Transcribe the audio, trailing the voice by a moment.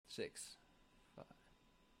6, 5.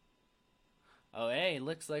 Oh, hey,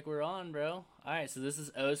 looks like we're on, bro. All right, so this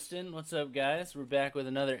is Ostin. What's up, guys? We're back with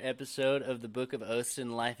another episode of the Book of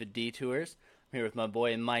Ostin, Life of Detours. I'm here with my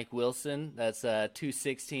boy Mike Wilson. That's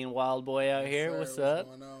 216 Wild Boy out Yes, here. sir. What's up?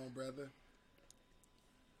 What's going on, brother?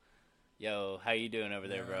 Yo, how you doing over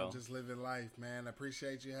there, Man, bro? I'm just living life, man. I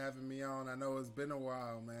appreciate you having me on. I know it's been a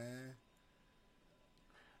while, man.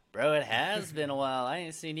 Bro, it has been a while. I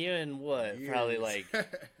ain't seen you in what? Years. Probably like,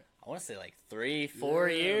 I want to say like 3, 4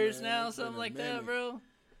 Yeah, years man, now, it's been something a like that, minute. bro.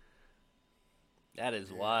 That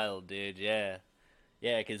is wild, dude. Yeah.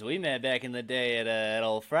 Yeah, because we met back in the day at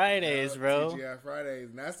old Fridays, bro. TGI Fridays,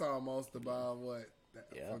 and that's almost about what?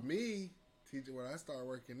 Yeah. For me, when I started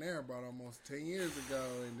working there about almost 10 years ago,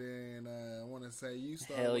 and then I want to say you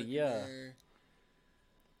started Hell working yeah. there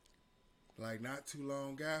like not too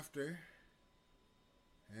long after.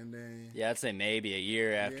 And then Yeah, I'd say maybe a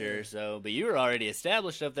year after Yeah. or so. But you were already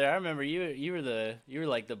established up there. I remember you were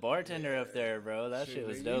like the bartender up there, bro. That shit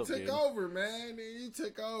was man, dope, you took dude. over, man. You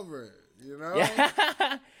took over, you know?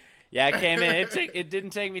 Yeah. Yeah, I came in. It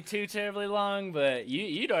didn't take me too terribly long, but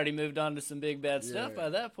you'd already moved on to some big bad stuff Yeah. by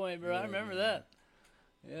that point, bro. I Yeah, remember man. that.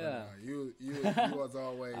 Yeah. You was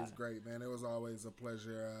always great, man. It was always a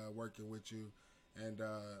pleasure working with you, and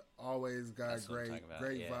always got That's what I'm great talking about,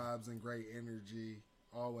 great yeah. vibes and great energy.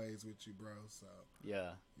 Always with you, bro. So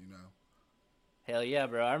Yeah. you know, Hell yeah,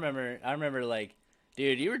 bro. I remember like,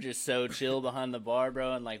 dude, you were just so chill behind the bar,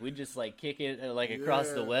 bro, and like we just like kick it like across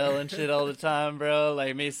the Yeah. well and shit all the time, bro.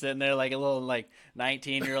 Like me sitting there like a little like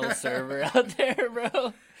 19-year-old server out there,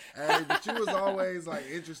 bro. hey, but you was always like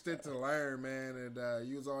interested to learn, man, and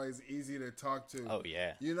you was always easy to talk to. Oh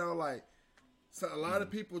yeah. You know, like, so a lot of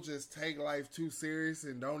people just take life too serious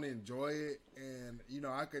and don't enjoy it. And, you know,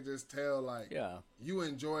 I could just tell, like, Yeah. you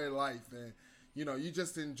enjoy life. And, you know, you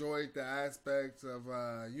just enjoyed the aspects of,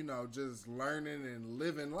 you know, just learning and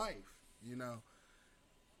living life, you know.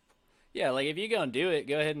 Yeah, like if you're gonna do it,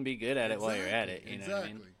 go ahead and be good at it while you're at it. You know what I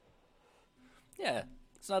mean? Yeah.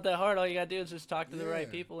 It's not that hard. All you gotta do is just talk to the right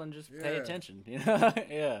Yeah. people and just Yeah. pay attention. You know?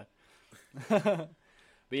 Yeah.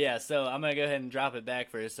 But yeah, so I'm gonna go ahead and drop it back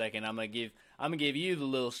for a second. I'm gonna give you the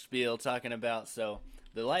little spiel talking about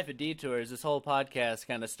the Life of Detours. This whole podcast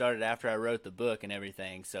kind of started after I wrote the book and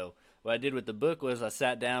everything. So what I did with the book was I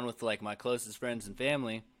sat down with like my closest friends and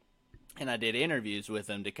family, and I did interviews with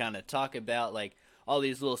them to kind of talk about like all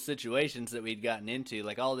these little situations that we'd gotten into.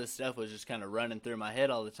 Like all this stuff was just kind of running through my head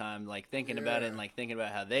all the time, like thinking about it and like thinking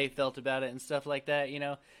about how they felt about it and stuff like that. You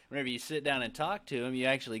know, whenever you sit down and talk to them, you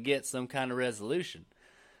actually get some kind of resolution.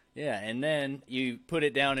 Yeah, and then you put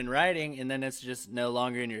it down in writing, and then it's just no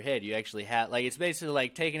longer in your head. You actually have, like, it's basically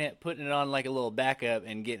like taking it, putting it on like a little backup,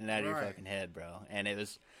 and getting it out of your Right. fucking head, bro. And it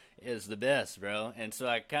was the best, bro. And so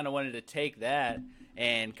I kind of wanted to take that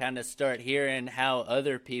and kind of start hearing how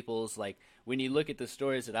other people's, like, when you look at the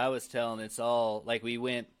stories that I was telling, it's all like we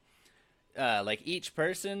went. Like each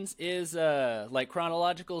person's is like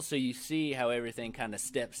chronological, so you see how everything kind of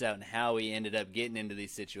steps out and how we ended up getting into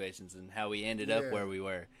these situations and how we ended up where we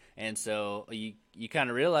were. And so you kind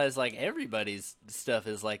of realize like everybody's stuff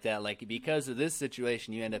is like that. Like because of this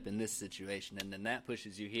situation, you end up in this situation, and then that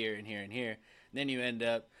pushes you here and here and here. And then you end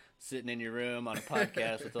up sitting in your room on a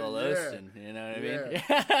podcast with all Ostin. You know what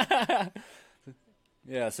I mean?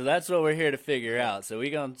 Yeah, so that's what we're here to figure out. So we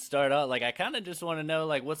gonna start out like I kind of just want to know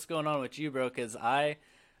like what's going on with you, bro, because I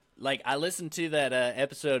listened to that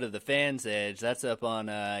episode of The Fans Edge. That's up on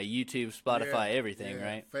YouTube, Spotify, everything,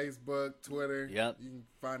 right? Facebook, Twitter. Yep. You can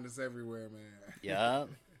find us everywhere, man. Yeah.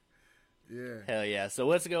 Yeah. Hell yeah. So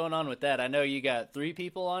what's going on with that? I know you got 3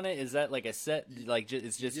 people on it. Is that like a set? Like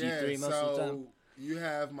it's just you 3 most of the time? You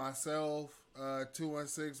have myself,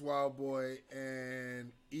 216 Wild Boy,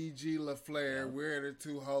 and E.G. LaFleur. We're the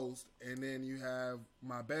 2 hosts. And then you have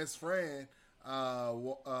my best friend,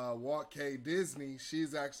 Walt K. Disney.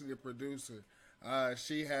 She's actually the producer.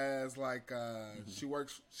 She has like,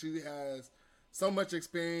 she has so much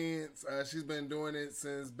experience. She's been doing it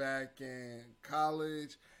since back in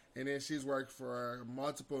college. And then she's worked for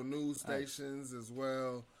multiple news stations as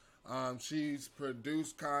well. She's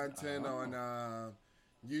produced content on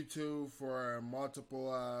YouTube for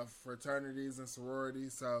multiple fraternities and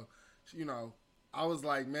sororities. So, you know, I was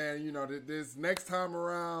like, man, you know, this next time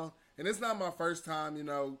around, and it's not my first time, you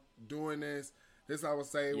know, doing this. This, I would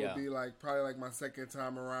say, would be like probably like my second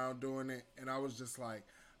time around doing it. And I was just like,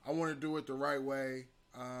 I want to do it the right way.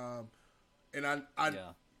 And I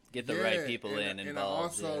get the right people involved. And I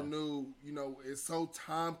also knew, you know, it's so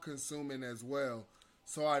time consuming as well.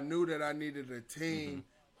 So I knew that I needed a team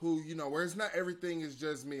who, you know, where it's not everything is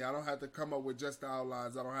just me. I don't have to come up with just the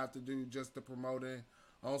outlines. I don't have to do just the promoting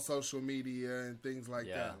on social media and things like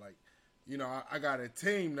Yeah. that. Like, I got a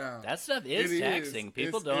team now. That stuff is taxing.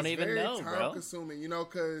 People don't even know, bro. It's very time consuming,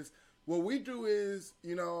 because what we do is,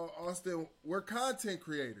 Austin, we're content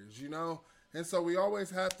creators, and so we always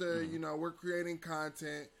have to, we're creating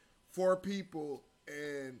content for people,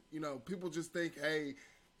 and people just think, hey,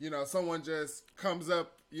 someone just comes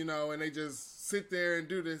up, and they just sit there and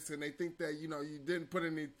do this, and they think that you didn't put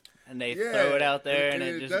any, and they throw it out there, and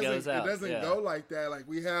it just goes out. It doesn't go like that. Like,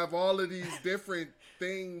 we have all of these different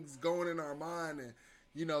things going in our mind, and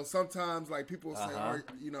sometimes like people say,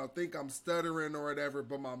 think I'm stuttering or whatever,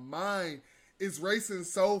 but my mind is racing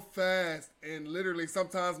so fast, and literally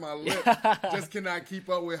sometimes my lip just cannot keep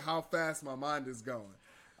up with how fast my mind is going.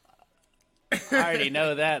 I already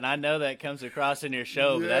know that, and I know that comes across in your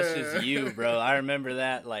show, but that's just you, bro. I remember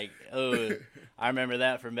that, I remember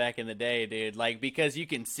that from back in the day, dude. Like, because you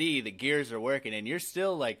can see the gears are working, and you're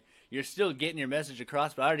still getting your message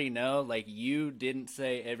across, but I already know, like, you didn't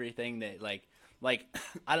say everything that, like,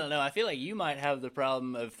 I don't know, I feel like you might have the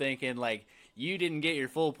problem of thinking, like, you didn't get your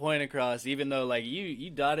full point across, even though, like, you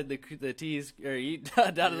dotted the T's, or you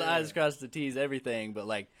dotted the I's, across the T's, everything, but,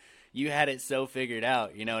 like, you had it so figured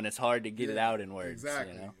out, and it's hard to get it out in words.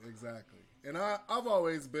 Exactly. And I've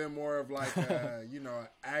always been more of like a, an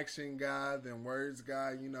action guy than words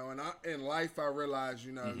guy, and in life I realized,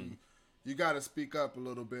 you got to speak up a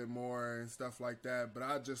little bit more and stuff like that. But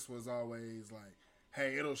I just was always like,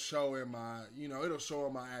 hey, it'll show in my, it'll show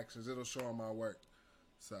in my actions. It'll show in my work.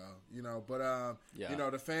 So,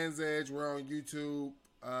 the Fans Edge, we're on YouTube,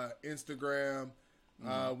 Instagram.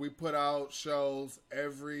 We put out shows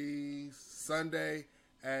every Sunday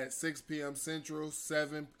at 6 p.m. Central,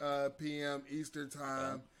 7 p.m. Eastern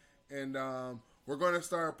time. And we're going to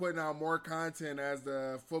start putting out more content as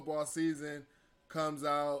the football season comes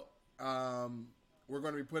out. We're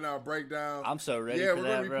going to be putting out breakdowns. I'm so ready for that, Yeah, we're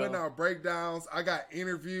going to be bro. putting out breakdowns. I got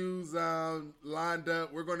interviews lined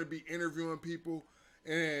up. We're going to be interviewing people.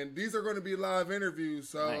 And these are going to be live interviews.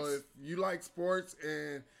 So if you like sports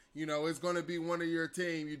and it's going to be one of your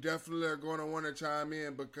team, you definitely are going to want to chime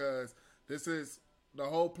in, because this is the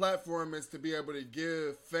whole platform is to be able to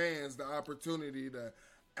give fans the opportunity to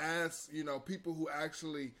ask, people who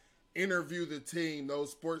actually interview the team,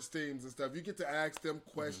 those sports teams and stuff. You get to ask them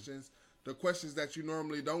questions, the questions that you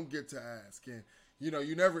normally don't get to ask. And, you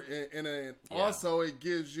never, also it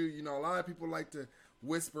gives you, a lot of people like to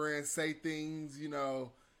whisper and say things,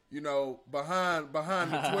 behind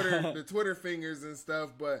the Twitter fingers and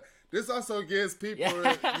stuff. But this also gives people,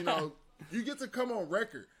 you get to come on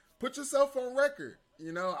record. Put yourself on record.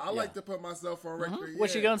 I like to put myself on record.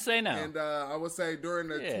 What you gonna say now? And I would say during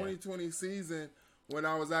the 2020 season, when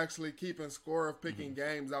I was actually keeping score of picking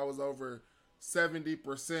games, I was over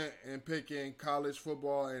 70% in picking college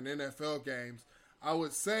football and NFL games. I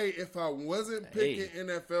would say if I wasn't picking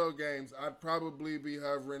NFL games, I'd probably be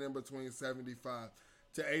hovering in between 75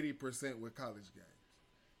 to 80% with college games.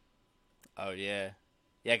 Oh, yeah.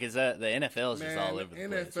 Yeah, because the NFL is just all over the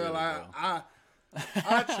place. NFL, really,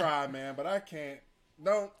 I try, man, but I can't.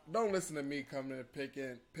 Don't listen to me coming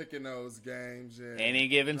and picking those games. And, any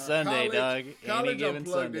given Sunday, dog. Any given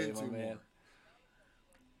Sunday, my man. More.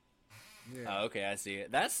 Yeah. Oh, okay, I see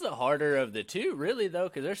it. That's the harder of the two, really, though,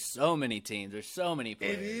 because there's so many teams. There's so many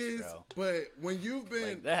players. It is, bro. but when you've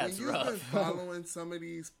been following some of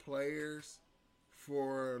these players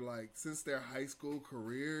for since their high school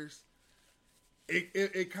careers,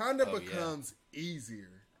 it kind of becomes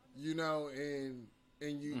easier,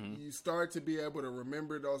 and you start to be able to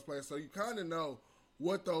remember those players, so you kind of know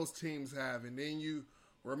what those teams have, and then you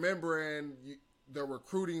remember the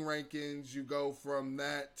recruiting rankings. You go from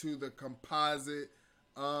that to the composite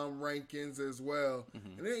rankings as well,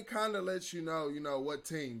 and then it kind of lets you know what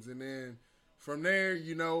teams, and then from there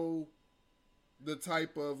the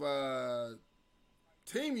type of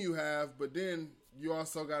team you have, but then you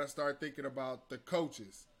also got to start thinking about the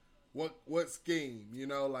coaches. What scheme?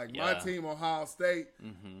 My team, Ohio State,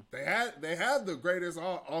 they have the greatest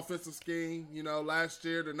offensive scheme. Last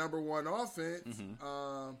year the number one offense,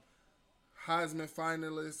 Heisman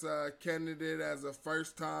finalist candidate as a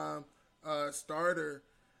first time starter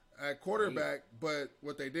at quarterback. But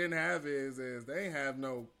what they didn't have is they ain't have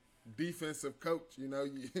no defensive coach.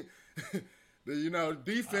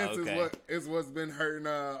 Defense is what's been hurting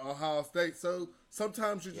Ohio State. So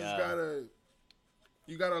sometimes you just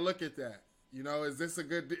gotta look at that. Is this a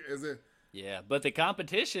good? Is it? Yeah, but the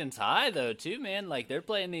competition's high though too, man. Like they're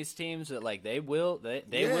playing these teams that they will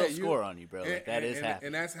score on you, bro. That is happening,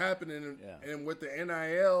 and that's happening. And with the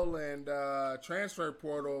NIL and transfer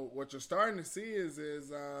portal, what you're starting to see is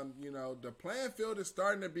the playing field is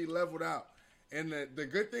starting to be leveled out. And the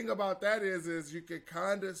good thing about that is you can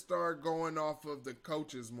kind of start going off of the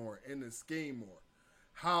coaches more and the scheme more.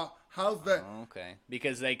 How's that? Oh, okay,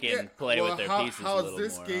 because they can play with their pieces a little more. How's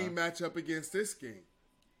this scheme match up against this scheme?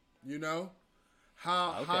 You know,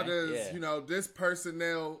 how does this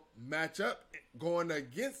personnel match up going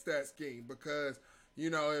against that scheme? Because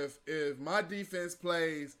if my defense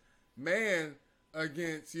plays man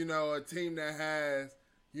against a team that has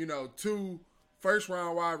 2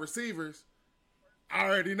 first-round wide receivers, I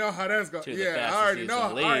already know how that's going. Yeah, I already know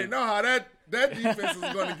how that defense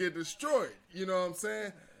is going to get destroyed. You know what I'm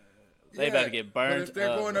saying? They about to get burned. But if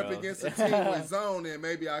they're going up against a team with zone, then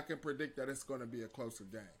maybe I can predict that it's going to be a closer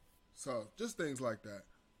game. So just things like that.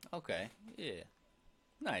 Okay. Yeah.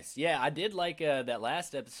 Nice. Yeah, I did like that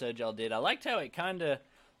last episode y'all did. I liked how it kind of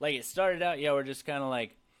it started out. Yeah, we're just kind of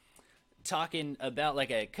talking about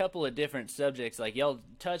a couple of different subjects. Y'all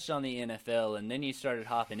touched on the NFL, and then you started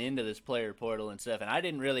hopping into this player portal and stuff, and I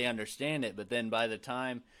didn't really understand it, but then by the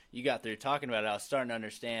time you got through talking about it, I was starting to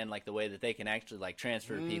understand the way that they can actually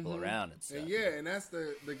transfer people around and stuff. And and that's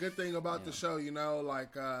the good thing about the show,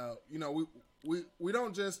 we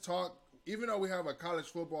don't just talk, even though we have a college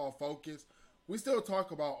football focus, we still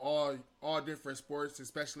talk about all different sports,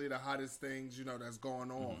 especially the hottest things, that's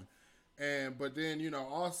going on. But then,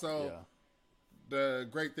 also the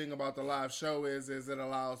great thing about the live show is it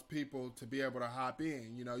allows people to be able to hop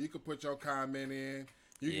in. You could put your comment in.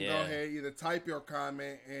 You can go ahead, either type your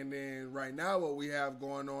comment, and then right now what we have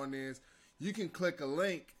going on is you can click a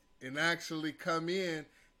link and actually come in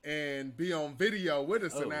and be on video with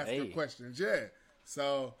us and ask your questions. Yeah.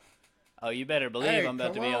 So... Oh, you better believe I'm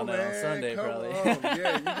about to be on that on Sunday, probably.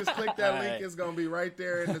 Yeah, you just click that link. Right. It's going to be right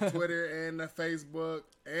there in the Twitter and the Facebook.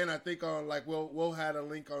 And I think on we'll have a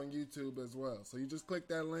link on YouTube as well. So you just click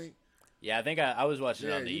that link. Yeah, I think I was watching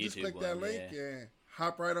it on the YouTube one. You just click that link and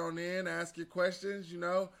hop right on in, ask your questions,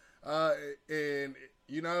 and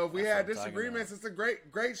if we had disagreements, it's a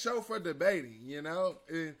great show for debating, and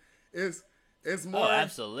it's more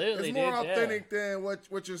absolutely. It's more authentic than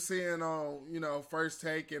what you're seeing on First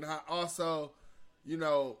Take, and how also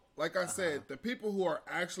like I said, the people who are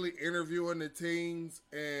actually interviewing the teams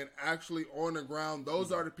and actually on the ground,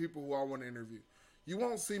 those are the people who I want to interview. You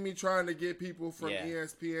won't see me trying to get people from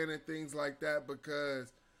ESPN and things like that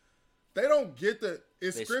because they don't get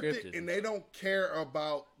it's scripted and they don't care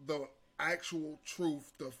about the actual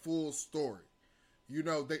truth, the full story.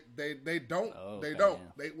 They don't.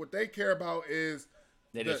 What they care about is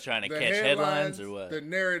they're just trying to catch headlines or what? The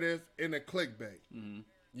narrative and the clickbait.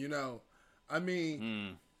 I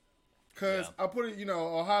mean, because I put it,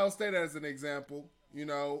 Ohio State as an example.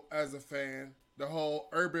 As a fan, the whole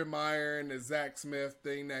Urban Meyer and the Zach Smith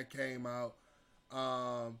thing that came out.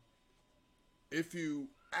 If you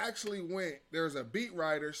actually went, there's a beat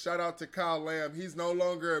writer. Shout out to Kyle Lamb. He's no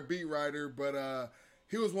longer a beat writer, but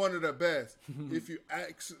he was one of the best. If you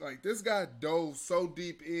actually, this guy dove so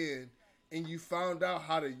deep in, and you found out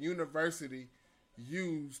how the university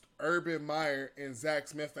used Urban Meyer and Zach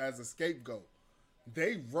Smith as a scapegoat.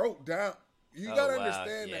 They wrote down. You got to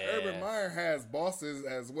understand that Urban Meyer has bosses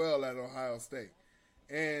as well at Ohio State.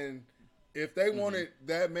 And if they wanted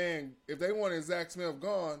that man, if they wanted Zach Smith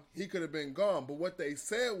gone, he could have been gone. But what they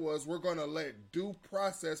said was, we're going to let due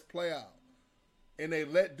process play out. And they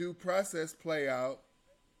let due process play out.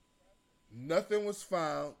 Nothing was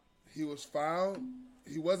found. He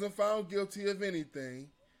wasn't found guilty of anything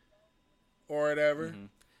or whatever.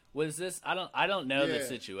 Was this? I don't know the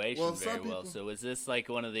situation very well. So was this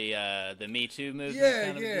one of the Me Too movements?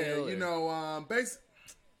 Kind of deal,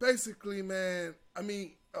 basically, man. I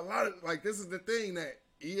mean, a lot of this is the thing that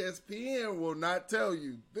ESPN will not tell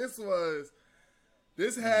you. This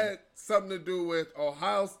had something to do with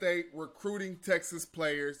Ohio State recruiting Texas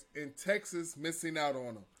players and Texas missing out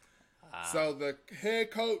on them. So the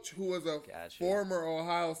head coach, who was a former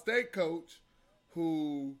Ohio State coach,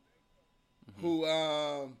 who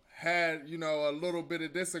had a little bit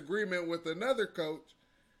of disagreement with another coach,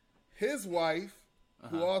 his wife,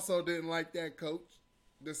 who also didn't like that coach,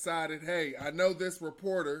 decided, hey, I know this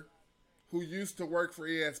reporter who used to work for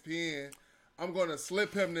ESPN. I'm going to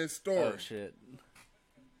slip him this story. Oh, shit.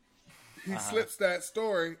 He slips that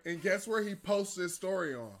story, and guess where he posts this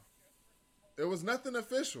story on? It was nothing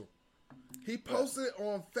official. He posted it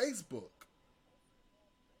on Facebook.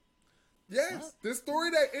 Yes, this story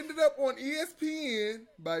that ended up on ESPN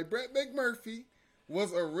by Brett McMurphy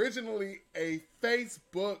was originally a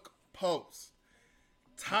Facebook post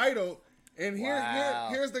titled, and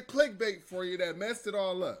here's the clickbait for you that messed it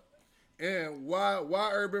all up, and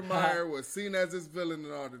why Urban Meyer was seen as this villain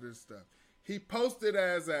and all of this stuff. He posted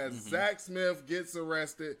as Zach Smith gets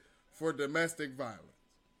arrested for domestic violence.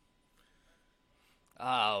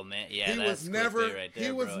 Oh man, yeah, He that's was never right there,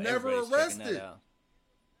 he was bro. never Everybody's checking that arrested. out.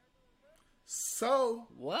 So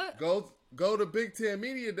What? go to Big Ten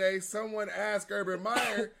Media Day. Someone asked Urban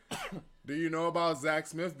Meyer, "Do you know about Zach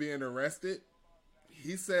Smith being arrested?"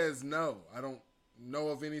 He says, "No, I don't know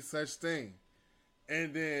of any such thing."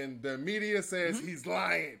 And then the media says he's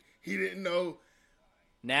lying. He didn't know.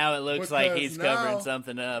 Now it looks like he's covering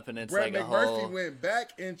something up, and it's Brett like a McMurphy whole. went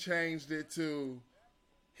back and changed it to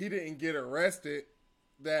he didn't get arrested.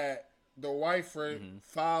 That the wife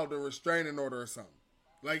filed a restraining order or something.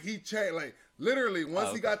 Like he changed, like literally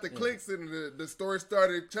once he got the clicks and the story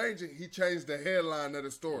started changing, he changed the headline of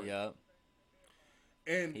the story. Yep.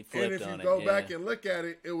 And He if flipped you on it, go back and look at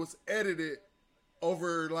it, it was edited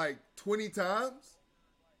over like 20 times.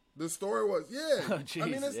 The story was Oh, geez, I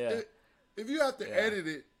mean, if you have to edit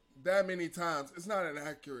it that many times, it's not an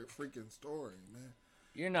accurate freaking story, man.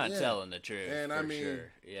 You're not telling the truth, and for I mean,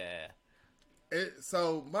 sure. Yeah.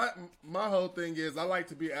 So my whole thing is I like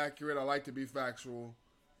to be accurate. I like to be factual,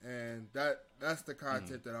 and that's the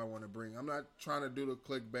content that I want to bring. I'm not trying to do the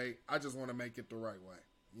clickbait. I just want to make it the right way,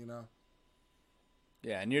 you know.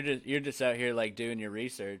 Yeah, and you're just out here like doing your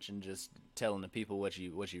research and just telling the people what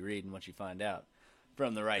you read and what you find out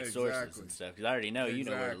from the right sources and stuff. Because I already know you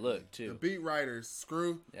know where to look too. The beat writers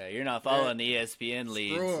screw. Yeah, you're not following the ESPN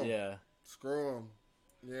leads. Screw them.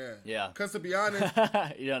 Yeah. Yeah. Because to be honest,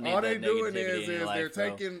 you don't need all that they doing negativity is in your life, they're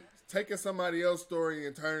bro. taking somebody else's story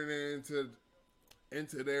and turning it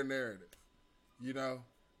into their narrative. You know.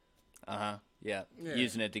 Yeah.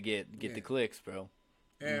 Using it to get the clicks, bro.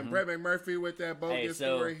 And Brett McMurphy with that bogus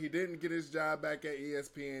story, he didn't get his job back at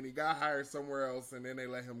ESPN. He got hired somewhere else, and then they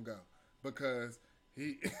let him go because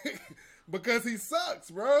he because he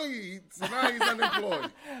sucks, bro. So now he's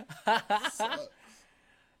unemployed. Sucks.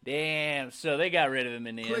 Damn. So they got rid of him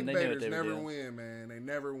in the end. They knew what they were never doing. win, man. They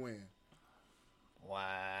never win.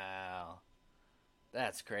 Wow.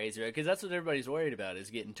 That's crazy, right? Because that's what everybody's worried about is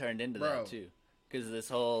getting turned into that too. Because of this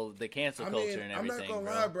whole the cancel culture and everything. I'm not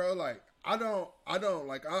gonna lie, bro. Like I don't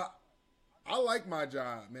like I like my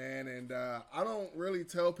job, man, and I don't really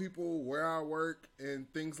tell people where I work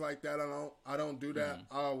and things like that. I don't do that.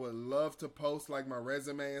 I would love to post like my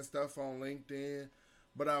resume and stuff on LinkedIn,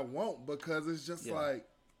 but I won't because it's just like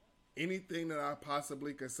anything that I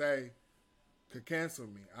possibly could say could cancel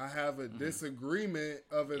me. I have a disagreement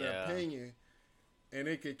of an opinion, and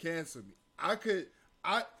it could cancel me.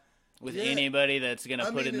 With anybody that's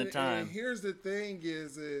gonna put in the time. And here's the thing: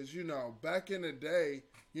 is you know, back in the day,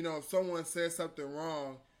 you know, if someone said something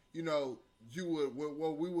wrong, you know, you would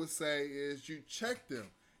what we would say is you check them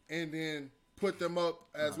and then put them up,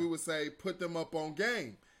 as we would say, put them up on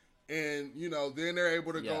game, and you know, then they're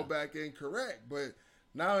able to go back and correct. But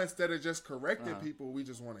now instead of just correcting people, we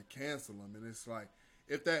just want to cancel them, and it's like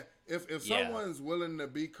if someone's willing to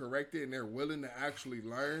be corrected and they're willing to actually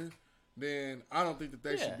learn, then I don't think that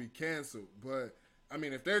they should be canceled. But I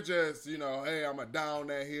mean, if they're just, you know, hey, I'm a down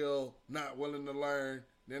that hill, not willing to learn,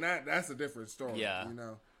 then that's a different story. Yeah. You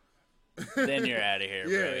know. Then you're out of here,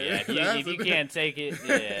 bro. Yeah. If you can't take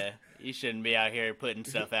it, you shouldn't be out here putting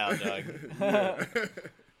stuff out, dog.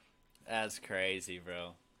 That's crazy,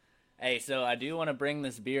 bro. Hey, so I do want to bring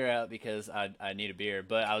this beer out because I need a beer,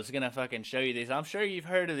 but I was gonna fucking show you these. I'm sure you've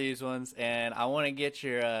heard of these ones, and I want to get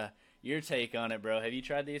your take on it, bro. Have you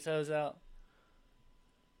tried these hoes out?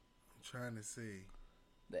 I'm trying to see.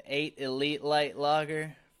 The 8 Elite Light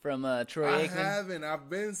Lager from Troy Aikman. I haven't. I've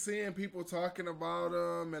been seeing people talking about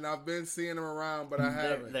them, and I've been seeing them around, but I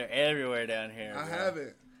haven't. They're everywhere down here. I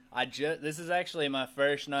haven't. This is actually my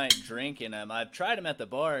first night drinking them. I've tried them at the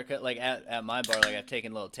bar, like at my bar. Like I've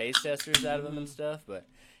taken little taste testers out of them and stuff, but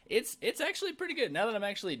it's actually pretty good. Now that I'm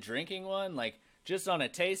actually drinking one, like just on a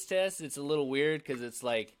taste test, it's a little weird because it's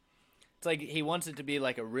like he wants it to be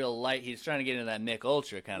like a real light. He's trying to get into that Mick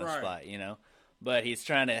Ultra kind of spot, you know. But he's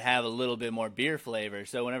trying to have a little bit more beer flavor.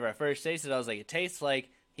 So whenever I first tasted it, I was like, it tastes like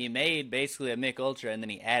he made basically a Mick Ultra and then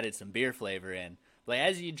he added some beer flavor in. Like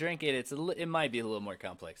as you drink it, it might be a little more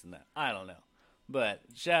complex than that. I don't know. But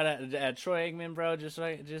shout out to Troy Aikman, bro. Just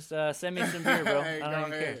send me some beer, bro. Hey, I don't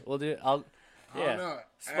even care. We'll do it. I don't know.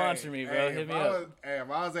 Sponsor me, bro. Hit me up. If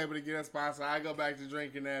I was able to get a sponsor, I'd go back to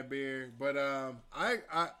drinking that beer. But I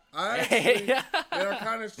actually, I'm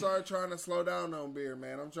kind of start trying to slow down on beer,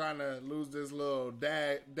 man. I'm trying to lose this little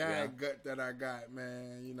dad gut that I got,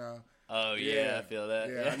 man. You know. Oh yeah, I feel that.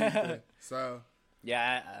 Yeah. I need to, so.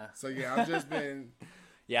 Yeah. I've just been.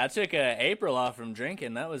 Yeah, I took April off from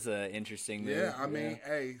drinking. That was an interesting move. Yeah, I mean,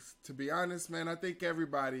 hey, to be honest, man, I think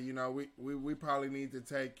everybody, you know, we probably need to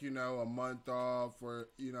take, you know, a month off or,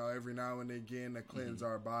 you know, every now and again to cleanse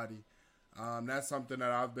our body. That's something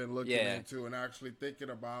that I've been looking Yeah. into and actually thinking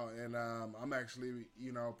about, and I'm actually,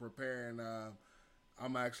 preparing.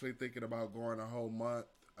 I'm actually thinking about going a whole month,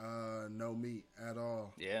 no meat at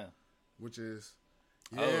all, Yeah. which is,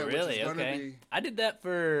 Oh, which is really? gonna Okay. be, I did that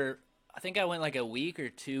for, I think I went like a week or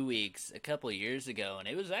 2 weeks a couple of years ago, and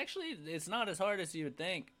it was actually, it's not as hard as you would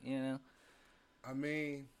think, you know? I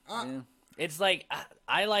mean, Yeah. It's like,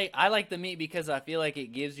 I like the meat because I feel like it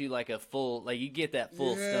gives you like a full, like you get that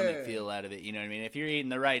full stomach yeah, feel out of it, you know what I mean? If you're eating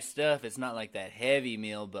the right stuff, it's not like that heavy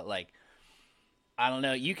meal, but like, I don't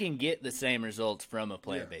know, you can get the same results from a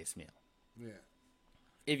plant-based meal. yeah.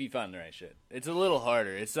 If you find the right shit. It's a little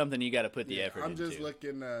harder. It's something you got to put the effort I'm into. just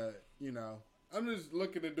looking, I'm just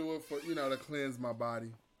looking to do it for, to cleanse my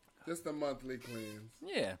body. Just a monthly cleanse,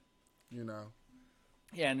 Yeah. you know.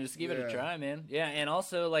 Yeah, and just give it a Yeah. try, man. Yeah, and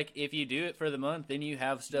also, like, if you do it for the month, then you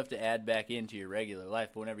have stuff to add back into your regular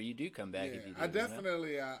life whenever you do come back. Yeah, If you do, I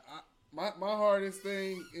definitely, my hardest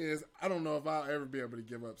thing is I don't know if I'll ever be able to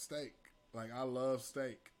give up steak. Like, I love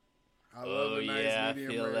steak. I love a nice yeah, I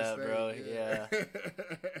medium feel rare that, steak. bro.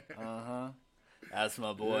 Yeah. Uh-huh. That's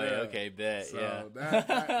my boy. Yeah. Okay, bet. So yeah.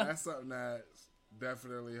 that's something that's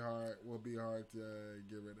definitely hard. Will be hard to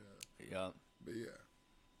give it up. Yup. But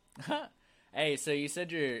yeah. Hey, so you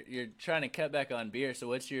said you're trying to cut back on beer. So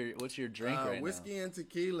what's your drink right whiskey now? and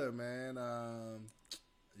tequila, man.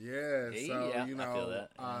 Yeah, Hey, so yeah, I feel that.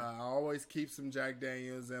 Yeah. I always keep some Jack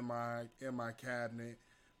Daniels in my cabinet,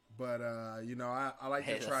 but I like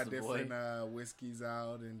Hey, to try that's the boy. different whiskeys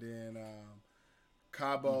out, and then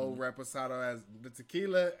Cabo Reposado as the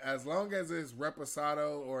tequila. As long as it's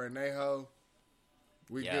Reposado or Anejo,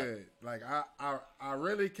 we Yeah. good. Like I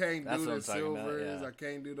really can't That's do what the I'm talking about, silvers. yeah. I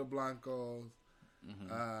can't do the blancos.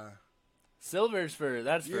 Silver's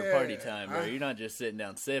that's for Yeah, party time, bro. You're not just sitting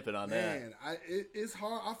down sipping on that. Man, it's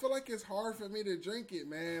hard. I feel like it's hard for me to drink it,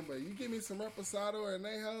 man. But you give me some Reposado or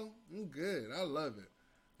Anejo, I'm good. I love it.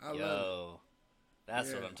 I love Yo,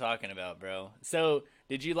 that's what Yeah. I'm talking about, bro. So,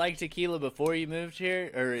 did you like tequila before you moved here,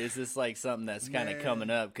 or is this like something that's kind of Man. coming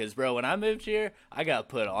up? Because, bro, when I moved here, I got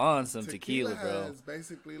put on some it. tequila, bro. has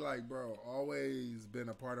basically, like, bro, always been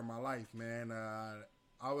a part of my life, man.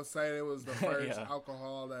 I would say it was the first Yeah.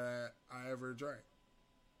 alcohol that I ever drank.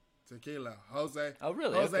 Tequila, Jose. Oh,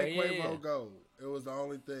 really? Jose Okay, yeah, Cuervo yeah. Gold. It was the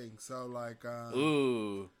only thing. So like,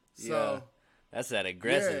 Ooh, so yeah. That's that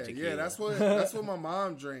aggressive tequila. Yeah, that's what my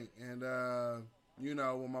mom drink. And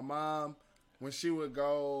when my mom, when she would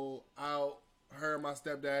go out, her and my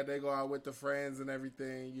stepdad, they go out with the friends and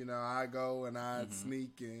everything. I go and I'd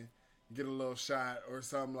sneak and get a little shot or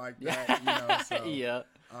something like that. So, yeah.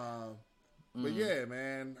 But yeah,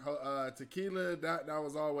 man, tequila that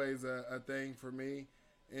was always a thing for me.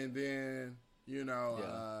 And then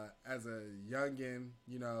as a youngin,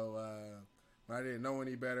 when I didn't know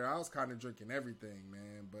any better, I was kind of drinking everything,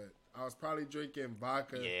 man. But I was probably drinking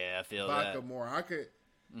vodka. Yeah, I feel vodka that. more. I could.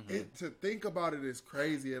 To think about it is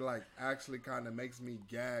crazy. It like actually kind of makes me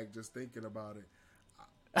gag just thinking about it.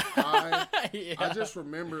 Yeah. I just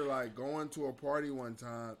remember like going to a party one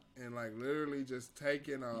time and like literally just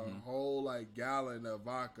taking a whole like gallon of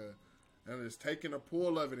vodka and just taking a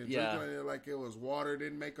pull of it and drinking it like it was water.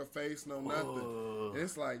 Didn't make a face, no nothing. Whoa. And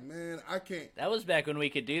it's like, man, I can't. That was back when we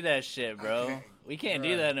could do that shit, bro. We can't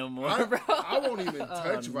do Bruh. that no more, bro. I won't even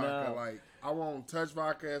touch vodka. no. Like I won't touch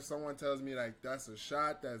vodka if someone tells me like that's a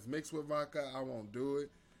shot that's mixed with vodka. I won't do it.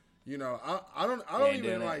 I don't ain't even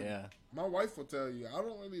doing it, like. yeah. My wife will tell you I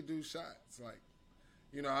don't really do shots. Like,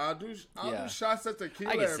 I'll do shots at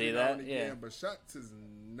tequila I can every see now that, and again, yeah. but shots is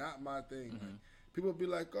not my thing. Like, people be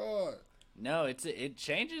like, "Oh, No, it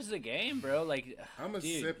changes the game, bro. Like, I'm a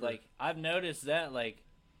dude, sipper." like I've noticed that, like,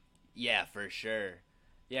 yeah, for sure.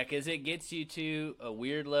 Yeah, because it gets you to a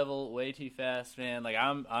weird level way too fast, man. Like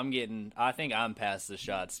I think I'm past the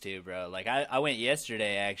shots too, bro. Like I went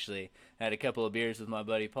yesterday actually, had a couple of beers with my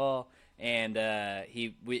buddy Paul, and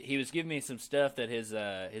he was giving me some stuff that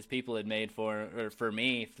his people had made for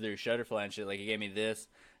me through Shutterfly and shit. Like he gave me this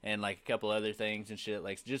and like a couple other things and shit,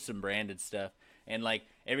 like just some branded stuff. And like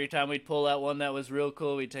every time we'd pull out one that was real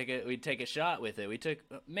cool, we'd take a shot with it. We took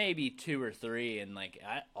maybe 2 or 3, and like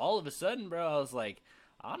all of a sudden, bro, I was like,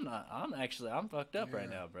 I'm fucked up right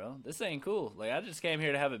now, bro. This ain't cool. Like, I just came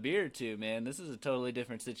here to have a beer or two, man. This is a totally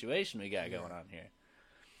different situation we got going on here.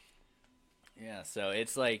 Yeah, so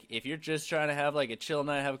it's like, if you're just trying to have like a chill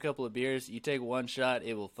night, have a couple of beers, you take one shot,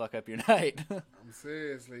 it will fuck up your night. I'm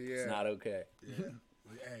seriously, yeah, It's not okay. Yeah.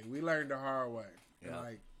 Hey, we learned the hard way. And Yeah.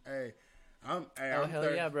 like, I'm Hell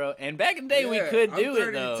 30. yeah, bro. And back in the day, we could do I'm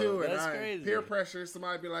it, though. 32 and That's crazy. peer pressure.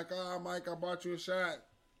 Somebody be like, "Oh, Mike, I bought you a shot."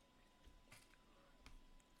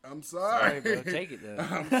 I'm sorry. Sorry, bro. Take it then.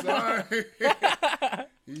 I'm sorry.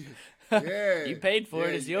 Yeah. You paid for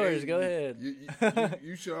it. It's yours. Go ahead.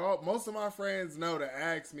 You should most of my friends know to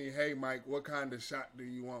ask me, hey, Mike, what kind of shot do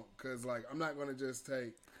you want? Because, like, I'm not going to just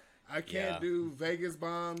take. I can't do Vegas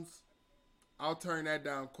bombs. I'll turn that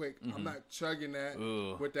down quick. I'm not chugging that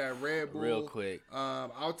with that Red Bull. Real quick.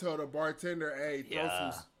 I'll tell the bartender, hey,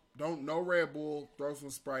 no Red Bull, throw some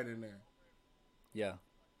Sprite in there. Yeah.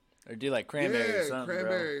 Or do like cranberry or something,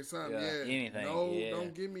 cranberry, something, yeah. Anything. No,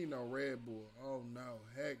 don't give me no Red Bull. Oh, no.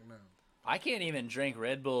 Heck no. I can't even drink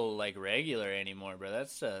Red Bull like regular anymore, bro.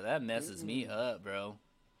 That messes me up, bro.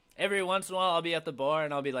 Every once in a while, I'll be at the bar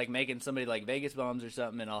and I'll be like making somebody like Vegas bombs or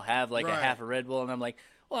something, and I'll have like a half a Red Bull, and I'm like,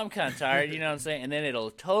 well, I'm kind of tired, you know what I'm saying? And then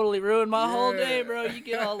it'll totally ruin my whole day, bro. You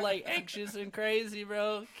get all like anxious and crazy,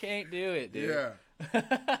 bro. Can't do it, dude. Yeah.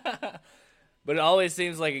 But it always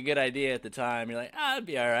seems like a good idea at the time. You're like, it'd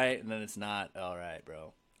be all right, and then it's not all right,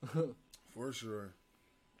 bro. For sure.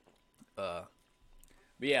 But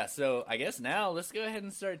yeah, so I guess now let's go ahead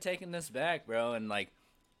and start taking this back, bro. And like,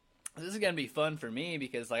 this is gonna be fun for me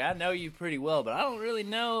because like I know you pretty well, but I don't really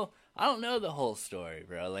know. I don't know the whole story,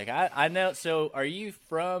 bro. Like I know. So are you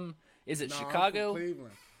from? Is it Chicago? I'm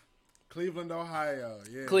from Cleveland, Ohio.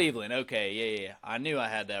 Yeah. Cleveland. Okay. Yeah. I knew I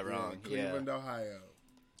had that wrong. Cleveland, Ohio.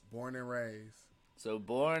 Born and raised. So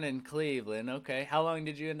born in Cleveland. Okay. How long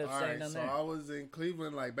did you end up staying down there? So I was in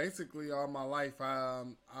Cleveland like basically all my life. I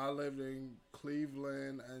lived in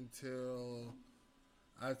Cleveland until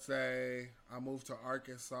I'd say I moved to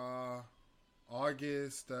Arkansas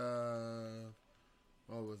August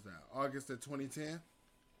what was that? August of 2010.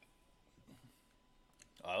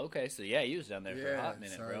 Oh, okay. So yeah, you was down there for a hot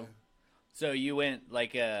minute, bro. So you went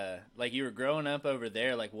like you were growing up over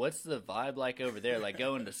there. Like, what's the vibe like over there? Like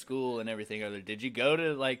going to school and everything. Did you go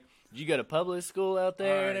to public school out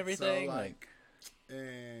there and everything? So like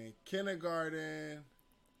in kindergarten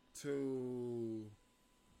to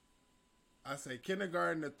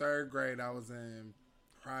third grade, I was in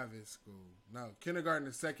private school. No, kindergarten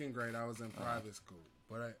to second grade, I was in private school.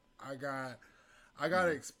 But I got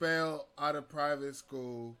expelled out of private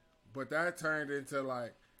school. But that turned into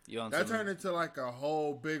like a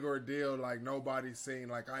whole big ordeal. Like nobody's seen.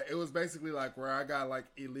 Like it was basically like where I got like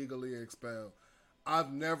illegally expelled.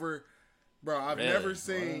 I've never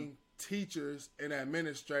seen teachers and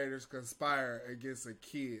administrators conspire against a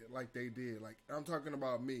kid like they did. Like I'm talking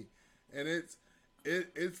about me, and it's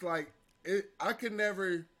like I could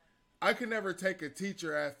never take a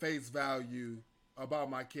teacher at face value about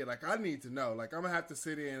my kid. Like I need to know. Like I'm gonna have to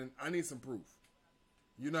sit in. I need some proof.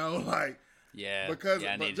 You know, like because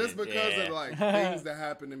of like things that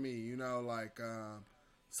happen to me. You know, like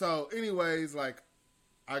so. Anyways, like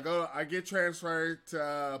I get transferred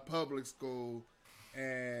to public school,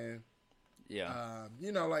 and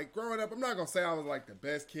you know, like growing up, I'm not gonna say I was like the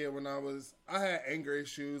best kid when I had anger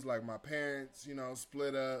issues. Like my parents, you know,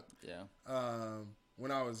 split up.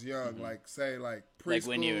 When I was young, like say like preschool, like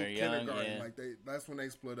when you were young, kindergarten, like that's when they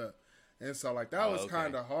split up, and so like that was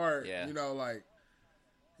kind of hard. You know, like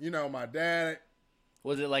my dad.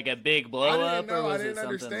 Was it like a big blow up? Or was I didn't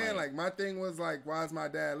understand. Like my thing was like, why is my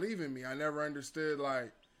dad leaving me? I never understood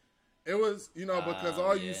like. It was, because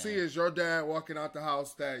all you see is your dad walking out the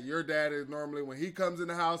house. That your dad is normally, when he comes in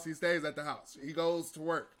the house, he stays at the house. He goes to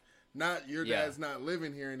work. Not your dad's not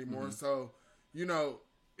living here anymore. So,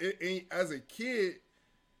 as a kid,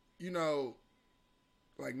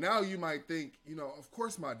 like now you might think, of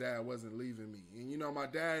course my dad wasn't leaving me. And, my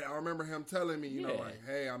dad, I remember him telling me, like,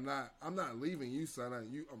 hey, I'm not leaving you, son.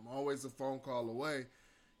 I'm always a phone call away,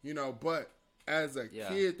 but as a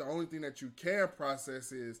kid, the only thing that you can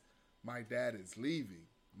process is, my dad is leaving.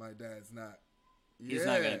 My dad's not. He's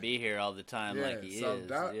not going to be here all the time like he is.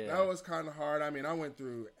 That was kind of hard. I mean, I went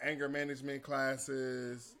through anger management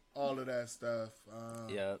classes, all of that stuff.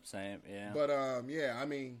 Same, yeah. But, I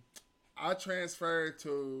mean, I transferred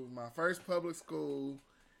to my first public school,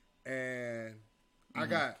 and I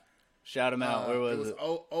got... Shout him out. Where was it?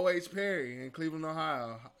 O.H. Perry in Cleveland,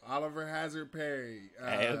 Ohio. Oliver Hazard Perry.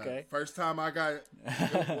 Okay. First time I got...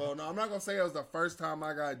 well, no, I'm not going to say it was the first time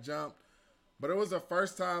I got jumped, but it was the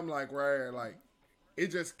first time, like, where, like, it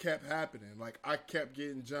just kept happening. Like, I kept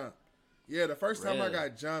getting jumped. Yeah, the first time I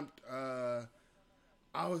got jumped, I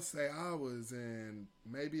would say I was in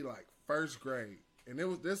maybe, like, first grade. And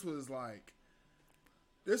this was...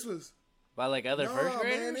 By, like, other first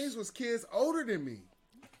graders? Man, these was kids older than me.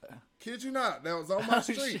 Kid you not, that was on my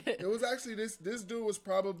street. Shit. It was actually this dude was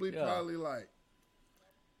probably like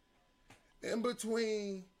in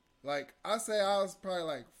between, like I say I was probably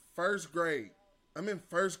like first grade. I'm in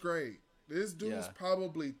first grade. This dude was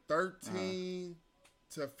probably 13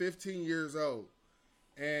 to 15 years old.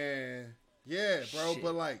 And yeah, bro, Shit.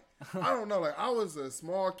 but like, I don't know, like, I was a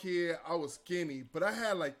small kid, I was skinny, but I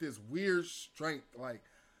had like this weird strength. Like,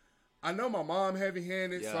 I know my mom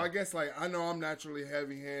heavy-handed, so I guess like I know I'm naturally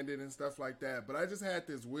heavy-handed and stuff like that, but I just had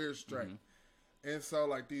this weird strength. And so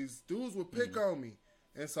like these dudes would pick on me.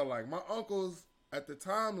 And so like my uncles at the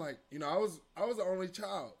time, like, you know, I was the only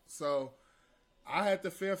child. So I had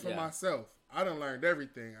to fend for myself. I done learned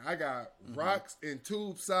everything. I got rocks and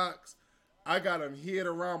tube socks. I got them hid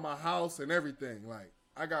around my house and everything. Like,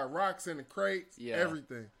 I got rocks in the crates,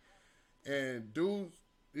 everything. And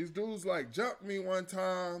these dudes like jumped me one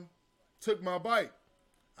time, took my bike.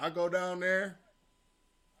 I go down there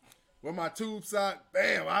with my tube sock.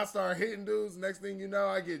 Bam! I start hitting dudes. Next thing you know,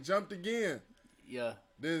 I get jumped again. Yeah.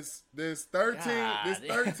 This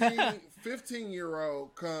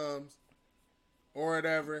 15-year-old comes or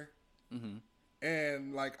whatever,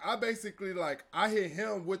 and like I basically like I hit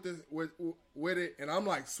him with it, and I'm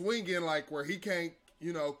like swinging like where he can't,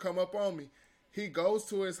 you know, come up on me. He goes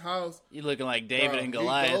to his house. You looking like David and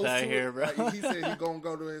Goliath out here, bro. Like, he said he gonna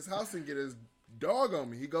go to his house and get his dog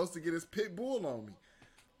on me. He goes to get his pit bull on me.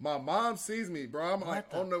 My mom sees me, bro. I'm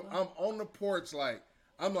on the porch, like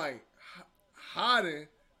I'm like hiding,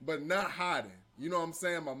 but not hiding. You know what I'm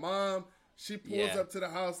saying? My mom, she pulls up to the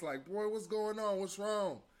house like, boy, what's going on? What's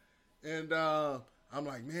wrong? And I'm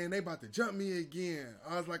like, man, they about to jump me again.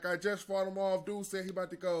 I was like, I just fought him off. Dude said he about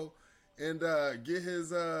to go and get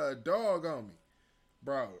his dog on me.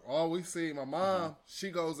 Bro, all we see, my mom, she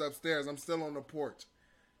goes upstairs. I'm still on the porch.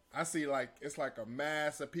 I see like, it's like a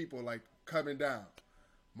mass of people like coming down.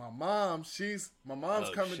 My mom's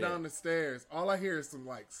coming down the stairs. All I hear is some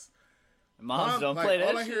like, Moms don't play that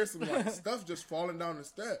all shit. I hear is some like stuff just falling down the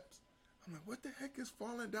steps. I'm like, what the heck is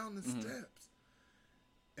falling down the steps?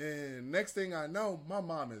 And next thing I know, my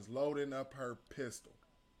mom is loading up her pistol.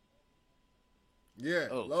 Yeah,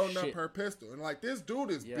 loading up her pistol. And like, this dude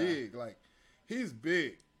is big. Like, he's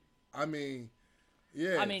big. I mean,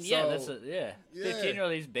 yeah.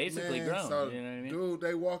 15-year-old, he's basically grown. So, you know what I mean? Dude,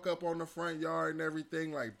 they walk up on the front yard and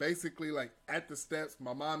everything, like, basically, like, at the steps.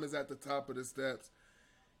 My mom is at the top of the steps.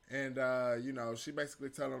 And, you know, she basically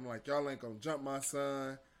tell him, like, y'all ain't gonna jump my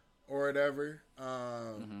son or whatever.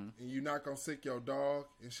 And you're not gonna sick your dog.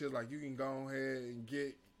 And she was like, you can go ahead and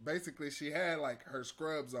get, basically, she had, like, her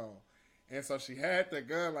scrubs on. And so she had the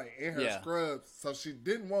gun, like, in her scrubs. So she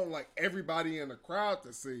didn't want, like, everybody in the crowd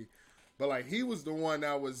to see. But, like, he was the one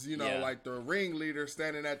that was, you know, like, the ringleader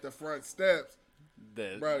standing at the front steps.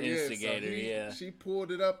 The So instigator, she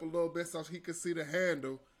pulled it up a little bit so he could see the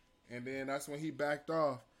handle. And then that's when he backed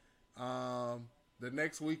off. The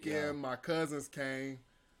next weekend, my cousins came,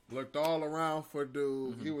 looked all around for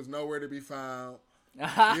dude. He was nowhere to be found.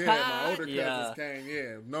 My older cousins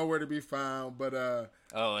came, nowhere to be found. But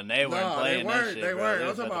and they weren't playing that shit. They bro. weren't.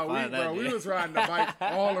 I'm talking about we, bro. We was riding the bike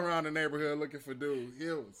all around the neighborhood looking for dude.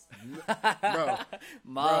 It was, bro,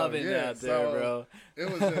 mobbing out there, bro. It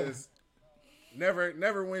was just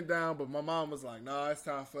never went down. But my mom was like, "No, it's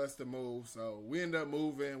time for us to move." So we ended up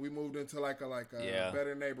moving. We moved into like a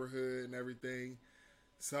better neighborhood and everything.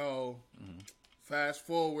 So fast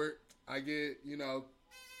forward, I get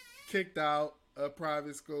kicked out of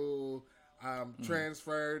private school. I'm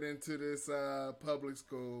transferred into this public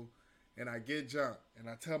school, and I get jumped. And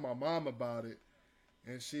I tell my mom about it,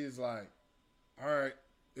 and she's like, "All right,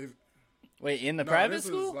 wait, in the private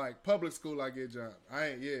school? Is like public school, I get jumped. I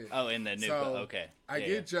ain't Oh, in the new okay. I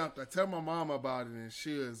get jumped. I tell my mom about it, and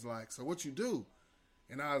she was like, "So what you do?"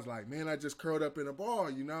 And I was like, "Man, I just curled up in a ball,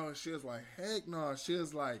 And she was like, "Heck no." She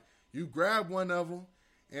was like, "You grab one of them,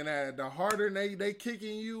 and the harder they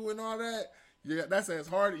kicking you and all that." Yeah, that's as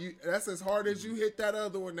hard as you hit that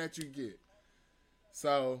other one that you get.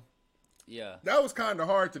 So, that was kind of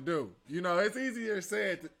hard to do. It's easier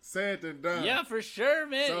said than done. Yeah, for sure,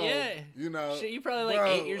 man. So, shit, you probably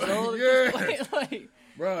like 8 years old.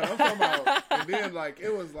 Bro, I'm talking about. And then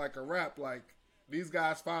it was like a rap. Like these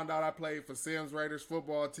guys found out I played for Sims Raiders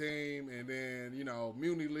football team, and then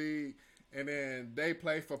Muni League, and then they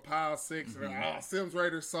play for Pile 6 and Sims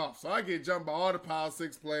Raiders soft. So I get jumped by all the Pile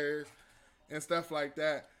 6 players and stuff like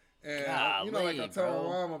that. And, I tell my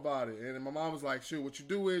mom about it. And my mom was like, shoot, what you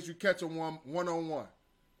do is you catch them one-on-one.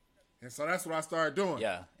 And so that's what I started doing.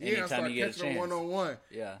 Yeah, I started catching them one-on-one.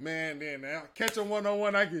 Yeah. Man, then I catch them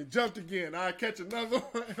one-on-one, I get jumped again. I catch another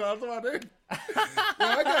one. And I was like,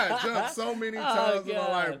 I got jumped so many times in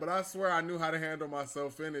my life, but I swear I knew how to handle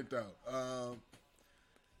myself in it, though.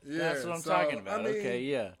 That's what I'm talking about. I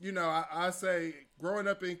mean, I say growing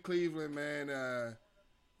up in Cleveland, man,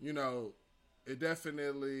 it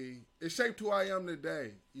definitely, it shaped who I am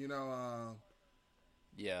today.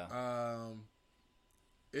 Yeah.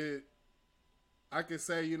 It I could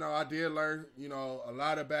say, I did learn, a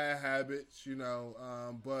lot of bad habits,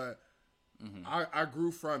 but I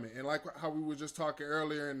grew from it. And like how we were just talking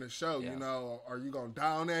earlier in the show, are you going to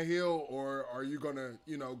down that hill or are you going to,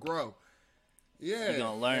 grow? Yeah. You're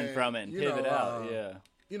going to learn from it and pivot out. Yeah.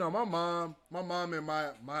 My mom and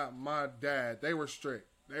my dad, they were strict.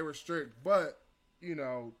 But,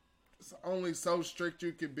 it's only so strict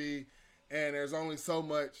you can be. And there's only so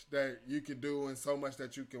much that you can do and so much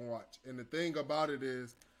that you can watch. And the thing about it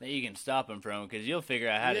is that you can stop them from, because you'll figure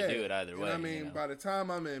out how to do it either way. I mean, by the time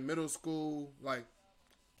I'm in middle school, like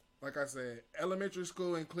I said, elementary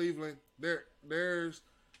school in Cleveland, there's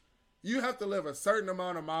you have to live a certain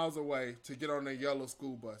amount of miles away to get on the yellow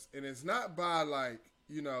school bus. And it's not by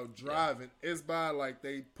driving. Yeah. It's by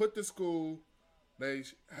they put the school. They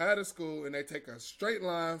had a school, and they take a straight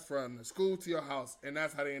line from the school to your house, and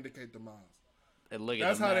that's how they indicate the miles.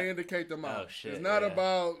 That's how they indicate the miles. Oh, shit, it's not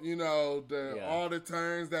about, all the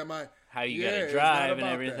turns that might... How you got to drive and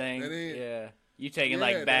everything. Yeah. You taking,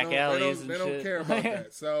 back alleys and shit. They don't care about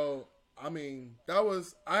that. So, I mean,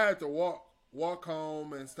 I had to walk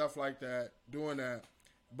home and stuff like that, doing that.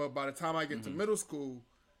 But by the time I get to middle school,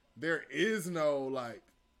 there is no,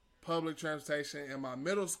 public transportation. In my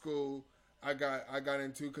middle school... I got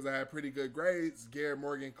into because I had pretty good grades, Garrett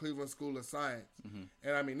Morgan Cleveland School of Science.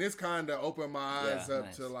 And I mean, this kind of opened my eyes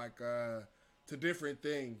up to to different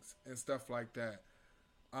things and stuff like that.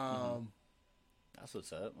 That's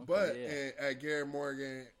what's up. Okay, but at Garrett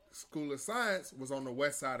Morgan School of Science was on the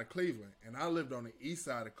west side of Cleveland, and I lived on the east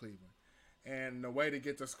side of Cleveland. And the way to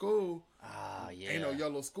get to school, ain't no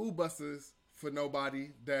yellow school buses for nobody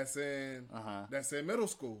that's in middle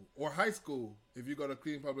school or high school. If you go to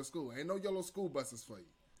Cleveland Public School, ain't no yellow school buses for you.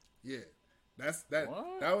 Yeah, that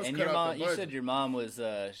was. And cut your mom, you said your mom was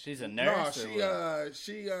she's a nurse. No,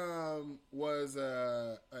 she was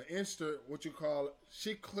an instrument. What you call it?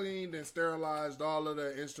 She cleaned and sterilized all of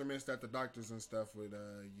the instruments that the doctors and stuff would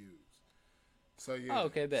use. So yeah. Oh,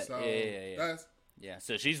 okay, bet. So yeah.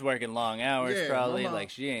 So she's working long hours probably.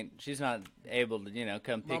 She's not able to,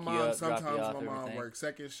 come pick you up, drop you off. Sometimes my mom worked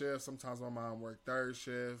second shift. Sometimes my mom worked third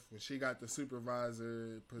shift. When she got the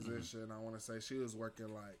supervisor position, I want to say she was working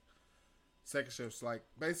second shifts.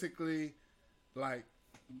 Basically, I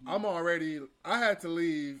had to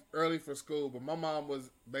leave early for school, but my mom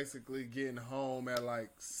was basically getting home at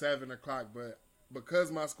 7 o'clock. But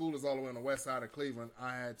because my school is all the way on the west side of Cleveland,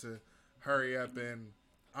 I had to hurry up, and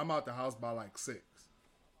I'm out the house by 6.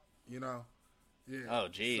 Yeah. Oh,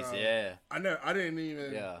 geez, so yeah. I didn't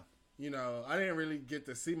even. Yeah. I didn't really get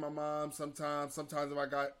to see my mom sometimes. Sometimes if I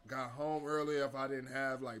got home early, if I didn't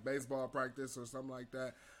have baseball practice or something like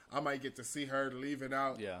that, I might get to see her leaving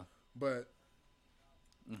out. Yeah. But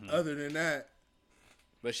other than that.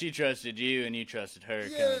 But she trusted you and you trusted her,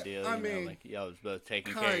 kind of deal. I mean, y'all was both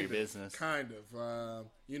taking care of your business. Kind of.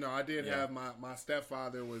 I did have my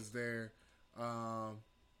stepfather was there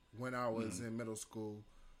when I was in middle school.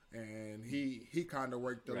 And he kind of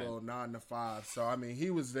worked a little 9 to 5. So, I mean, he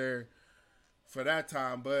was there for that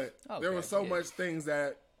time. But there were so much things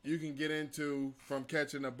that you can get into from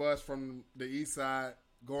catching a bus from the east side,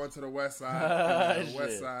 going to the west side, the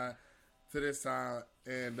west side to this side.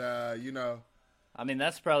 And, I mean,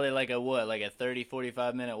 that's probably a 30,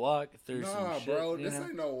 45-minute walk through some shit. Nah, bro, this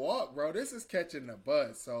ain't no walk, bro. This is catching the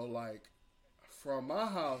bus. So, from my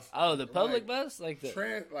house. Oh, the public bus?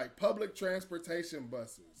 Public transportation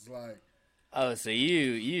buses. Oh, so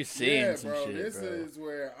you seen some bro, shit, this is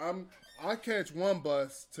where I catch one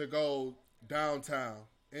bus to go downtown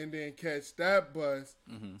and then catch that bus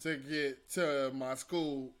to get to my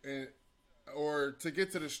school or to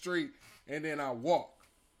get to the street, and then I walk.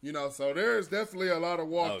 So there's definitely a lot of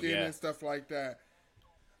walking and stuff like that.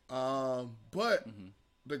 But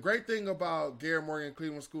the great thing about Garrett Morgan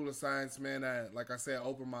Cleveland School of Science, man, that, like I said,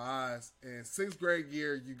 opened my eyes. In 6th grade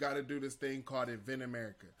year, you got to do this thing called Invent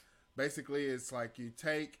America. Basically, it's you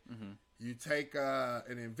take an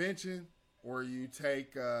invention, or you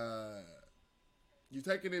take an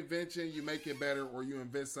invention, you make it better, or you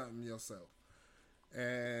invent something yourself.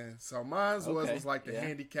 And so mine was the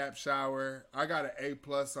handicap shower. I got an A+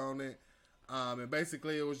 on it. And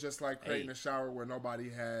basically, it was just creating a shower where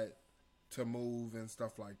nobody had to move and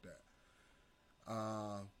stuff like that.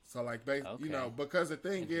 Because the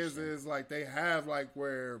thing is they have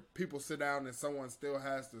where people sit down and someone still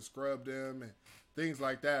has to scrub them and things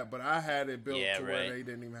like that. But I had it built where they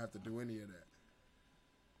didn't even have to do any of that.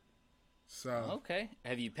 So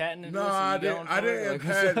have you patented? No, I didn't. I didn't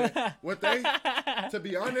patent it. To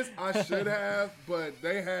be honest, I should have, but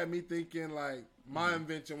they had me thinking my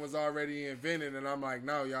invention was already invented, and I'm like,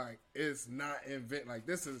 no, y'all, it's not invent. Like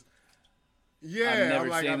this is, yeah. I've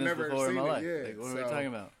never seen it. Life. Yeah. Like, what are we talking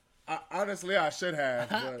about? Honestly, I should have.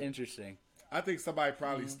 But Interesting. I think somebody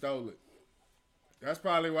probably stole it. That's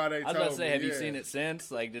probably why they. I was about to say, have you seen it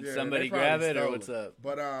since? Like, did somebody probably grab it, or stole what's up?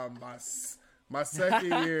 But my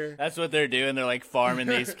second year. That's what they're doing. They're like farming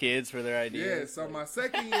these kids for their ideas. Yeah. So my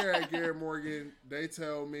second year at Garrett Morgan, they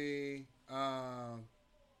tell me, I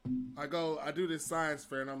do this science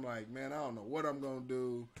fair, and I'm like, man, I don't know what I'm gonna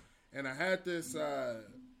do. And I had this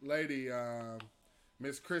lady,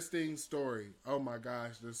 Miss Christine Story. Oh my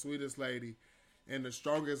gosh, the sweetest lady and the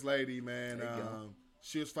strongest lady, man.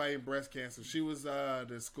 She was fighting breast cancer. She was the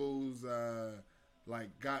school's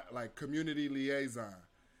community liaison,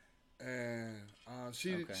 and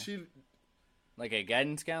she like a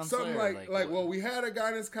guidance counselor. Something well, we had a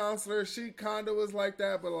guidance counselor. She kind of was like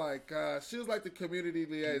that, but she was like the community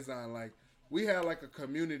liaison. Like we had like a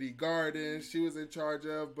community garden she was in charge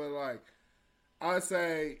of, but like I'd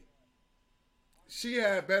say she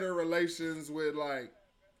had better relations with like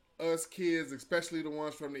us kids, especially the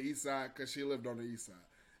ones from the east side, because she lived on the east side.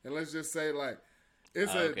 And let's just say like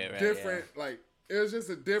it's different like it was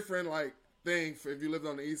just a different like thing for if you lived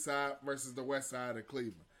on the east side versus the west side of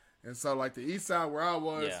Cleveland. And so like the east side where I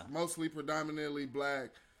was, mostly predominantly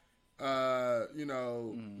black, neighborhoods,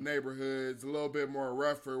 a little bit more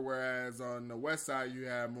rougher, whereas on the west side you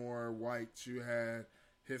had more whites, you had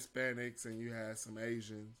Hispanics, and you had some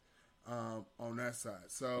Asians on that side.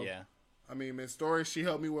 So I mean, Miss Story, she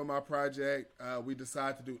helped me with my project. We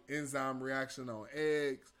decided to do enzyme reaction on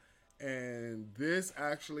eggs, and this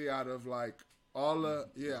actually out of like all the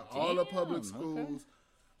public schools,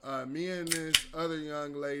 me and this other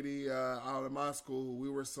young lady out of my school, we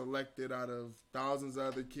were selected out of thousands of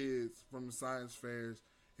other kids from the science fairs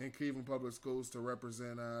in Cleveland Public Schools to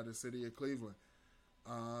represent the city of Cleveland.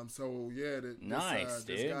 This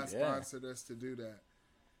guy sponsored us to do that,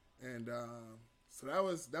 and. So that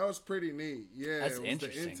was pretty neat. Yeah, that's it was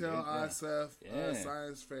interesting. The Intel ISF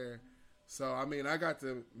Science Fair. So I mean, I got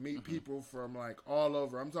to meet people from like all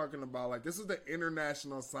over. I'm talking about like this is the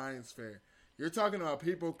International Science Fair. You're talking about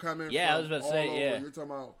people coming. From I was about to say. over. Yeah, you're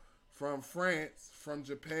talking about from France, from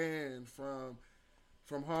Japan, from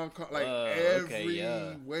Hong Kong, like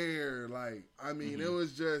everywhere. Like I mean, it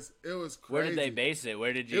was crazy. Where did they base it?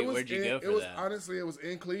 Where'd you go for that? Honestly, it was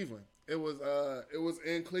in Cleveland. It was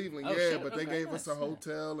in Cleveland, but they gave us a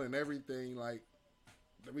hotel and everything. Like,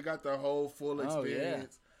 we got the whole full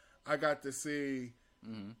experience. I got to see.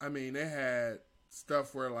 I mean, they had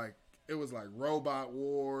stuff where like it was like robot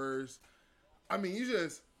wars. I mean, it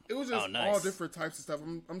was just all different types of stuff.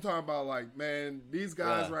 I'm talking about like, man, these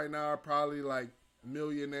guys right now are probably like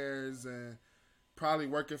millionaires and probably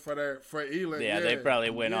working for Elon. Yeah, they probably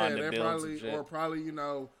went on to build some shit. Or probably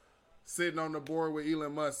sitting on the board with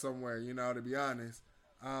Elon Musk somewhere, to be honest.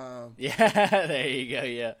 There you go,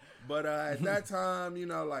 yeah. But at that time,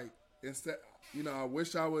 instead, I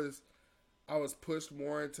wish I was pushed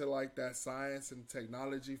more into like that science and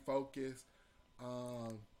technology focus.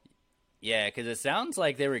 Yeah, because it sounds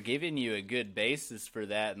like they were giving you a good basis for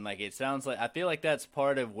that, and like it sounds like I feel like that's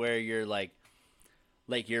part of where you're like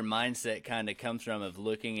your mindset kind of comes from, of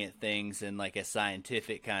looking at things in like a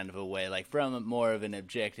scientific kind of a way, like from more of an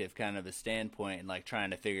objective kind of a standpoint, and like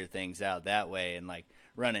trying to figure things out that way, and like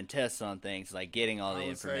running tests on things, like getting all the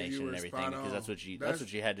information and everything, because that's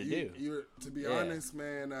what you had to do. To be honest,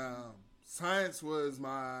 man, science was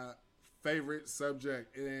my favorite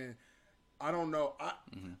subject, and I don't know,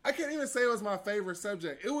 I can't even say it was my favorite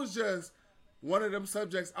subject. It was just one of them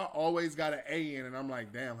subjects I always got an A in, and I'm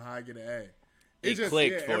like, damn, how I get an A? It just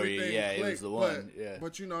clicked for you. Yeah, clicked, it was the one.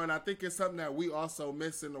 But and I think it's something that we also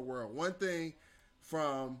miss in the world. One thing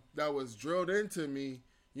that was drilled into me,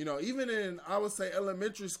 even in, I would say,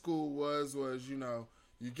 elementary school was you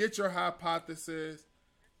get your hypothesis,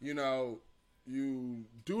 you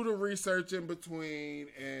do the research in between,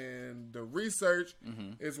 and the research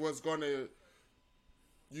is what's going to,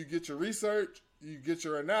 you get your research, you get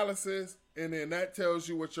your analysis, and then that tells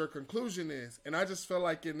you what your conclusion is. And I just feel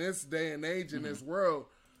like in this day and age, in this world,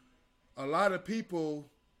 a lot of people,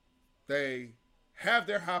 they have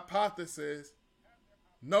their hypothesis,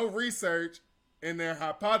 no research, and their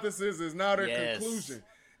hypothesis is now their conclusion.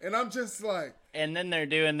 And I'm just like... And then they're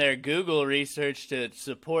doing their Google research to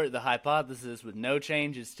support the hypothesis with no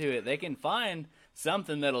changes to it. They can find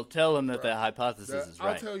something that'll tell them that the hypothesis is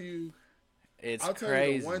right. I'll tell you... I'll tell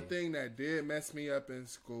you the one thing that did mess me up in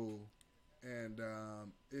school, and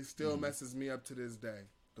it still messes me up to this day.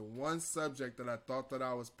 The one subject that I thought that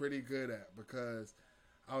I was pretty good at, because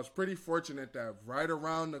I was pretty fortunate that right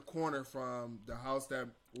around the corner from the house that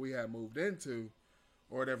we had moved into,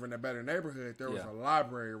 or whatever, in a better neighborhood, there was a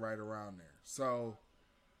library right around there. So,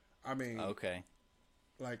 I mean, okay.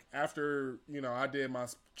 Like after, I did my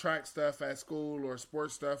track stuff at school or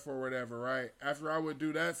sports stuff or whatever, right? After I would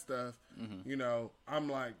do that stuff, I'm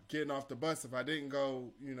like getting off the bus. If I didn't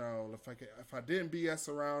go, if I didn't BS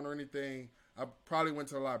around or anything, I probably went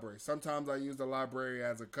to the library. Sometimes I use the library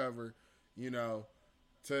as a cover, to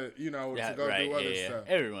go do other stuff.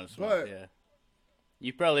 Every once in a while,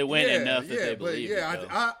 You probably went enough that they believe it.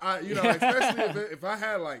 I especially if I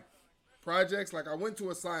had like projects, like I went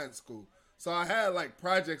to a science school. So I had like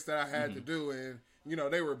projects that I had to do, and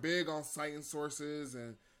they were big on citing sources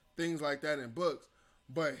and things like that in books.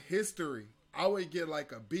 But history, I would get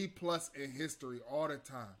like a B+ in history all the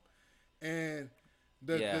time. And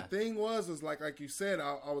the thing was like you said,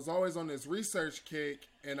 I was always on this research kick,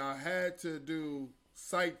 and I had to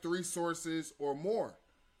cite 3 sources or more.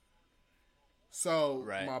 So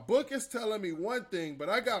my book is telling me one thing, but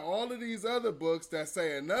I got all of these other books that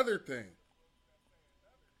say another thing.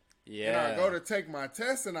 Yeah. And I go to take my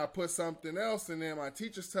test and I put something else, and then my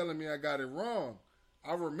teacher's telling me I got it wrong.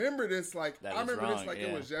 I remember this like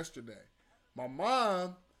it was yesterday. My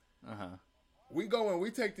mom, we go and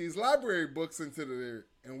we take these library books into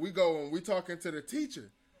and we go and we talking to the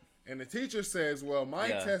teacher. And the teacher says, well, my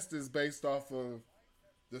test is based off of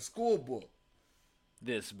the school book.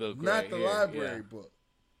 This book, not the library book.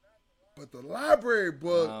 But the library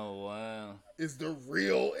book is the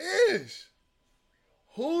real ish.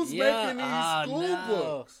 Who's making these school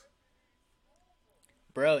books?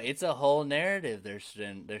 Bro, it's a whole narrative they're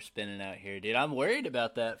spinning out here, dude. I'm worried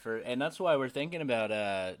about that and that's why we're thinking about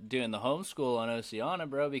doing the homeschool on Oceana,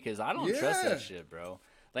 bro, because I don't trust that shit, bro.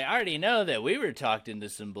 Like, I already know that we were talked into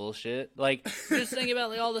some bullshit. Like, just think about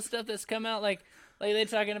like all the stuff that's come out, like they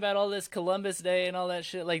talking about all this Columbus Day and all that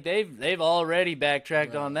shit. Like, they've already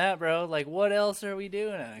backtracked on that, bro. Like, what else are we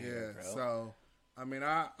doing out here, bro? So I mean,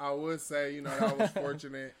 I would say, I was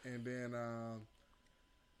fortunate. And then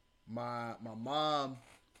my mom,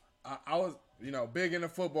 I was, big into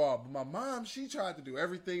football. But my mom, she tried to do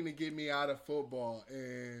everything to get me out of football.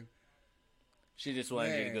 And she just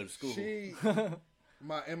wanted you to go to school.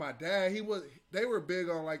 My dad, they were big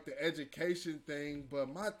on like the education thing.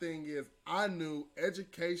 But my thing is, I knew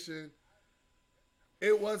education,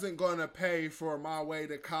 it wasn't going to pay for my way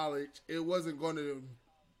to college. It wasn't going to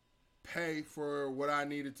pay for what I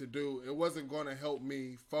needed to do. It wasn't going to help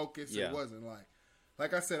me focus. It wasn't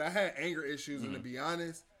like I said, I had anger issues, and to be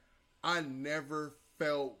honest, I never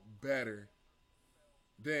felt better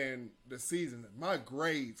than the season. My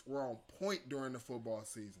grades were on point during the football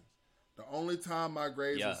season. The only time my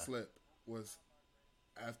grades would slip was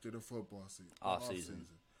after the football season. Off season.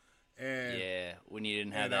 And when you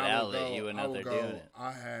didn't have that outlet, you went out there doing it.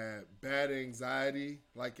 I had bad anxiety.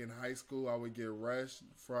 Like in high school, I would get rushed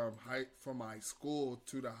from my school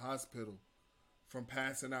to the hospital, from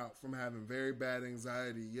passing out, from having very bad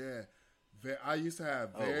anxiety. Yeah, I used to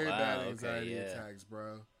have very bad anxiety attacks,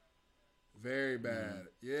 bro. Very bad.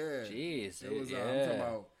 Yeah. Jeez, it was. I'm talking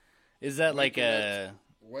about. Is that like a?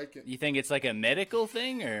 You think it's like a medical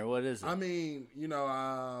thing, or what is it? I mean,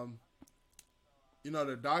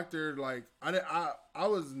 the doctor, like, I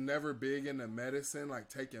was never big into medicine, like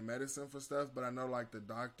taking medicine for stuff, but I know, like, the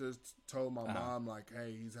doctors told my mom, like,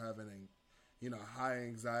 hey, he's having, high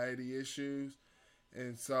anxiety issues.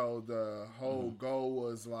 And so the whole goal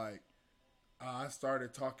was, like, I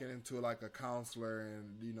started talking into, like, a counselor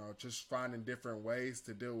and, just finding different ways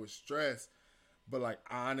to deal with stress. But, like,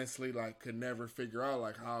 honestly, like, could never figure out,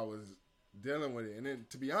 like, how I was dealing with it. And then,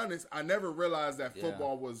 to be honest, I never realized that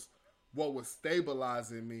football was what was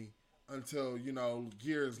stabilizing me until,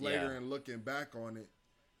 years later and looking back on it.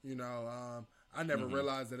 I never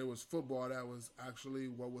realized that it was football that was actually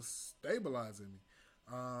what was stabilizing me.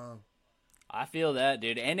 I feel that,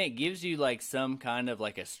 dude. And it gives you, like, some kind of,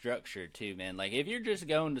 like, a structure, too, man. Like, if you're just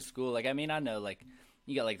going to school, like, I mean, I know, like,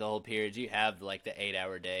 you got, like, the whole periods. You have, like, the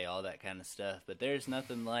 8-hour day, all that kind of stuff. But there's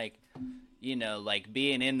nothing like, like,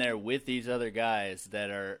 being in there with these other guys that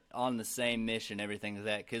are on the same mission, everything like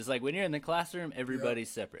that. Because, like, when you're in the classroom, everybody's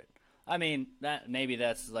separate. I mean, maybe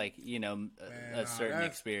that's, like, a certain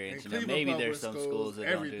experience. Maybe there's some schools that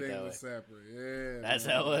don't do it that way. Everything was separate. Yeah. That's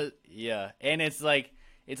how it was. Yeah. And it's, like,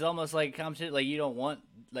 it's almost like competition. Like, you don't want,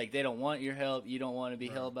 like, they don't want your help. You don't want to be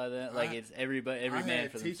held by them. Like, it's every man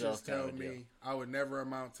for themselves. I had teachers tell me I would never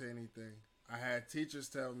amount to anything. I had teachers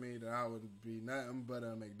tell me that I would be nothing but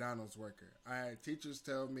a McDonald's worker. I had teachers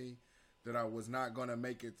tell me that I was not going to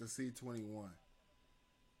make it to C21.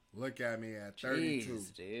 Look at me at 32.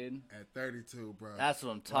 Jeez, dude. At 32, bro. That's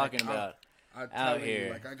what I'm talking about. I'm out telling here.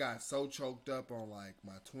 you, like I got so choked up on like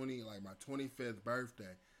my 25th birthday.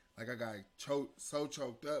 Like I got so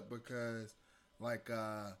choked up because like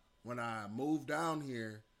when I moved down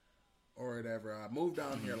here or whatever, I moved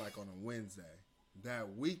down here like on a Wednesday.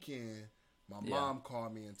 That weekend, my mom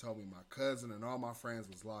called me and told me my cousin and all my friends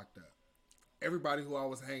was locked up. Everybody who I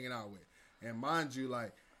was hanging out with. And mind you,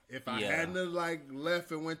 like if I hadn't have like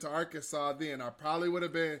left and went to Arkansas then, I probably would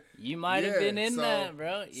have been. You might have been in that,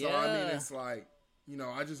 bro. Yeah. So I mean, it's like, you know,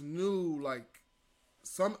 I just knew like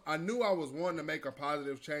I knew I was wanting to make a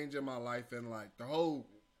positive change in my life, and like the whole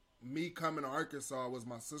me coming to Arkansas was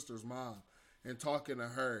my sister's mom and talking to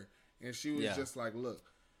her, and she was just like,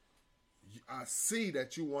 look, I see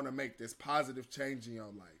that you want to make this positive change in your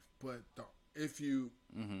life, but if you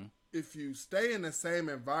stay in the same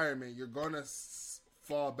environment, you're gonna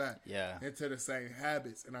fall back into the same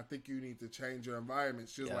habits, and I think you need to change your environment.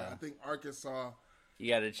 She was like, I think Arkansas, you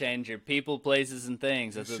got to change your people, places, and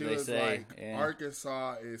things. That's what they say. Like,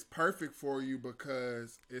 Arkansas is perfect for you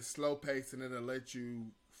because it's slow paced and it'll let you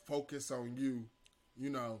focus on you, you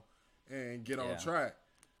know, and get on track.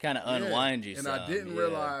 Kind of unwind you. And I didn't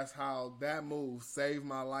realize how that move saved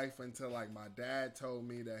my life until like my dad told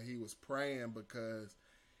me that he was praying because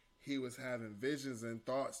he was having visions and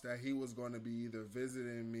thoughts that he was going to be either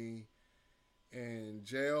visiting me in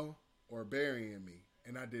jail or burying me.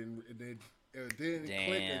 And I didn't, it didn't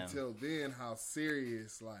click until then how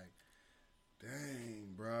serious, like, dang,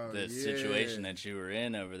 bro. The situation that you were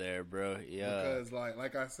in over there, bro. Yeah. Because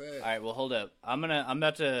like I said. All right, well, hold up. I'm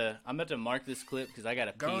about to mark this clip because I got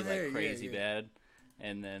to pee like crazy bad.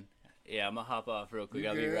 And then, I'm going to hop off real quick.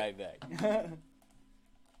 I'll be right back.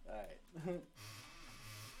 All right.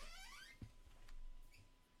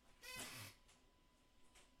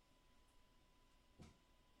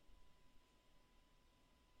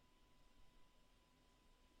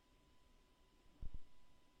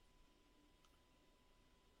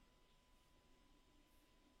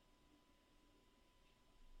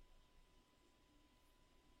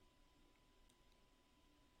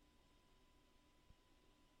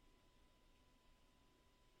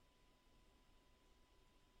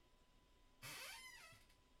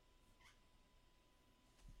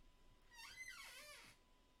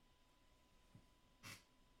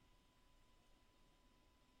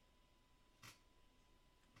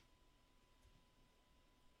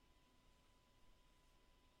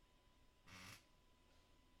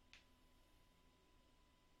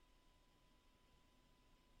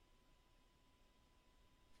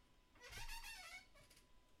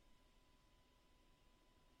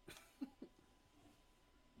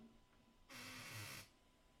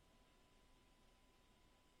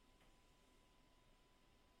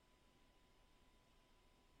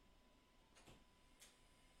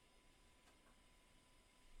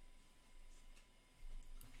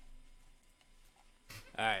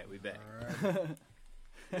 All right, we back. All right.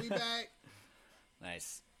 We back.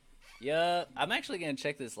 Nice. Yeah, I'm actually going to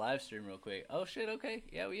check this live stream real quick. Oh, shit, okay.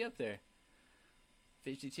 Yeah, we up there.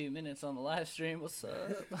 52 minutes on the live stream. What's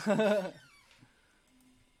up?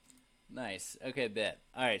 Nice. Okay, bet.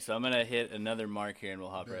 All right, so I'm going to hit another mark here, and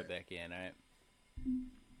we'll hop right back in, all right?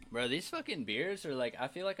 Bro, these fucking beers are like, I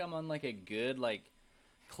feel like I'm on like a good, like,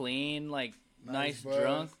 clean, like, nice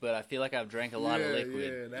drunk, but I feel like I've drank a lot of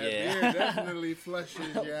liquid. Yeah, that beer definitely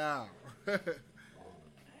flushes you out.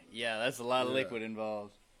 Yeah, that's a lot of liquid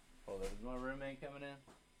involved. Hold on, is my roommate coming in?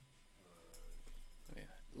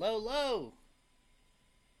 Low.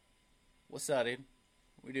 What's up, dude?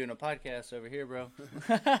 We're doing a podcast over here, bro.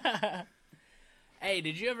 Hey,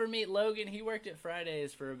 did you ever meet Logan? He worked at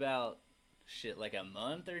Fridays for about, like a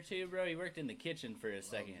month or two, bro. He worked in the kitchen for a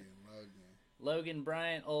second. Logan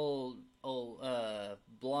Bryant, old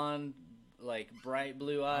blonde, like bright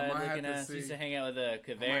blue eyed looking ass. Used to hang out with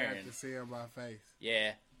Kavarin. I might have to see him by face.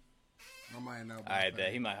 Yeah. I might know. All right,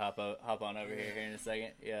 bet he might hop on over here in a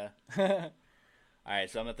second. Yeah. All right,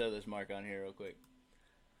 so I'm gonna throw this mark on here real quick.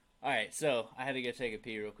 All right, so I had to go take a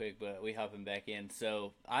pee real quick, but we hopping back in.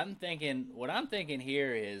 So what I'm thinking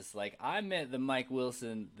here is like I met the Mike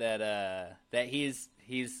Wilson that he's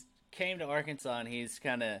came to Arkansas and he's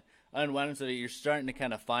kind of unwound, so you're starting to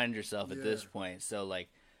kind of find yourself at this point. So like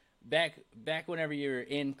back whenever you were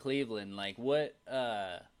in Cleveland, like what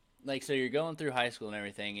like so you're going through high school and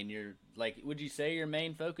everything, and you're like, would you say your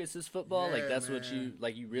main focus is football? Yeah, like that's man.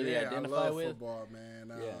 what you really identify I love with? Football,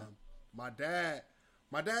 man. My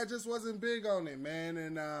dad just wasn't big on it, man.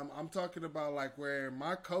 And I'm talking about like where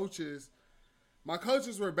my coaches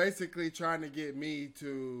were basically trying to get me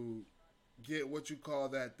to get what you call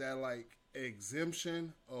that like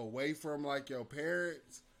exemption away from like your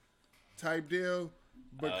parents type deal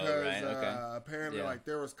because right, okay. Apparently like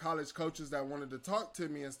there was college coaches that wanted to talk to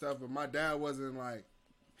me and stuff, but my dad wasn't like,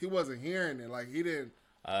 he wasn't hearing it. Like he didn't.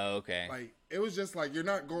 Oh, okay. Like it was just like you're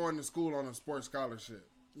not going to school on a sports scholarship,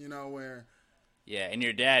 you know, where. Yeah, and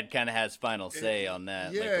your dad kind of has final say on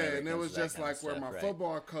that. Yeah, like, and it was just like where my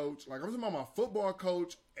football coach, like I'm talking about my football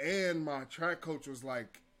coach and my track coach was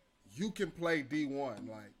like, you can play D1,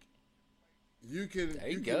 like you can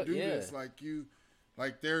do this, like you,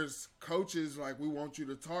 like there's coaches like we want you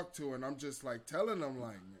to talk to, and I'm just like telling them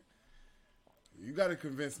like, you got to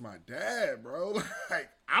convince my dad, bro. Like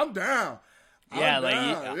I'm down. Yeah,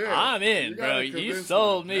 I'm in, bro. You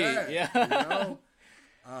sold me. Dad, yeah. You know?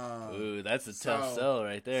 Ooh, that's a tough sell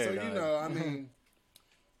right there. So, dog. you know, I mean,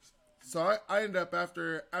 so I end up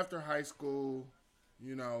after high school,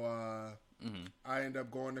 you know, I end up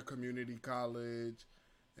going to community college,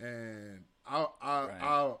 and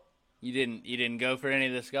You didn't go for any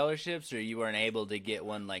of the scholarships, or you weren't able to get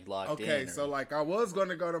one like locked in? Okay, so like I was going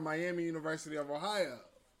to go to Miami University of Ohio,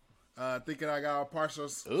 thinking I got a partial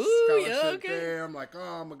scholarship there. I'm like,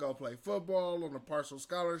 I'm gonna go play football on a partial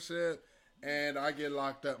scholarship. And I get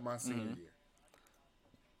locked up my senior year.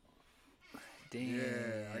 Damn.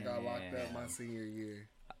 Yeah, I got locked up my senior year.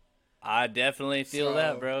 I definitely feel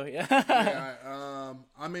that, bro. Yeah.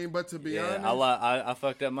 I mean, but to be honest, I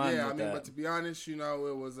fucked up mine. Yeah, with I mean, that. but to be honest, you know,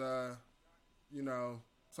 it was you know,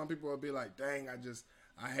 some people would be like, "Dang,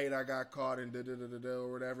 I hate I got caught and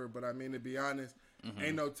or whatever." But I mean, to be honest,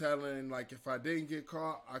 ain't no telling. Like, if I didn't get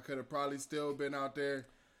caught, I could have probably still been out there.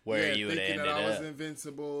 Where you would have ended thinking that I was up.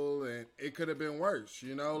 Invincible, and it could have been worse,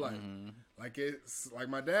 you know, like it's like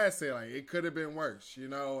my dad said, like it could have been worse, you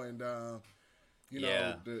know, and you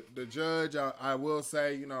know the judge, I will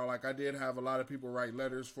say, you know, like I did have a lot of people write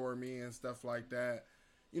letters for me and stuff like that,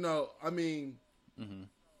 you know. I mean,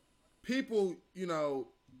 people, you know,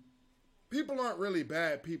 people aren't really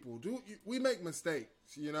bad people. We make mistakes?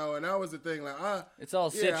 You know, and that was the thing. Like, it's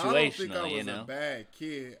all situational. I don't think I was a bad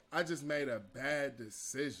kid. I just made a bad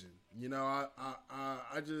decision. You know,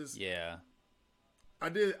 I just I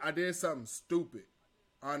did something stupid.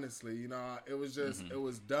 Honestly, you know, it was just it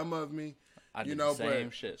was dumb of me. You know,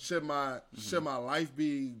 but should my life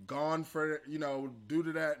be gone for, you know, due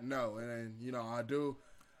to that? No, and you know I do.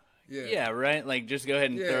 Yeah. Yeah, right. Like, just go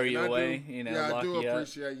ahead and throw you away. You know, I do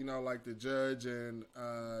appreciate, you know, like the judge and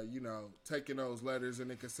you know, taking those letters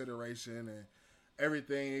into consideration and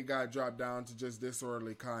everything. It got dropped down to just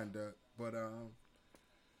disorderly conduct. But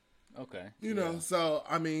okay, you know, so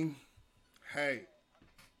I mean, hey.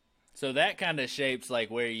 So that kind of shapes like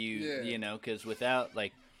where you know, because without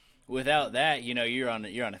that, you know, you're on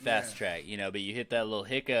a fast track, you know, but you hit that little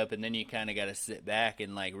hiccup and then you kind of got to sit back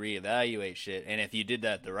and like reevaluate shit. And if you did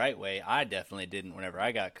that the right way, I definitely didn't whenever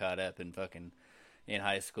I got caught up in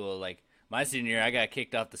high school. Like my senior year, I got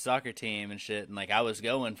kicked off the soccer team and shit. And like I was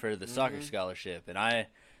going for the soccer scholarship, and I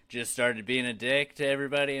just started being a dick to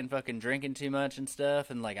everybody and fucking drinking too much and stuff.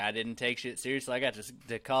 And like I didn't take shit seriously. I got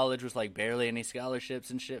to college with like barely any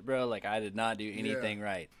scholarships and shit, bro. Like I did not do anything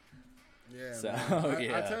right. Yeah, so,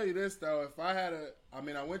 I tell you this though, if I had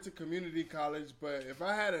I went to community college, but if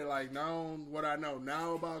I had like known what I know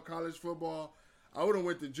now about college football, I would have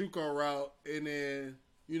went the JUCO route, and then,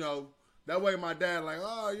 you know, that way my dad like,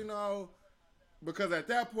 oh, you know, because at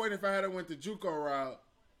that point, if I had went the JUCO route,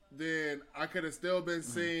 then I could have still been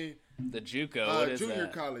seeing the JUCO, what is junior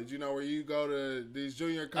that? college, you know, where you go to these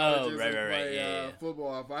junior colleges and play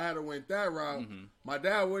football. If I had went that route, my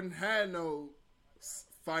dad wouldn't have no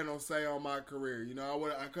final say on my career. You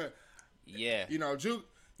know, I could. Yeah. You know, built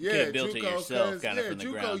it yourself, kind of from the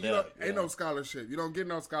ground up. Ain't no scholarship. You don't get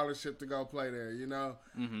no scholarship to go play there. You know.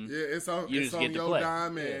 Yeah, it's on your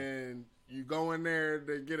dime, and you go in there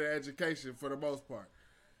to get an education for the most part.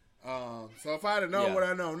 So if I had known what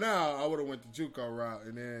I know now, I would have went the JUCO route,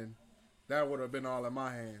 and then that would have been all in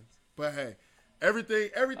my hands. But hey,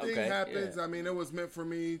 everything happens. I mean, it was meant for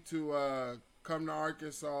me to come to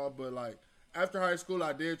Arkansas, but like. After high school,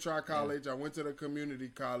 I did try college. I went to the community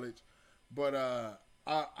college, but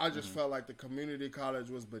I just felt like the community college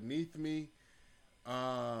was beneath me.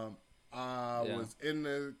 I was in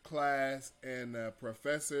the class, and the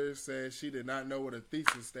professor said she did not know what a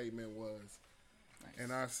thesis statement was. Nice.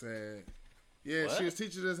 And I said, yeah, what? She was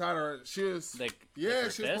teaching us how to, she was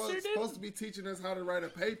supposed to be teaching us how to write a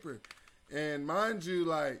paper. And mind you,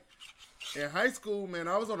 like, in high school, man,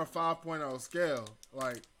 I was on a 5.0 scale.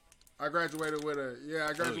 Like, I graduated with a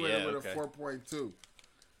 4.2.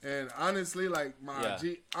 And honestly, like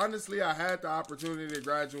honestly, I had the opportunity to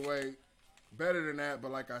graduate better than that, but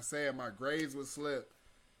like I said, my grades would slip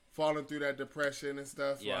falling through that depression and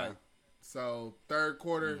stuff. Yeah. Like, so third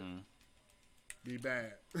quarter, be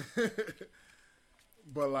bad.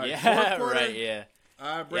 But like fourth quarter, right, yeah.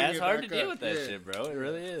 I bring it's it hard back to deal up. with that shit, bro. It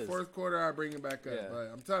really is. Fourth quarter, I bring it back up. Yeah. But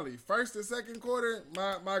I'm telling you, first and second quarter,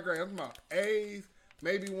 my grade, I'm about A's,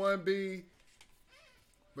 maybe 1B.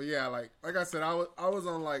 But yeah, like I said, I was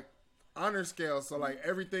on like honor scale, so like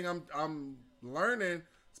everything I'm learning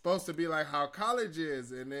supposed to be like how college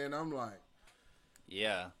is, and then I'm like,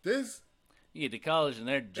 yeah, this. You get to college and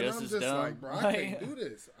they're just and I'm as just dumb. like, bro, I can't do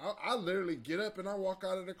this. I literally get up and I walk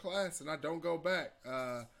out of the class and I don't go back.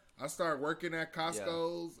 I start working at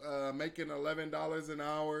Costco's, making $11 an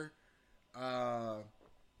hour.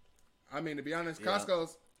 I mean, to be honest,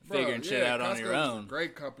 Costco's figuring shit out on your own. Is a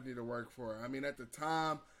great company to work for. I mean, at the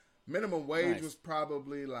time, minimum wage was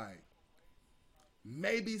probably like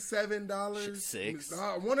maybe $7. $6.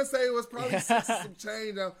 I want to say it was probably 6 some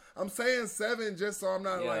change. I'm saying 7 just so I'm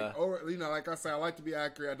not like over. You know, like I said, I like to be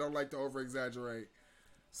accurate. I don't like to over exaggerate.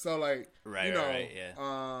 So like,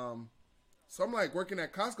 so I'm like working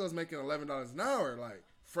at Costco's making $11 an hour, like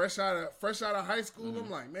fresh out of high school. I'm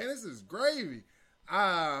like, man, this is gravy.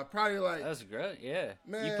 Probably like that's great. Yeah,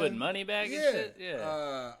 man, you put money back and shit.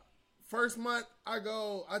 Yeah. First month I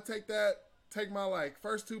take my like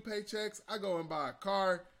first 2 paychecks. I go and buy a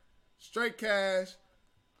car, straight cash.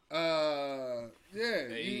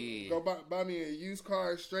 You go buy me a used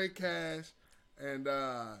car, straight cash, and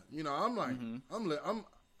you know I'm like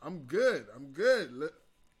I'm good.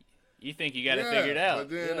 You think you got it figured out. But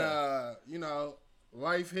then, you know,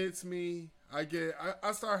 life hits me. I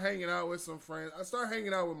start hanging out with some friends. I start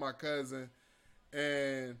hanging out with my cousin.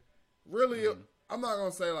 And really, I'm not going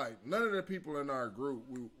to say, like, none of the people in our group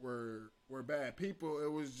were bad people.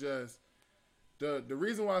 It was just, the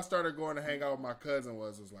reason why I started going to hang out with my cousin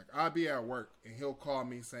was like, I'd be at work, and he'll call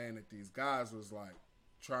me saying that these guys was, like,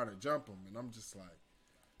 trying to jump him. And I'm just like,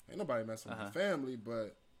 ain't nobody messing with my family,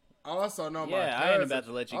 but I also know my cousin. I ain't about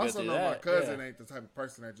to let you go through that. My cousin ain't the type of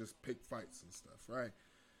person that just pick fights and stuff, right?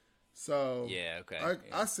 So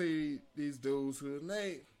I see these dudes who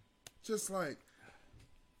they just like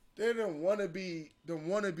they don't want to be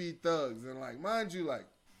thugs, and like mind you, like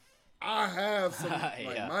I have some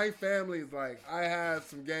like my family's like I have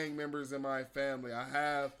some gang members in my family. I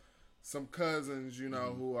have some cousins, you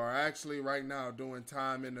know, who are actually right now doing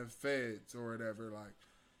time in the feds or whatever, like.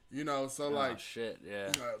 You know, so like, shit,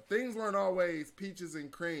 yeah. You know, things weren't always peaches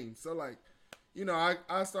and cream. So like, you know,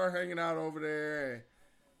 I started hanging out over there and,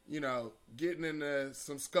 you know, getting into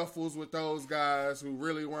some scuffles with those guys who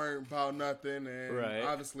really weren't about nothing. And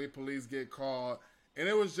obviously police get called. And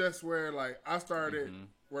it was just where like I started,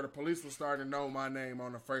 where the police were starting to know my name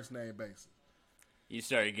on a first name basis. You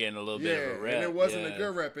started getting a little bit of a rep. And it wasn't a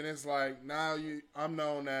good rep. And it's like, now I'm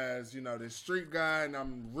known as, you know, this street guy, and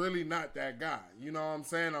I'm really not that guy. You know what I'm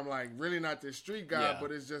saying? I'm like, really not this street guy,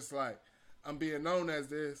 but it's just like, I'm being known as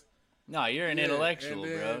this. No, you're an intellectual,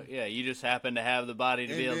 bro. Yeah, you just happen to have the body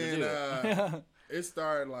to be able to do it. It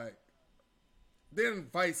started like, then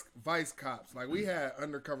vice cops. Like, we had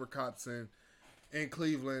undercover cops in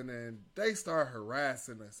Cleveland, and they started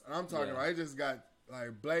harassing us. I'm talking about, they just got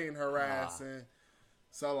like blatant harassing.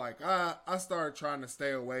 So, like, I started trying to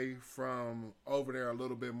stay away from over there a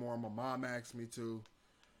little bit more. My mom asked me to.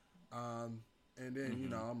 And then, you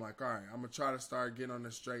know, I'm like, all right, I'm going to try to start getting on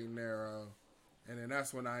the straight and narrow. And then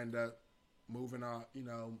that's when I end up moving out, you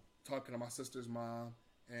know, talking to my sister's mom.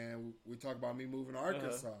 And we talk about me moving to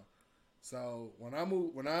Arkansas. So, when I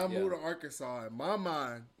moved to Arkansas, in my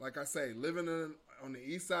mind, like I say, living on the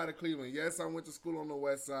east side of Cleveland, yes, I went to school on the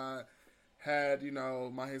west side. Had, you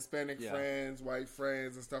know, my Hispanic friends, white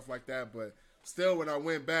friends, and stuff like that. But still, when I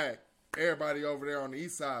went back, everybody over there on the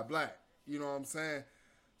east side, black. You know what I'm saying?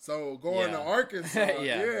 So going to Arkansas,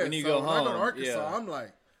 when you so go when home, I go to Arkansas, I'm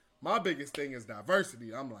like, my biggest thing is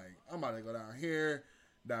diversity. I'm like, I'm about to go down here,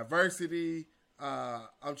 diversity.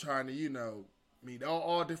 I'm trying to, you know, meet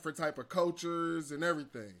all different type of cultures and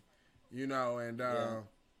everything, you know, and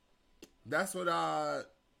that's what I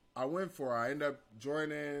went for. I ended up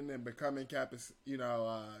joining and becoming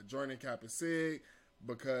joining Kappa Sig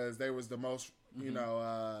because they was the most, you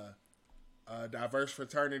know, diverse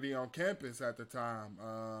fraternity on campus at the time.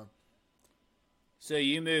 So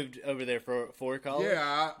you moved over there for college?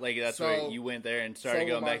 Yeah. That's where you went there and started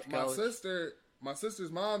going back to college? My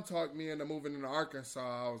sister's mom talked me into moving into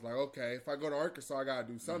Arkansas. I was like, okay, if I go to Arkansas, I got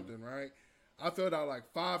to do something, right? I filled out like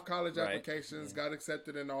 5 college applications, got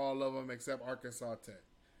accepted into all of them except Arkansas Tech.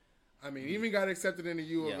 I mean, even got accepted in the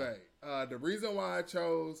U of A. The reason why I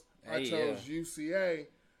chose UCA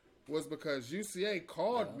was because UCA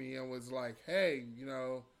called me and was like, hey, you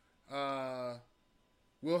know,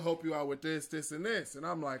 we'll help you out with this, and this. And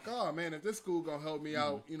I'm like, oh man, if this school gonna help me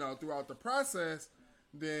out, throughout the process,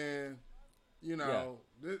 then,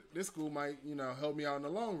 this school might, help me out in the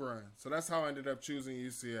long run. So that's how I ended up choosing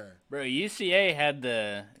UCA. Bro, UCA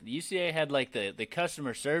had like the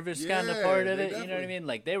customer service kind of part of it. You know what I mean?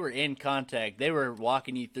 Like they were in contact. They were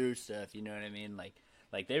walking you through stuff. You know what I mean? Like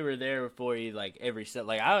they were there for you like every step.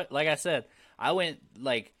 Like I said, I went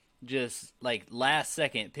like just like last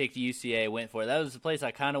second picked UCA, went for it. That was the place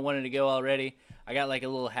I kind of wanted to go already. I got like a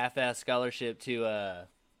little half-ass scholarship to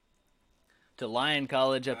Lyon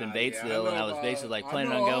College up in Batesville, and I was basically like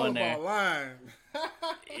planning on going there.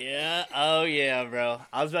 Yeah, oh yeah, bro.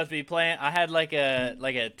 I was about to be playing. I had like a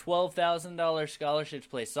 $12,000 scholarship to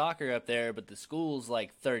play soccer up there, but the school's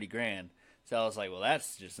like $30,000. So I was like, well,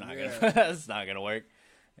 that's just not gonna that's not gonna work.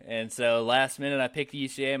 And so last minute, I picked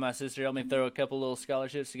UCA. My sister helped me throw a couple little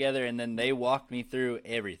scholarships together, and then they walked me through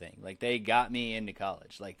everything. Like they got me into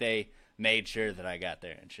college. Like they made sure that I got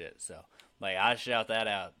there and shit. So. Like, I shout that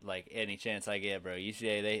out, like, any chance I get, bro.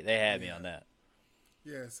 UCA, they had me on that.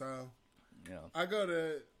 Yeah, so, I go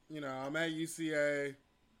to, I'm at UCA.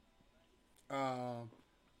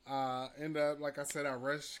 I end up, like I said, I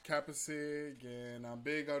rush Kappa Sig, and I'm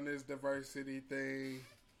big on this diversity thing.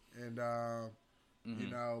 And,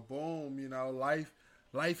 boom,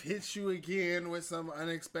 life hits you again with some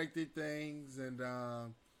unexpected things. And,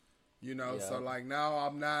 so, like, now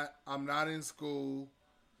I'm not in school.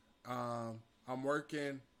 I'm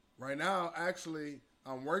working right now. Actually,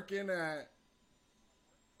 I'm working at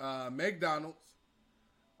McDonald's.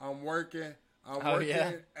 I'm working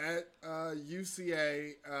at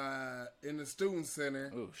UCA in the student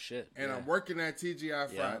center. Oh shit! And I'm working at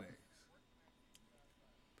TGI Friday.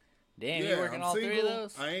 Damn, you working all single, 3 of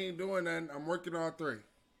those? I ain't doing that. I'm working all 3.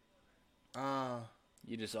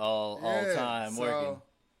 You just all time working.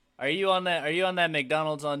 Are you on that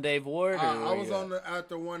McDonald's on Dave Ward? Or I was at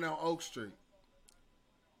the one on Oak Street.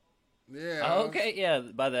 Yeah. Oh, okay, yeah,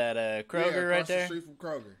 by that Kroger right there. Across the street from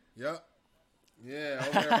Kroger. Yep. Yeah,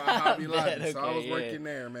 over there by Hobby Lobby. Okay, so I was working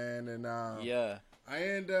there, man, and I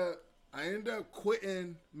end up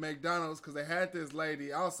quitting McDonald's because they had this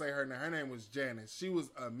lady. I'll say her name. Her name was Janice. She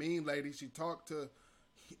was a mean lady. She talked to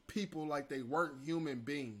people like they weren't human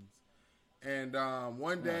beings. And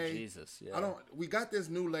one day, we got this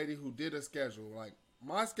new lady who did a schedule. Like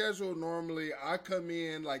my schedule normally, I come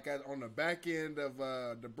in like on the back end of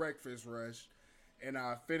the breakfast rush, and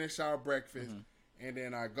I finish our breakfast, and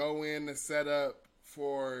then I go in to set up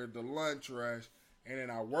for the lunch rush, and then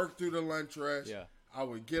I work through the lunch rush. Yeah. I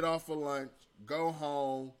would get off of lunch, go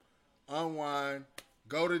home, unwind,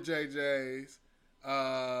 go to JJ's,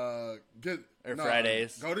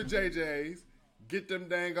 Fridays. Go to JJ's. Get them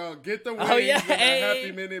wings and the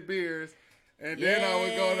Happy Minute beers, and then I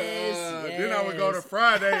would go to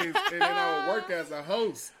Fridays, and then I would work as a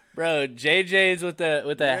host. Bro, JJ's with the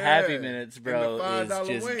Happy Minutes, bro, is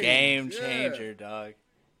just wings. Game changer, dog.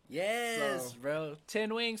 Yes, bro.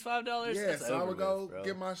 10 wings, $5. Yeah, so I would go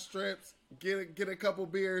get my strips, get a couple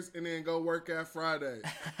beers, and then go work at Friday.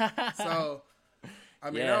 So,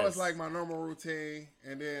 that was like my normal routine,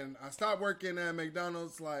 and then I stopped working at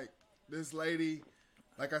McDonald's like. This lady,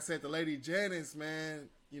 like I said, the lady Janice, man,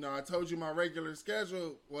 I told you my regular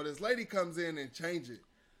schedule. Well, this lady comes in and change it.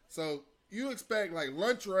 So you expect like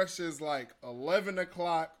lunch rush is like 11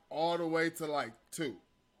 o'clock all the way to like 2.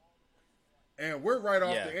 And we're right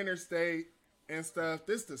off the interstate and stuff.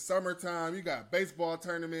 This is the summertime. You got baseball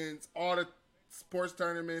tournaments, all the sports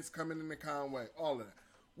tournaments coming into Conway, all of that.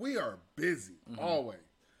 We are busy always.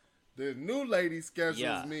 The new lady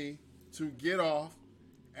schedules me to get off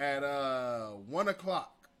at 1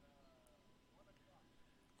 o'clock.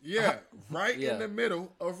 Yeah, in the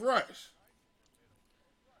middle of rush.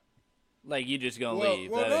 Like you just gonna leave?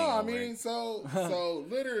 Well, no. I mean, so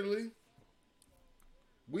literally,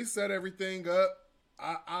 we set everything up.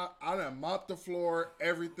 I done mopped the floor,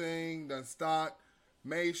 everything done stocked,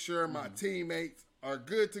 made sure my teammates are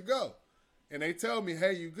good to go, and they tell me,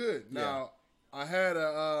 "Hey, you good?" Now, I had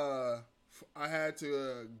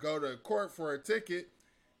to go to court for a ticket.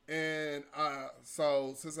 And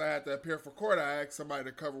so since I had to appear for court, I asked somebody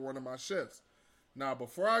to cover one of my shifts. Now,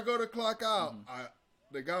 before I go to clock out,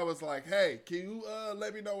 the guy was like, "Hey, can you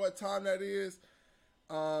let me know what time that is?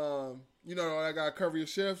 I got to cover your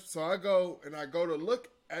shift." So I go to look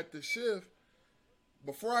at the shift.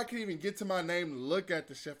 Before I can even get to my name to look at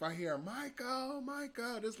the shift, I hear, Michael,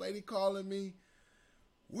 this lady calling me.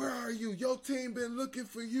 "Where are you? Your team been looking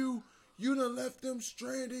for you. You done left them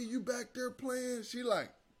stranded. You back there playing." She like,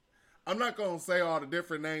 I'm not going to say all the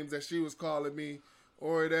different names that she was calling me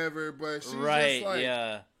or whatever. But she's right, just like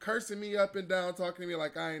yeah. cursing me up and down, talking to me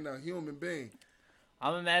like I ain't a human being.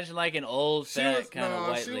 I'm imagining like an old, fat kind of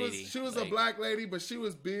white lady. She was like, a black lady, but she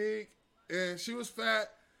was big and she was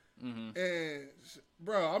fat. Mm-hmm. And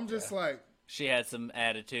bro, I'm just like, she had some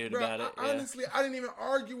attitude about it. Honestly, I didn't even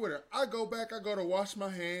argue with her. I go back, I go to wash my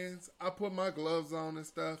hands, I put my gloves on and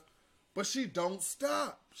stuff, but she don't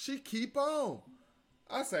stop. She keep on.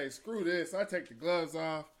 I say, screw this. I take the gloves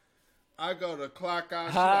off. I go to clock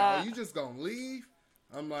out. She like, are you just gonna leave?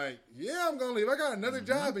 I'm like, yeah, I'm gonna leave. I got another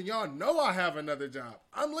job, and y'all know I have another job.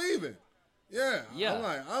 I'm leaving. Yeah. I'm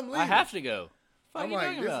like, I'm leaving. I have to go. What I'm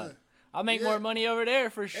are you talking about? I'll make more money over there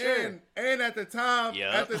for sure. And at the time,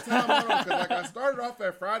 hold on, because like I started off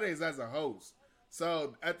at Fridays as a host.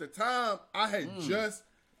 So at the time, I had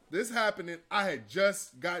this happening. I had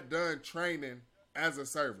just got done training as a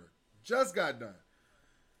server. Just got done.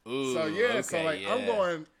 Ooh, so yeah, so like I'm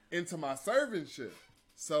going into my serving shift.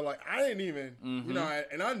 So like I didn't even, you know,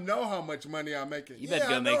 and I know how much money I'm making. You better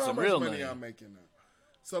go make some real money. I'm making now.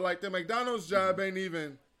 So like the McDonald's job ain't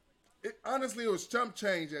even. Honestly, it was chump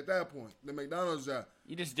change at that point. The McDonald's job.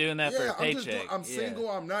 You just doing that for a paycheck. I'm single.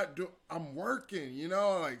 I'm working. You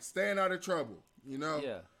know, like staying out of trouble. You know.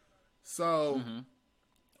 Yeah. So.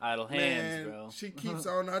 Idle hands, bro. She keeps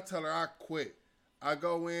on. I tell her I quit. I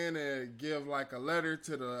go in and give like a letter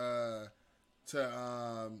to the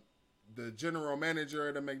general manager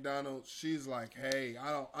at the McDonald's. She's like, "Hey,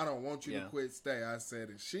 I don't want you to quit. Stay." I said,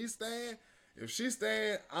 "If she's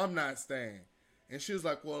staying, I'm not staying." And she was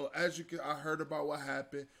like, "Well, I heard about what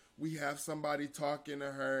happened. We have somebody talking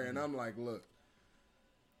to her." And I'm like, "Look,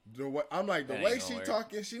 the way she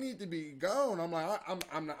talking, she need to be gone." I'm like, I'm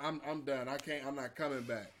done. I'm not coming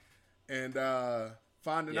back. And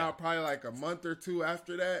finding out probably like a month or two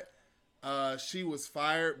after that, she was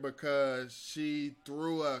fired because she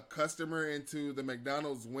threw a customer into the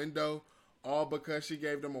McDonald's window, all because she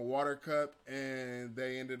gave them a water cup, and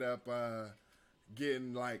they ended up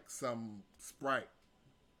getting like some Sprite.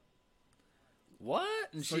 What?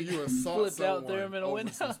 And so she you assault someone out there in a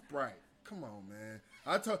window? Some Sprite. Come on, man.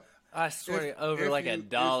 I swear over like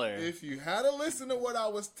 $1. If you had to listen to what I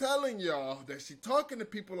was telling y'all, that she talking to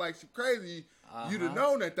people like she crazy, you'd have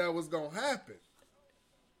known that was gonna happen.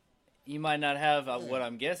 You might not have what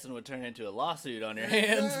I'm guessing would turn into a lawsuit on your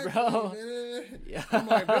hands, bro. Yeah. I'm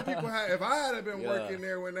like, them people if I had been working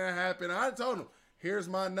there when that happened, I told them, here's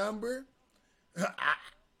my number.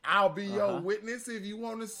 I'll be your witness if you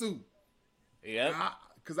want to sue. Yep.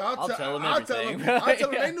 Because I'll tell them everything. I'll tell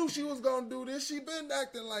them they knew she was going to do this. She been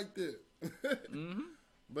acting like this.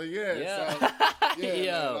 But so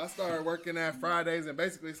man, I started working at Fridays and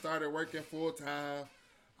basically started working full time.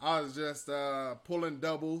 I was just pulling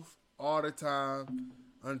doubles all the time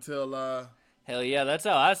until hell yeah, that's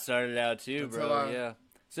how I started out too, bro.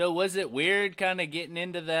 So was it weird kind of getting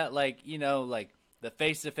into that, like, you know, like the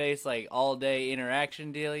face-to-face, like all day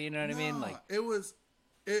interaction deal, you know what I mean? Like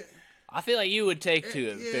I feel like you would take to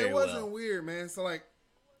it very well. It wasn't weird, man. So like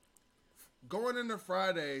going into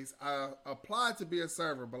Fridays, I applied to be a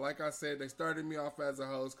server, but like I said, they started me off as a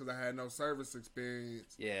host because I had no service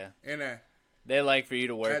experience. Yeah. And they like for you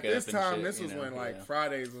to work at this up time. And shit, this was when like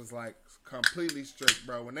Fridays was like completely strict,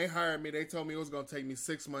 bro. When they hired me, they told me it was gonna take me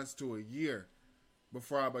 6 months to a year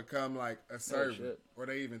before I become like a server, or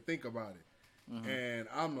they even think about it. And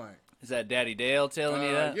I'm like, is that Daddy Dale telling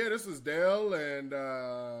you that? Yeah, this was Dale and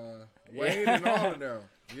Wade and all of them.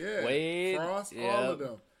 Yeah, Wade, Frost, all of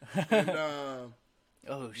them. And,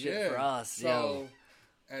 oh shit, Frost. So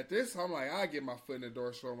at this, I'm like, I get my foot in the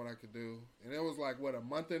door, showing what I could do. And it was like a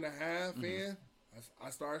month and a half in, I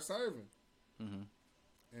started serving. And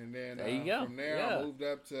then there you go. From there, I moved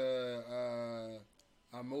up to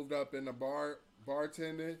in the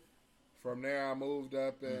bartending. From there, I moved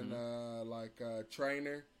up in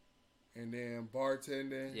trainer, and then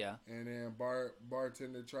bartending, and then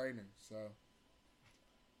bartender trainer. So,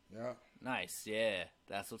 yeah. Nice, yeah.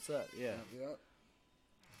 That's what's up, yeah. Yep.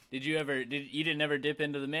 Did you didn't ever dip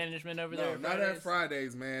into the management over there? No, not at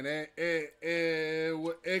Fridays, man. It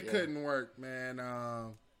couldn't work, man. I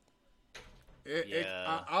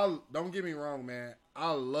don't get me wrong, man.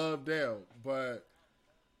 I love Dale, but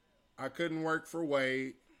I couldn't work for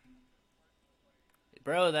Wade.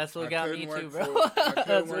 Bro, that's what got me too, bro.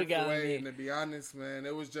 That's what got me. And to be honest, man,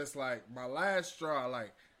 it was just like my last straw.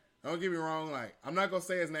 Like, don't get me wrong. Like, I'm not gonna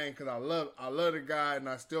say his name because I love the guy, and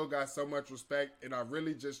I still got so much respect, and I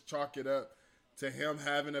really just chalk it up to him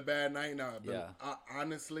having a bad night. Now,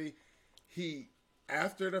 honestly,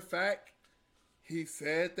 after the fact, he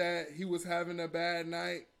said that he was having a bad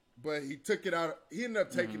night, but he took it out. He ended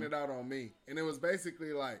up taking it out on me, and it was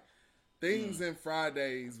basically like, things in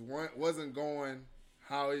Fridays wasn't going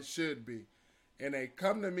how it should be. And they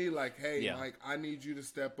come to me like, hey, Mike, I need you to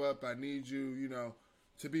step up. I need you,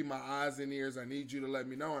 to be my eyes and ears. I need you to let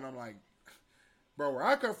me know. And I'm like, bro, where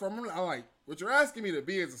I come from, I'm like, what you're asking me to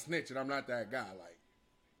be is a snitch, and I'm not that guy.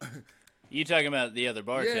 Like, you talking about the other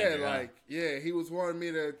bartender? He was wanting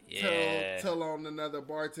me to tell on another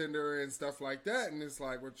bartender and stuff like that. And it's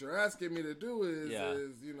like, what you're asking me to do is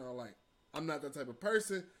like, I'm not that type of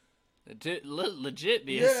person. Legit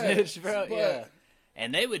be a snitch, bro. But,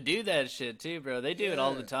 and they would do that shit too, bro. They do it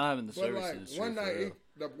all the time in the service industry. One night,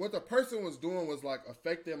 what the person was doing was like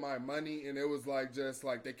affecting my money, and it was like just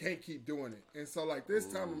like they can't keep doing it. And so like this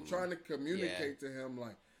time, I'm trying to communicate to him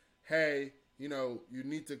like, hey, you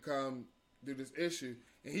need to come do this issue,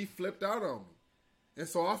 and he flipped out on me, and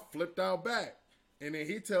so I flipped out back, and then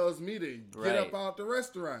he tells me to get up out the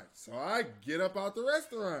restaurant, so I get up out the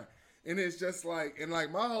restaurant, and it's just like, and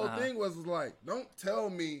like my whole thing was like, don't tell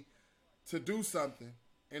me to do something,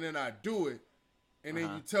 and then I do it, and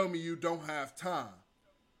then you tell me you don't have time.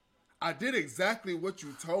 I did exactly what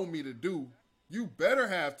you told me to do. You better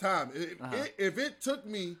have time. If it took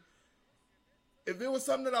me, if it was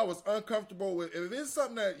something that I was uncomfortable with, if it's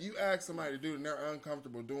something that you ask somebody to do and they're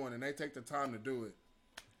uncomfortable doing and they take the time to do it,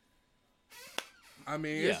 I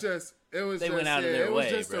mean, it's just, it was they just, went out of their it way, was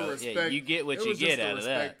just bro. a respect. You get what you get out of that. It was just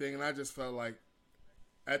a respect thing, and I just felt like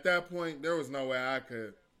at that point there was no way I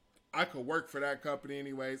could work for that company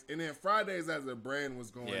anyways. And then Fridays as a brand was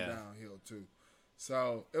going downhill too.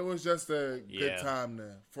 So it was just a good time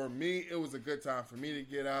there. For me, it was a good time for me to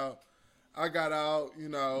get out. I got out,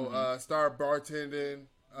 started bartending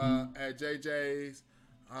at JJ's,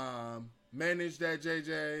 managed at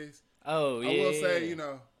JJ's. Oh, yeah. I will say,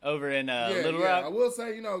 over in Little Rock? I will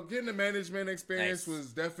say, getting the management experience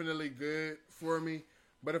was definitely good for me.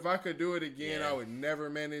 But if I could do it again, I would never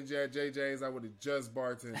manage at JJ's. I would have just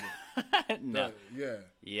bartended. No.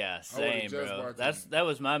 Yeah, same, bro. That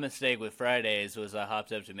was my mistake with Fridays. Was I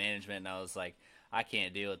hopped up to management and I was like, I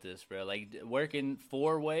can't deal with this, bro. Like working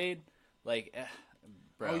for Wade, like,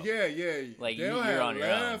 bro. Oh yeah. Like you're on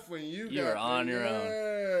your own. When you were on your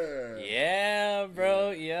own. Yeah,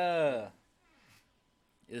 bro. Yeah.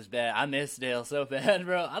 It was bad. I miss Dale so bad,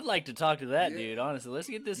 bro. I'd like to talk to that dude, honestly. Let's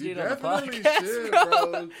get this dude on the podcast,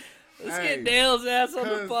 bro. Let's get Dale's ass on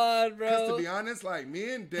the pod, bro. Because to be honest, like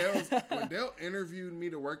me and Dale, when Dale interviewed me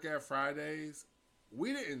to work at Fridays,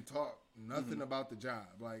 we didn't talk nothing about the job.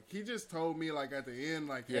 Like he just told me like at the end,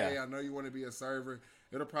 like, hey, I know you want to be a server.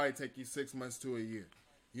 It'll probably take you 6 months to a year.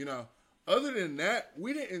 Other than that,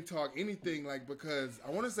 we didn't talk anything like because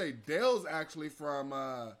I want to say Dale's actually from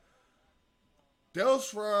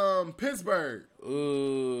Pittsburgh.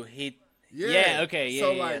 Ooh, okay,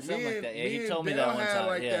 so like something like that. Yeah, he told me Dale that one had time.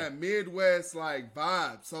 Like that Midwest like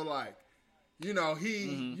vibe. So like, he,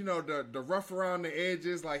 the rough around the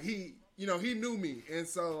edges. Like he knew me, and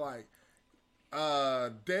so like,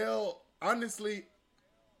 Dale, honestly,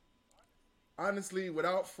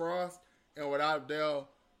 without Frost and without Dale,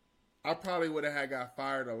 I probably would have got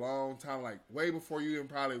fired a long time, like way before you even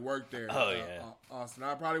probably worked there. Oh yeah, Austin.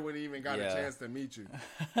 I probably wouldn't even got a chance to meet you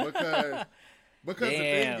because the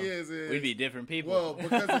thing is we'd be different people. Well,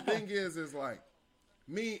 because the thing is like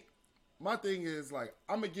me. My thing is like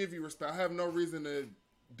I'm gonna give you respect. I have no reason to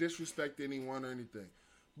disrespect anyone or anything.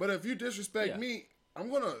 But if you disrespect me, I'm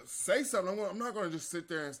gonna say something. I'm not gonna just sit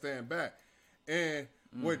there and stand back. And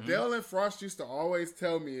what Dale and Frost used to always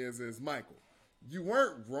tell me is Michael, you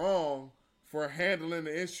weren't wrong for handling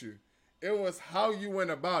the issue. It was how you went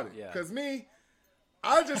about it. Because me,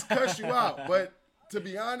 I just cuss you out. But to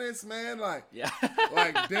be honest, man, like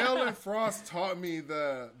Dale and Frost taught me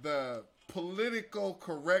the political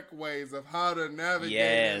correct ways of how to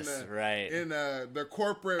navigate in the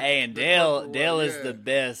corporate. Hey, and Dale is the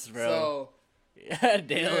best, bro. So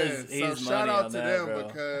Dale is he's so shout out to that, them bro.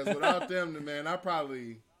 Because without them, man, I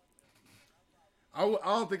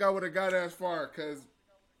don't think I would have got as far because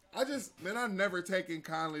I've never taken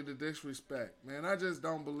kindly to disrespect, man. I just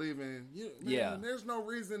don't believe in you. Man, there's no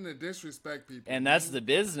reason to disrespect people. And that's the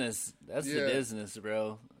business. That's the business,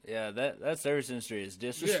 bro. Yeah, that service industry is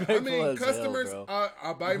disrespectful. I mean, as customers, hell, bro.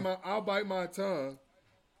 I'll bite my tongue.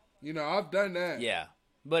 I've done that. Yeah.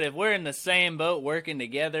 But if we're in the same boat working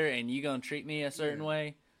together and you gonna treat me a certain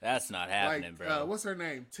way, that's not happening, bro. What's her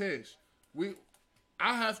name? Tish.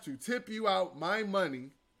 I have to tip you out my money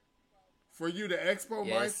for you to expo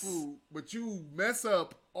my food, but you mess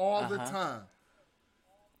up all the time.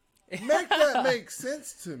 Make that make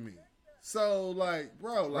sense to me. So, like,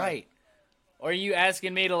 bro, like, Or are you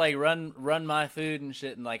asking me to like run my food and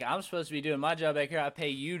shit, and like I'm supposed to be doing my job back here? I pay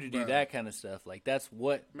you to do Bruh. that kind of stuff. Like that's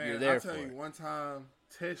what you're Man, there I'll for. tell you, one time,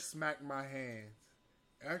 Tish smacked my hands.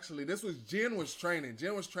 Actually, this was Jen was training.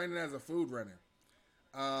 Jen was training as a food runner.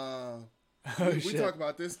 We talk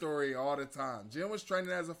about this story all the time. Jen was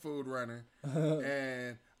training as a food runner,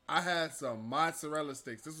 and I had some mozzarella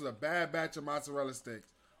sticks. This was a bad batch of mozzarella sticks.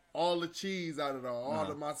 All the cheese out of all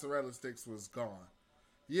the mozzarella sticks was gone.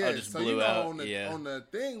 Yeah, just so blew out. on the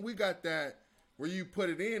thing, we got that where you put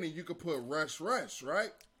it in and you could put rush, right?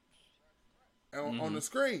 On the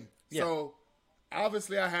screen. Yeah. So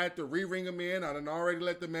obviously I had to re-ring them in. I done already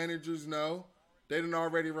let the managers know. They done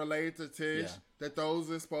already relayed to Tish that those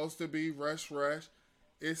are supposed to be rush.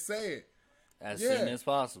 It said as soon as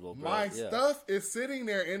possible, bro. My stuff is sitting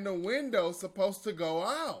there in the window supposed to go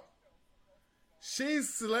out.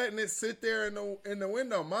 She's letting it sit there in the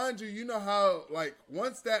window. Mind you, you know how, like,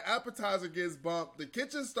 once that appetizer gets bumped, the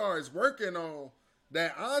kitchen starts working on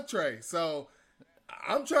that entree. So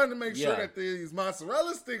I'm trying to make sure that these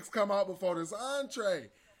mozzarella sticks come out before this entree.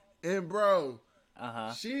 And, bro,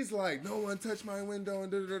 she's like, no one touched my window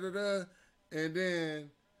and da-da-da-da-da. And then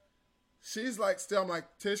she's like, still, I'm like,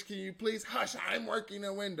 Tish, can you please hush? I'm working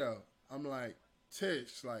the window. I'm like,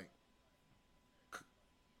 Tish, like,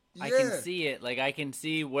 I can see it. Like, I can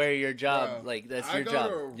see where your job, like, that's your job. I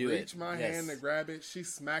go to reach my Yes. hand to grab it. She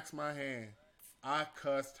smacks my hand. I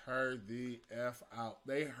cussed her the F out.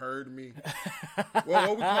 They heard me. Well,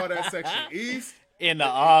 what we call that section? East? In the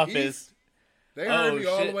office. East? They heard me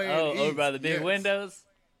all the way in East. Over by the big windows?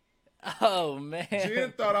 Oh, man.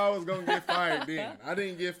 Jen thought I was going to get fired then. I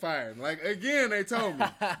didn't get fired. Like, again, they told me,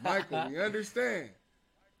 Michael, we understand.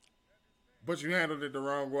 But you handled it the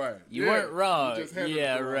wrong way. You weren't wrong. You just handled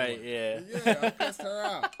it the wrong way. Yeah, I cussed her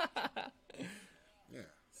out. Yeah,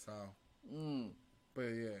 so. But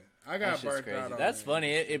yeah, I got burnt out on That's it. funny.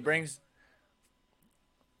 It brings.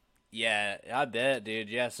 Yeah, I bet, dude.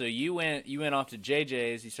 Yeah, so you went off to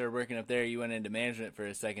JJ's. You started working up there. You went into management for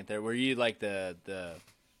a second there. Were you like the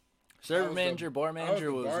server manager, bar manager?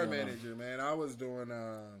 I was the bar manager, man. I was doing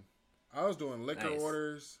liquor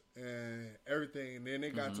orders and everything. And then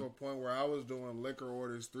it got to a point where I was doing liquor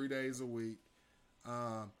orders 3 days a week.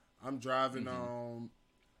 I'm driving on.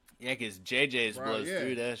 Yeah, because JJ's blows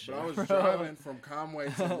through that shit. But I was driving from Conway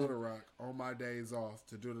to Little Rock on my days off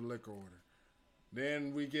to do the liquor order.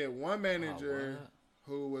 Then we get one manager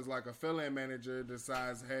who was like a fill-in manager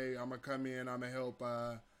decides, hey, I'm gonna come in, I'm gonna help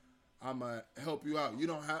you out. You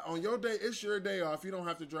don't have on your day, it's your day off. You don't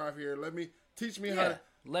have to drive here. Teach me how to.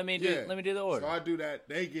 Let me do the order. So I do that.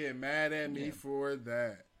 They get mad at me for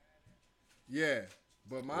that. Yeah,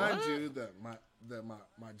 but mind you, that my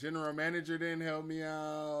general manager didn't help me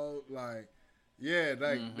out. Like,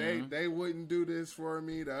 they wouldn't do this for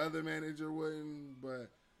me. The other manager wouldn't.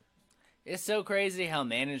 But it's so crazy how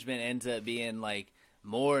management ends up being like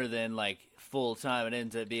more than like full time. It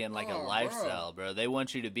ends up being like a lifestyle, bro. They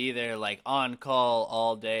want you to be there like on call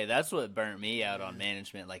all day. That's what burnt me out on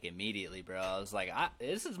management like immediately, bro. I was like,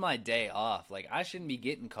 this is my day off. Like I shouldn't be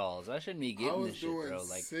getting calls. I shouldn't be getting this shit, bro.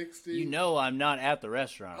 Like 60, you know I'm not at the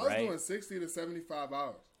restaurant, right? I was doing 60 to 75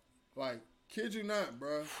 hours. Like, kid you not,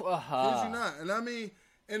 bro. Kid you not. And I mean,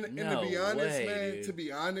 and to be honest, man, dude. To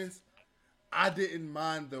be honest, I didn't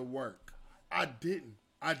mind the work. I didn't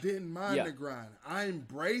mind the grind. I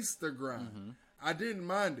embraced the grind. I didn't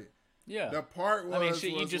mind it. Yeah. The part was,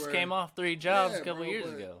 you just came off 3 jobs a couple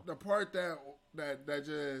years ago. The part that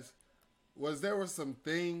just was, there were some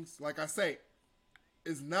things, like I say,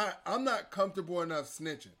 I'm not comfortable enough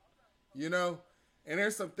snitching, you know? And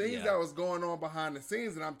there's some things that was going on behind the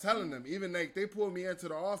scenes, and I'm telling them, even they pulled me into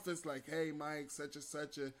the office like, hey, Mike, such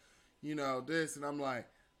a, you know, this. And I'm like,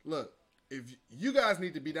 look, if you guys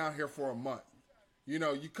need to be down here for a month, you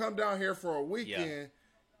know, you come down here for a weekend,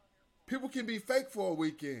 people can be fake for a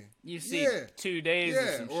weekend. You see 2 days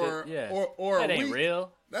or some shit. Or that a ain't week.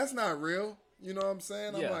 real. That's not real. You know what I'm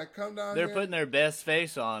saying? I'm like, come down They're here. putting their best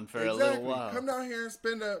face on for a little while. Come down here and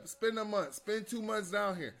spend a month. Spend 2 months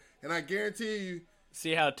down here. And I guarantee you.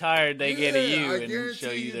 See how tired they get of you and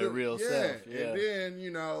show you their real self. Yeah. And then,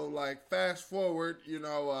 you know, like fast forward, you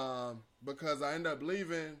know, because I end up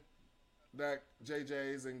leaving that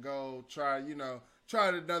JJ's and go try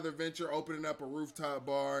another venture, opening up a rooftop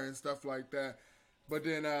bar and stuff like that. But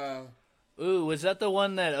then, was that the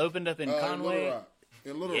one that opened up in Conway? Little Rock.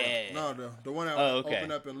 In Little Rock. No, the one that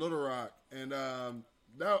opened up in Little Rock. And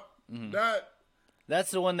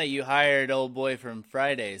that's the one that you hired old boy from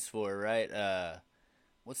Fridays for, right?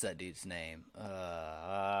 What's that dude's name?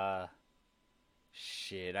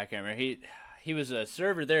 Shit, I can't remember. he was a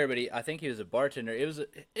server there, but I think he was a bartender. It was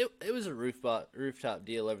a rooftop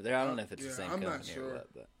deal over there. I don't know if it's the same I'm company not sure. or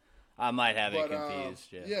what, but I might have it confused.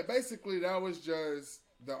 Yeah, basically that was just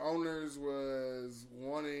the owners was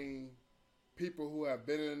wanting people who have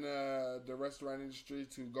been in the restaurant industry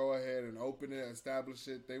to go ahead and open it, establish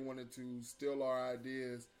it. They wanted to steal our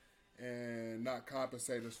ideas and not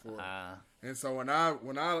compensate us for it. And so when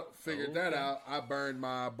I figured that out, I burned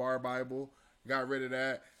my bar Bible, got rid of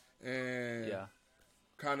that, and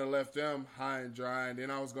kind of left them high and dry. And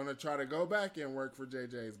then I was gonna try to go back and work for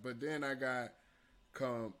JJ's, but then I got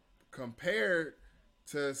compared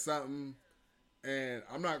to something. And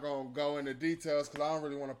I'm not going to go into details because I don't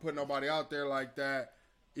really want to put nobody out there like that,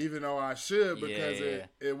 even though I should, because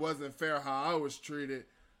it wasn't fair how I was treated.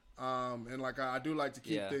 And like I do like to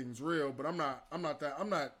keep things real, but I'm not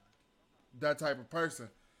that type of person.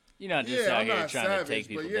 You're not just out here trying to take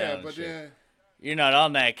people down. But then you're not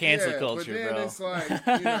on that cancel culture, but then bro. It's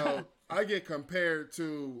like, I get compared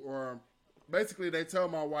to, or basically they tell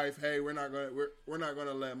my wife, hey, we're not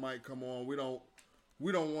gonna let Mike come on.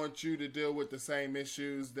 We don't want you to deal with the same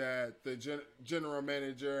issues that the general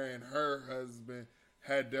manager and her husband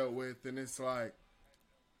had dealt with. And it's like,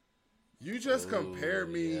 you just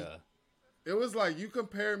compared me. Yeah. It was like you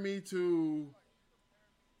compared me to,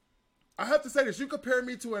 I have to say this, you compared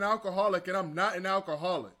me to an alcoholic and I'm not an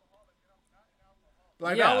alcoholic.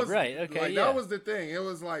 Like that was, right. Okay, like that was the thing. It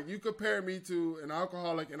was like you compared me to an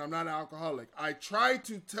alcoholic and I'm not an alcoholic. I tried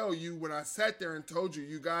to tell you when I sat there and told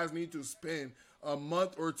you guys need to spend a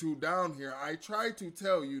month or two down here. I tried to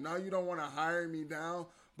tell you. Now you don't want to hire me down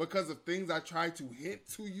because of things I tried to hint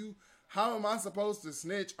to you. How am I supposed to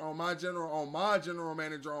snitch on my general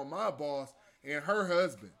manager, on my boss, and her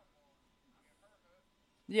husband?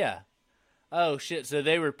 Yeah. Oh shit! So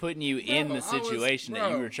they were putting you in the situation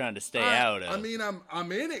that you were trying to stay out of. I mean,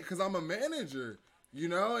 I'm in it because I'm a manager,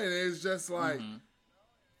 and it's just like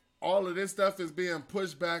all of this stuff is being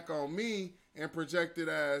pushed back on me and projected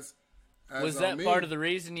as was that me. Part of the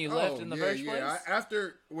reason you left in the first place?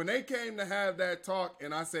 After when they came to have that talk,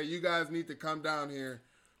 and I said, you guys need to come down here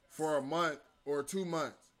for a month or 2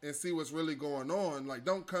 months and see what's really going on. Like,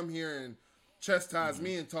 don't come here and chastise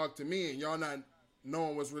me and talk to me, and y'all not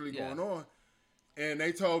knowing what's really going on. And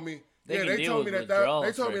they told me, they told me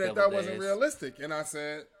that wasn't realistic. And I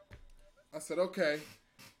said, okay.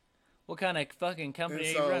 What kind of fucking company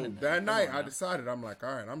are you running? That night, I decided, I'm like,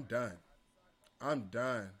 all right, I'm done.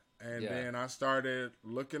 And then I started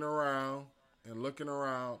looking around.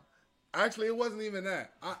 Actually, it wasn't even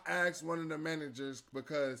that. I asked one of the managers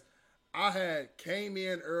because I had came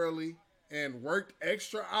in early and worked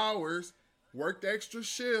extra hours, worked extra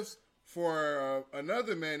shifts for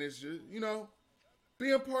another manager,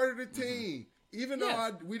 being part of the team. Even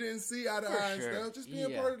though we didn't see eye to eye and stuff, just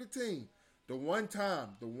being part of the team. The one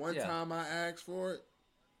time I asked for it,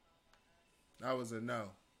 that was a no.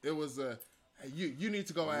 It was a, hey, you need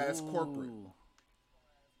to go ask corporate.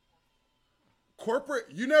 Corporate?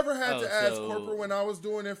 You never had to ask corporate when I was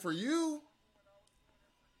doing it for you.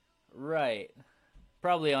 Right.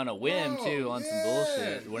 Probably on a whim, too, on some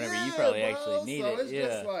bullshit, whenever you probably actually need it. It's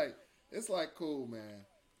just like, it's like, cool, man.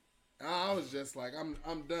 I was just like,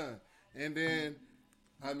 I'm done. And then,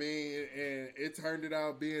 I mean, and it turned it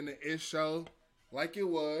out being an ish show like it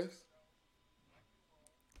was.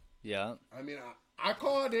 Yeah. I mean, I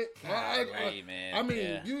called it. Man. I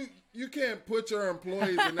mean, you can't put your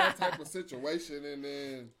employees in that type of situation and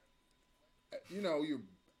then, you're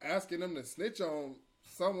asking them to snitch on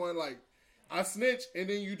someone. Like, I snitch and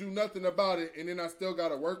then you do nothing about it and then I still got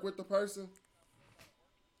to work with the person.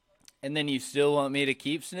 And then you still want me to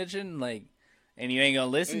keep snitching? Like, and you ain't going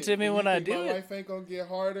to listen to me when I do it? My life ain't going to get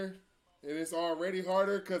harder. And it's already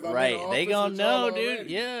harder because I'm right. in the They going to know, dude.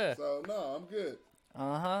 already. Yeah. So, no, I'm good.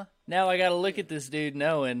 Uh-huh. Now I got to look at this dude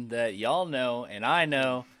knowing that y'all know and I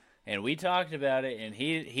know and we talked about it and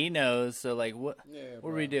he knows. So, like, what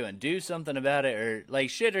are we doing? Do something about it or, like,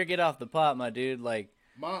 shit or get off the pot, my dude. Like,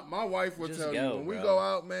 my wife will tell you, when we go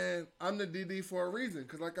out, man, I'm the DD for a reason.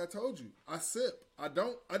 Because, like I told you, I sip. I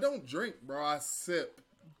don't drink, bro. I sip.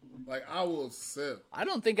 Like, I will sip. I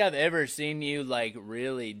don't think I've ever seen you, like,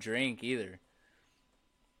 really drink either.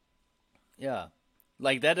 Yeah.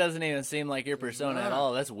 Like, that doesn't even seem like your persona at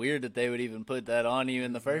all. That's weird that they would even put that on you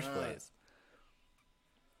in the first place.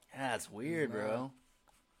 That's weird, bro.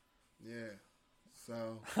 Yeah.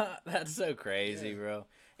 So. That's so crazy, bro.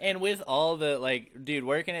 And with all the, like, dude,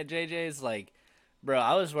 working at JJ's, like, bro,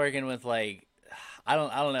 I was working with, like, I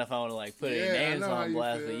don't know if I want to, like, put any names on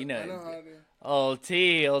blast, but, old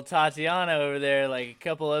Tatiana over there, like, a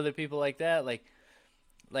couple other people like that, like,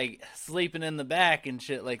 like sleeping in the back and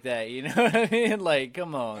shit like that. You know what I mean? Like,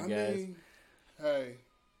 come on, guys. mean, hey,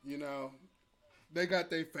 you know, they got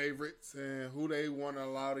their favorites and who they want to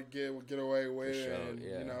allow to get away with, sure, and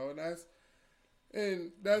yeah. you know,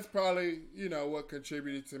 and that's probably, you know, what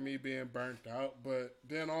contributed to me being burnt out. But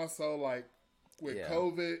then also, like, with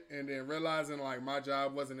COVID and then realizing, like, my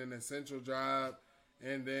job wasn't an essential job.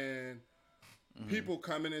 And then people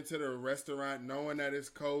coming into the restaurant knowing that it's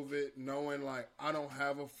COVID, knowing, like, I don't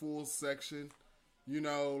have a full section. You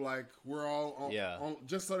know, like, we're all on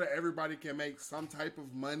just so that everybody can make some type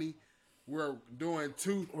of money. We're doing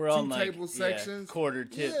two table sections. Quarter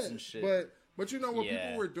tips and shit. But you know what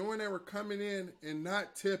people were doing? They were coming in and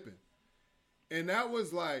not tipping. And that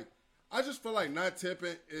was like, I just feel like not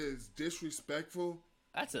tipping is disrespectful.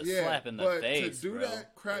 That's a slap in the face, But to do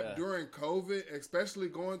that crap during COVID, especially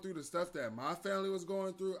going through the stuff that my family was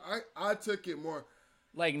going through, I took it more.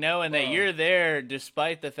 Like knowing that you're there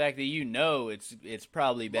despite the fact that you know it's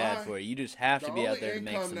probably bad for you. You just have to be out there to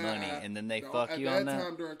make some money, and then they fuck you on that. At that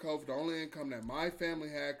time during COVID, the only income that my family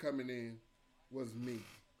had coming in was me.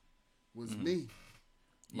 Me.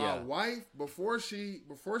 My wife, before she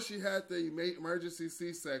had the emergency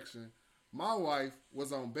C-section, my wife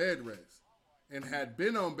was on bed rest and had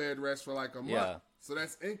been on bed rest for like a month. So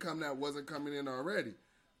that's income that wasn't coming in already.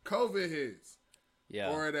 COVID hits.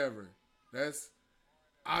 Or whatever. That's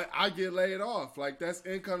I get laid off. Like, that's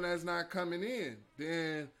income that's not coming in.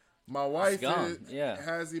 Then my wife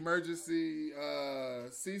has emergency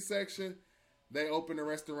C-section. They open the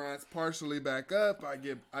restaurants partially back up. I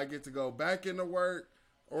get to go back into work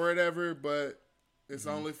or whatever, but it's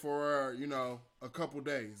only for, you know, a couple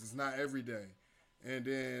days. It's not every day. And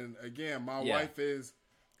then again, my wife is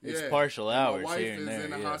it's partial hours. My wife here and is there,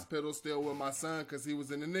 in the hospital still with my son because he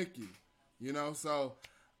was in the NICU. You know, so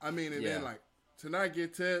I mean, and then like to not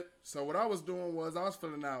get tipped. So what I was doing was I was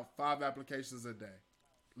filling out 5 applications a day,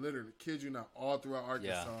 literally, kid you not, all throughout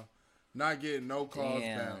Arkansas, not getting no calls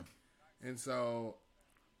back. And so,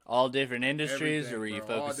 all different industries, or were you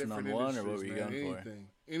focusing on one, or what were you going for?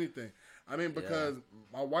 Anything. I mean, because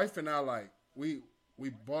my wife and I, like, we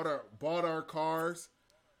bought our cars.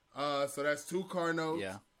 So that's 2 car notes,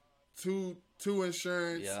 two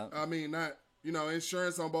insurance. I mean, not, you know,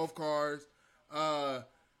 insurance on both cars.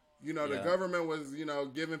 You know, the government was, you know,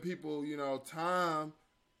 giving people, you know, time,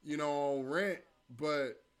 you know, on rent,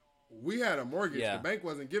 but we had a mortgage. The bank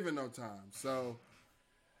wasn't giving no time, so.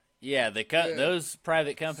 Yeah, those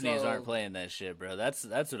private companies aren't playing that shit, bro. That's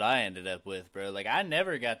what I ended up with, bro. Like, I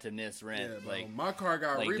never got to miss rent. Yeah, like, my car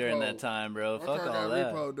got repoed during that time, bro. My Fuck car all got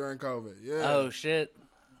that. repoed during COVID. Yeah. Oh shit.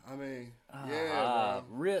 I mean,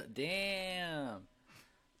 bro. Damn.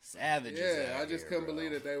 Savages. Yeah, I just couldn't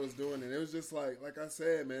believe that they was doing it. It was just like I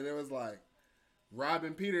said, man. It was like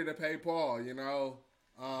robbing Peter to pay Paul. You know.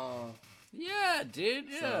 Yeah, dude.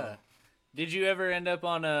 Yeah. So, did you ever end up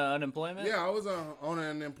on unemployment? Yeah, I was on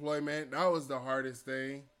unemployment. That was the hardest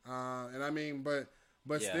thing. And I mean, but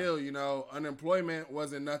still, you know, unemployment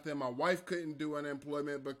wasn't nothing. My wife couldn't do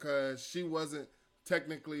unemployment because she wasn't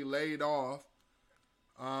technically laid off.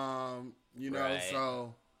 You know,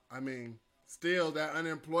 so I mean, still that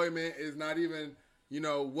unemployment is not even, you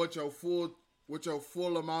know, what your full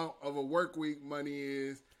amount of a work week money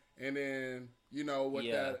is, and then, you know, with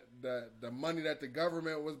the money that the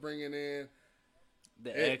government was bringing in,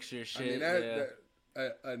 the extra shit.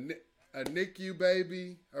 I mean, a NICU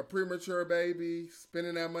baby, a premature baby,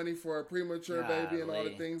 spending that money for a premature baby and all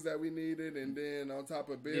the things that we needed, and then on top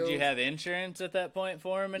of bills. Did you have insurance at that point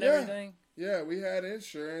for him and everything? Yeah, we had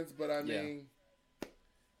insurance, but I mean,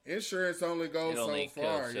 insurance only goes so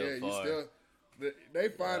far. You still. They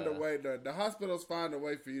find a way. The hospitals find a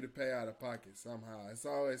way for you to pay out of pocket somehow. It's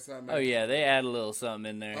always something. Oh yeah, they add a little something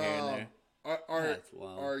in there here and there.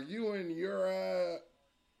 Are you and your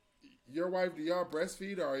wife, do y'all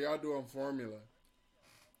breastfeed, or are y'all doing formula?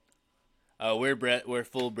 Oh, we're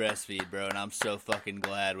full breastfeed, bro, and I'm so fucking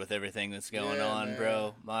glad with everything that's going on, man.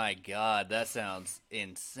 Bro. My God, that sounds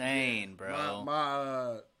insane, bro.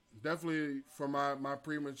 My definitely for my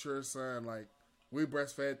premature son, like, we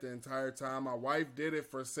breastfed the entire time. My wife did it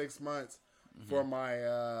for 6 months for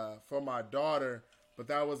my daughter, but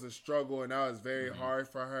that was a struggle, and that was very hard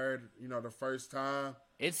for her, you know, the first time.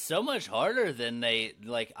 It's so much harder than I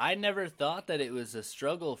never thought that it was a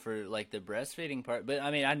struggle for, like, the breastfeeding part. But,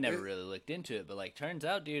 I mean, I never really looked into it. But, like, turns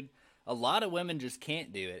out, dude, a lot of women just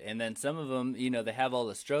can't do it. And then some of them, you know, they have all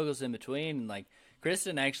the struggles in between. And, like,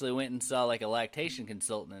 Kristen actually went and saw, like, a lactation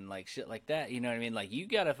consultant and, like, shit like that. You know what I mean? Like, you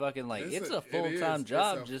gotta fucking, like, it's a full-time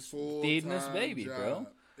job just feeding this baby, bro.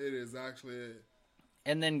 It is actually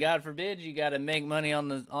And then, God forbid, you got to make money on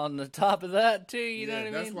the top of that too. You know what I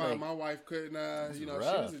mean? That's why like, my wife couldn't. She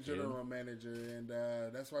rough, was a general manager, and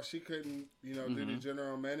that's why she couldn't. Do the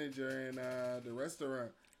general manager in the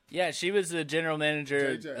restaurant. Yeah, she was the general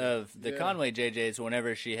manager JJ. of the Conway JJs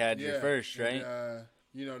whenever she had your first, right?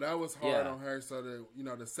 And, that was hard on her. So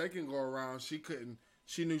the second go around, she couldn't.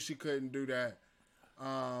 She knew she couldn't do that.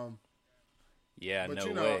 But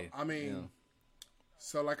no way. I mean,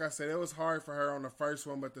 so like I said, it was hard for her on the first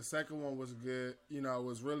one, but the second one was good. It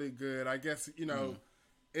was really good. I guess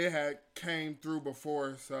it had came through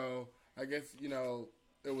before, so I guess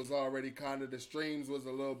it was already kind of the streams was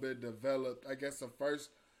a little bit developed. I guess the first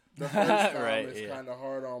time right, is kind of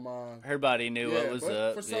hard on my. Her body knew what was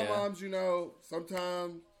up. For some moms,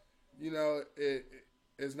 sometimes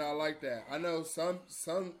it's not like that. I know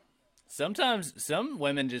Sometimes some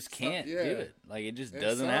women just can't do it. Like it just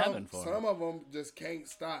doesn't happen for them. Some of them just can't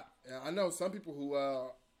stop. I know some people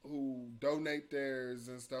who donate theirs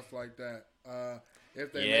and stuff like that.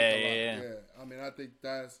 If they make a lot. I mean, I think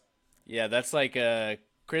that's like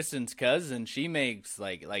Kristen's cousin. She makes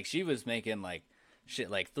like she was making like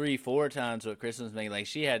shit like 3-4 times what Kristen was making. Like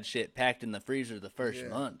she had shit packed in the freezer the first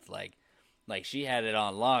month. Like she had it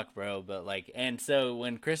on lock, bro. But and so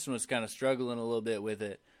when Kristen was kind of struggling a little bit with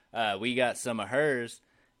it, we got some of hers,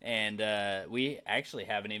 and we actually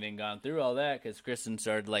haven't even gone through all that because Kristen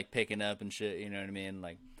started like picking up and shit. You know what I mean?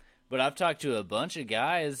 But I've talked to a bunch of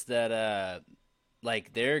guys that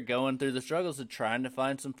they're going through the struggles of trying to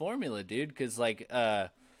find some formula, dude. Because the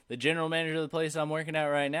general manager of the place I'm working at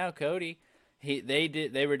right now, Cody,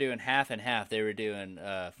 they were doing half and half. They were doing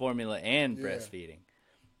formula and breastfeeding.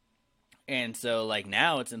 And so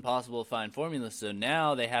now it's impossible to find formula. So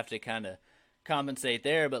now they have to kind of compensate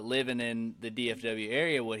there, but living in the DFW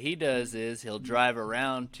area, what he does is he'll drive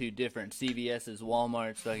around to different CVS's,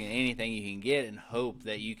 Walmart's, fucking anything you can get, and hope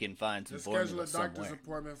that you can find some formula somewhere. Schedule a doctor's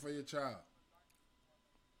appointment for your child.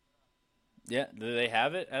 Yeah, do they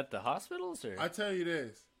have it at the hospitals? Or I tell you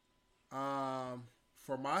this,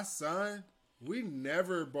 for my son, we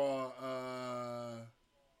never bought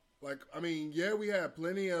we had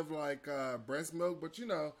plenty of breast milk, but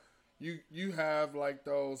you have like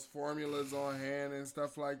those formulas on hand and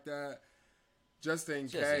stuff like that, just in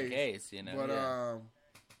case, But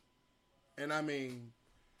and I mean,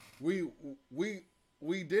 we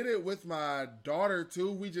did it with my daughter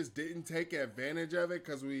too. We just didn't take advantage of it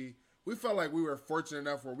because we felt like we were fortunate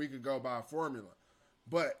enough where we could go buy formula.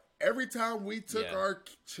 But every time we took our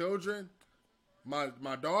children,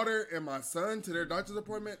 my daughter and my son, to their doctor's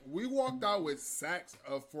appointment, we walked out with sacks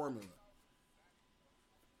of formula.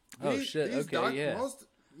 Shit! Okay,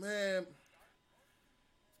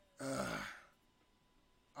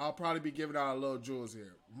 I'll probably be giving out a little jewels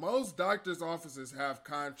here. Most doctors' offices have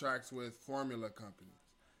contracts with formula companies.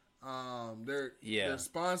 They're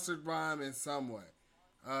sponsored by them in some way.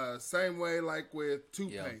 Same way like with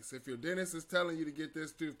toothpaste. If your dentist is telling you to get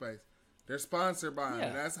this toothpaste, they're sponsored by them.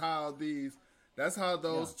 And that's how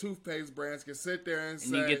those toothpaste brands can sit there and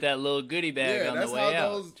say, you get that little goodie bag on the way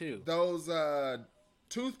out too. Those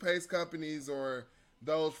toothpaste companies or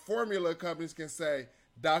those formula companies can say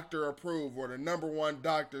doctor approved or the number one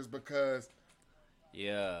doctors, because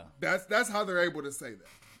that's how they're able to say that.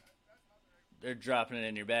 They're dropping it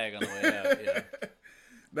in your bag on the way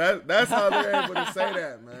out. That's how they're able to say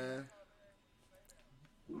that, man.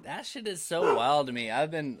 That shit is so wild to me.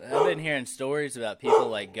 I've been hearing stories about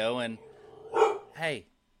people going, hey,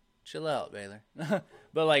 chill out, Baylor.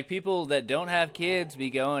 But people that don't have kids be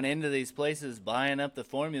going into these places, buying up the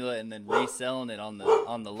formula and then reselling it on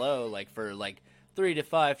the low, for 3 to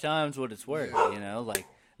 5 times what it's worth.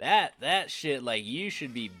 That shit. You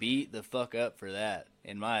should be beat the fuck up for that,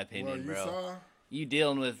 in my opinion, bro. You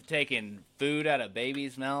dealing with taking food out of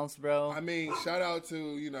babies' mouths, bro. I mean, shout out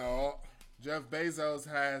to Jeff Bezos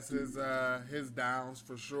has his downs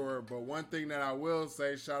for sure. But one thing that I will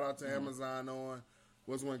say, shout out to Amazon on,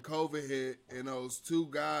 was when COVID hit and those 2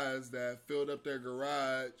 guys that filled up their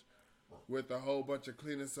garage with a whole bunch of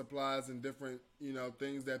cleaning supplies and different,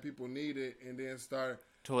 things that people needed, and then start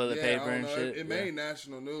toilet paper and shit. It made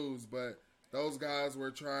national news, but those guys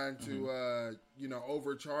were trying to,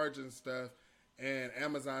 overcharge and stuff, and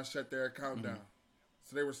Amazon shut their account down.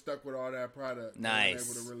 So they were stuck with all that product. Nice. They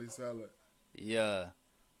weren't able to really sell it. Yeah.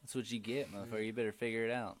 That's what you get, motherfucker. You better figure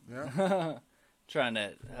it out. Yeah. Trying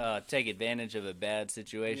to take advantage of a bad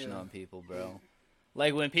situation on people, bro.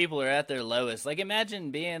 When people are at their lowest.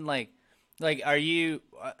 Imagine being are you...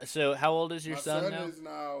 so how old is your son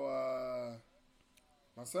now?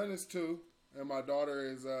 My son is 2. and my daughter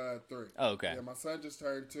is 3. Oh, okay. Yeah, my son just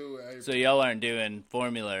turned 2 in April. So y'all aren't doing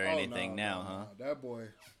formula or Oh, anything now, huh? No. That boy.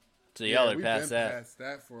 So y'all are we've past been that. past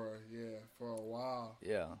that for a while.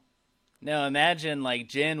 Yeah. Now imagine like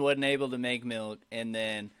Jen wasn't able to make milk, and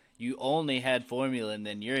then you only had formula, and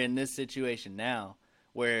then you're in this situation now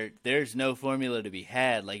where there's no formula to be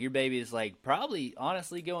had. Like your baby is like probably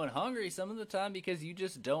honestly going hungry some of the time because you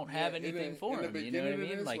just don't have anything for him. You know what I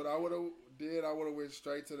mean? Like what I would have went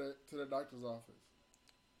straight to the doctor's office.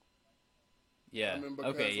 Yeah. I mean,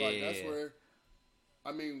 because that's where.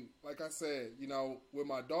 I mean, like I said, with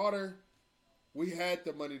my daughter, we had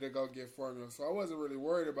the money to go get formula, so I wasn't really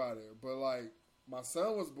worried about it. But like my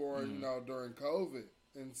son was born, during COVID,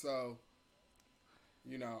 and so,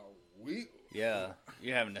 we. Yeah,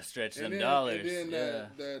 you're having to stretch them dollars. And then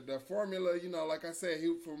the formula, like I said,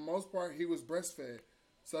 for the most part, he was breastfed.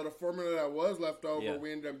 So the formula that was left over,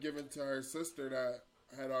 we ended up giving to her sister that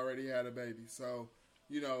had already had a baby. So,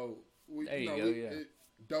 we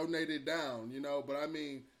donated down, But I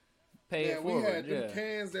mean, we had them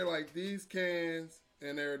cans. They're like these cans,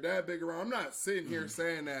 and they're that big around. I'm not sitting here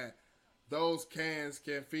saying that those cans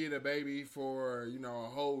can feed a baby for, a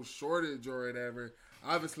whole shortage or whatever.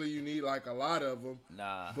 Obviously, you need like a lot of them.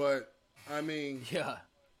 Nah. But I mean, yeah.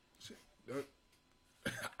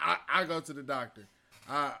 I go to the doctor.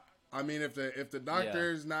 I mean, if the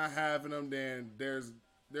doctor's not having them, then there's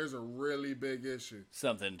a really big issue.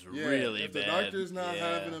 Something's really if bad. If the doctor's not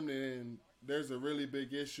having them, then there's a really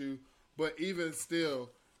big issue. But even still,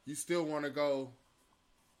 you still want to go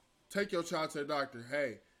take your child to the doctor.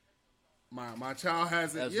 Hey, my child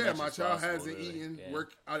hasn't. My child hasn't eaten.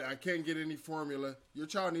 I can't get any formula. Your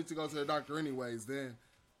child needs to go to the doctor anyways. Then,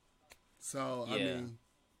 so I mean,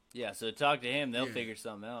 so talk to him. They'll figure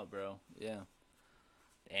something out, bro. Yeah.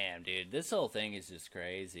 Damn, dude, this whole thing is just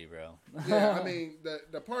crazy, bro. I mean,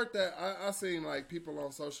 the part that I seen like people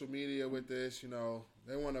on social media with this,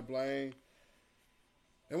 they want to blame.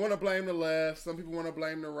 They want to blame the left. Some people want to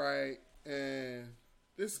blame the right, and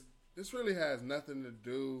this really has nothing to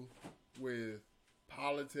do with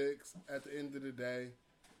politics. At the end of the day,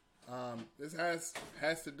 this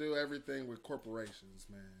has to do everything with corporations,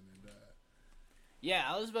 man. Yeah,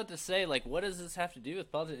 I was about to say, like, what does this have to do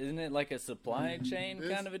with politics? Isn't it like a supply chain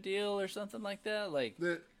kind of a deal or something like that? Like,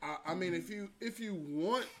 I mean, if you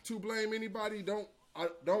want to blame anybody, don't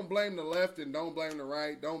blame the left and don't blame the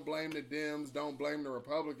right. Don't blame the Dems. Don't blame the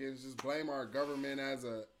Republicans. Just blame our government as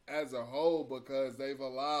a whole, because they've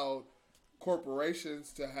allowed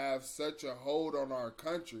corporations to have such a hold on our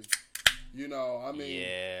country. I mean,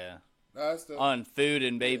 that's on food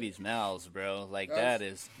in babies' mouths, bro. Like, that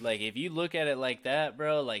is, like, if you look at it like that,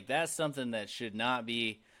 bro, like, that's something that should not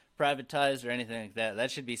be privatized or anything like that.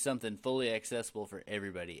 That should be something fully accessible for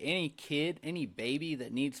everybody. Any kid, any baby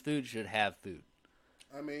that needs food should have food.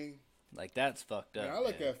 I mean, like, that's fucked up. I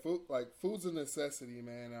look at food, like, food's a necessity,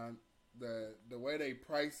 man. The way they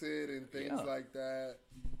price it and things like that.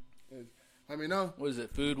 I mean, no. What is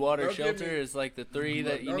it? Food, water, shelter is like the three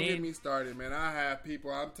that you need. Don't get me started, man. I have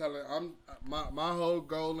people. My whole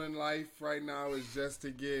goal in life right now is just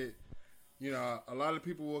to get. A lot of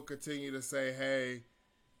people will continue to say, "Hey,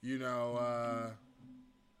 your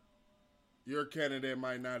candidate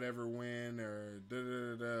might not ever win," or da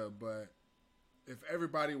da da da. But if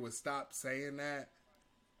everybody would stop saying that,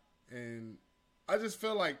 and I just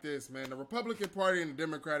feel like this, man. The Republican Party and the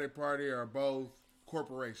Democratic Party are both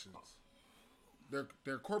corporations.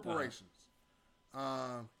 They're corporations.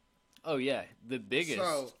 Oh yeah, the biggest.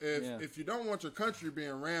 So if you don't want your country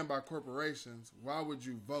being ran by corporations, why would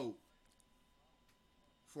you vote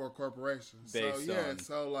for a corporation?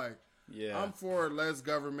 I'm for less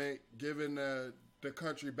government, giving the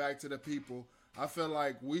country back to the people. I feel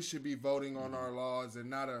like we should be voting on our laws and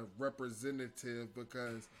not a representative,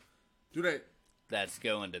 because that's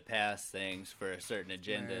going to pass things for a certain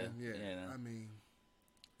agenda. Man, I mean.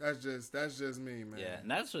 That's just me, man. Yeah, and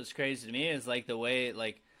that's what's crazy to me is like the way,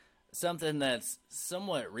 like, something that's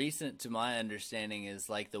somewhat recent to my understanding is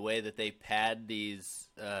like the way that they pad these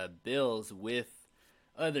bills with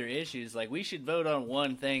other issues. Like, we should vote on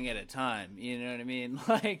one thing at a time. You know what I mean?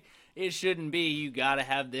 Like, it shouldn't be you got to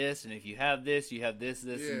have this, and if you have this, you have this,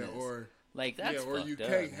 and this. Or like that's or you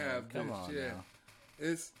can't have this. Come on, now.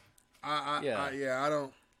 It's I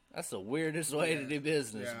don't. That's the weirdest way to do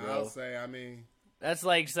business, bro. I'll say. I mean. That's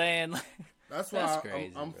like saying. That's why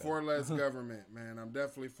I'm for less government, man. I'm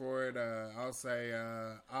definitely for it. I'll say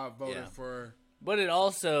I voted for. But it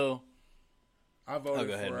also. I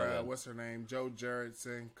voted for what's her name, Joe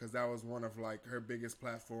Jarrettson, because that was one of like her biggest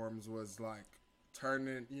platforms was like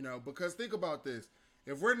turning, because think about this: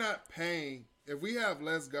 if we're not paying if we have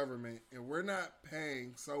less government and we're not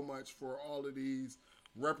paying so much for all of these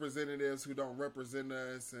representatives who don't represent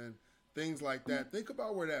us and things like that, think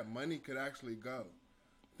about where that money could actually go.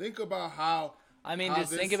 Think about how. I mean,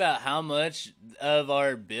 just think about how much of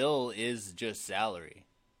our bill is just salary.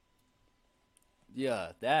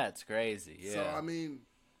 Yeah, that's crazy. Yeah. So I mean,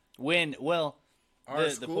 the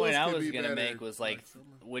point I was going to make was like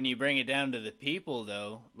when you bring it down to the people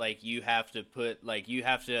though, like you have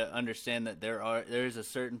to understand that there's a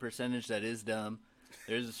certain percentage that is dumb.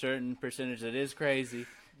 There's a certain percentage that is crazy.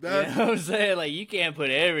 You know what I'm saying? Like you can't put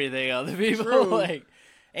everything on the people. True. Like,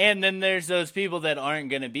 and then there's those people that aren't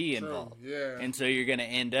going to be involved. Yeah. And so you're going to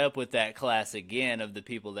end up with that class again of the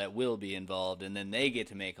people that will be involved, and then they get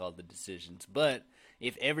to make all the decisions. But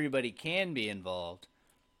if everybody can be involved,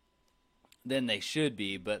 then they should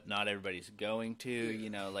be, but not everybody's going to. You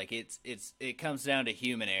know, like it comes down to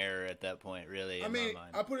human error at that point, really. I mean, my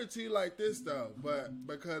mind. I put it to you like this though, but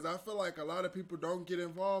because I feel like a lot of people don't get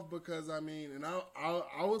involved because I mean, and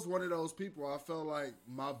I was one of those people. I felt like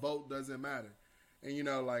my vote doesn't matter. And, you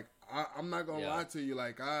know, like, I'm not going to lie to you.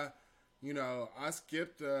 Like, I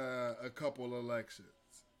skipped a couple elections.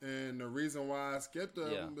 And the reason why I skipped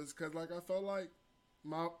them is because, like, I felt like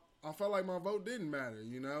my vote didn't matter,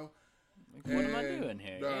 you know? Like, what am I doing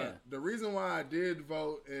here? The reason why I did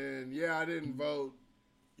vote, and, I didn't vote,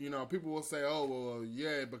 you know, people will say, oh, well,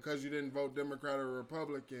 yeah, because you didn't vote Democrat or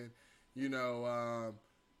Republican, you know,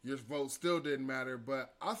 your vote still didn't matter.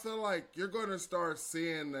 But I feel like you're going to start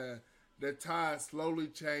seeing the tide slowly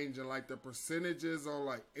changing, like the percentages on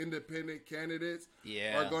like independent candidates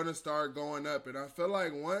are going to start going up. And I feel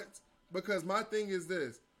like because my thing is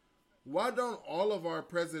this, why don't all of our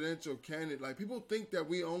presidential candidates, like people think that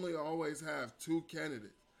we only always have 2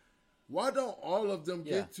 candidates. Why don't all of them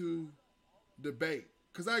get to debate?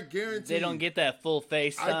 Because I guarantee they don't get that full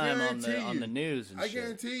face time on the news and shit. I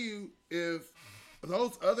guarantee you if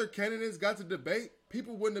those other candidates got to debate,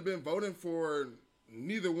 people wouldn't have been voting for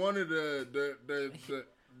neither one of the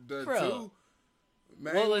two.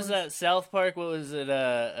 What was that South Park? What was it?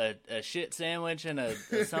 A shit sandwich and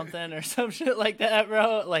a something or some shit like that,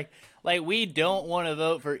 bro. Like we don't want to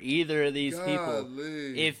vote for either of these people.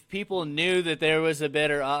 If people knew that there was a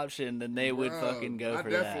better option, then they would fucking go for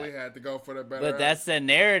that. I definitely had to go for the better. But that's the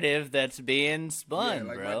narrative that's being spun,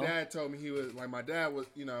 like bro. My dad told me he was like my dad was,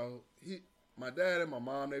 you know, my dad and my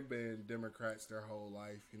mom, they've been Democrats their whole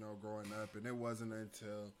life, you know, growing up. And it wasn't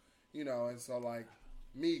until, you know, and so, like,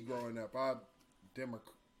 me growing up, I'm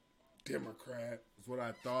Democrat is what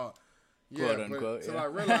I thought. Quote, unquote. So I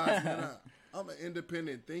realized, man, I'm an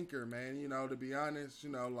independent thinker, man. You know, to be honest,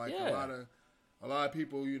 you know, like a lot of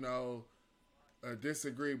people, you know,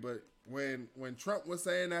 disagree. But when Trump was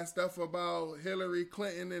saying that stuff about Hillary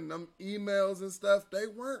Clinton and them emails and stuff, they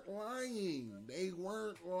weren't lying.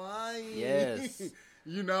 Yes.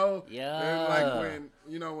 You know? Yeah. And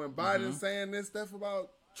like when Biden's saying this stuff about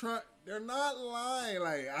Trump, they're not lying.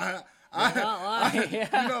 Like not lying.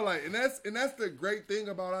 You know, like, and that's the great thing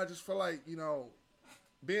about, I just feel like, you know,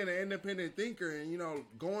 being an independent thinker and, you know,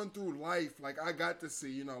 going through life, like I got to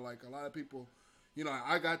see, you know, like a lot of people, you know,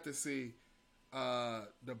 I got to see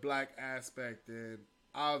the black aspect, and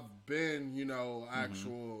I've been, you know,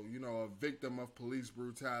 you know, a victim of police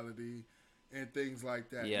brutality and things like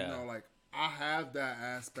that. Yeah. You know, like I have that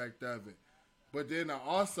aspect of it. But then I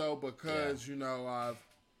also, because, you know,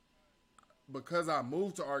 because I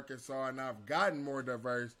moved to Arkansas and I've gotten more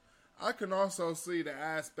diverse, I can also see the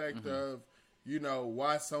aspect of, you know,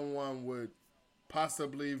 why someone would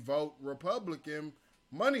possibly vote Republican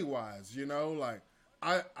money-wise, you know, like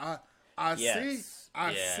I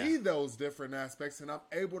see those different aspects, and I'm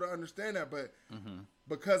able to understand that, but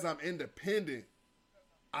because I'm independent,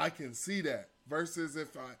 I can see that. Versus if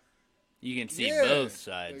you can see both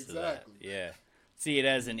sides of that. Yeah, see it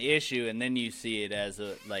as an issue, and then you see it as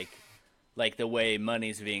a like the way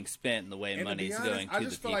money's being spent and the way money's going to the people. I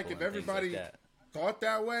just feel like if everybody thought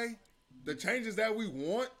that way, the changes that we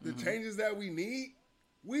want, the changes that we need,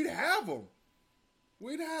 we'd have them.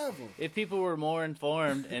 If people were more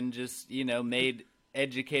informed and just, you know, made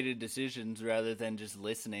educated decisions rather than just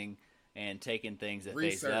listening and taking things at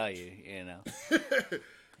face value, you know.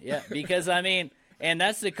 Yeah, because, I mean, and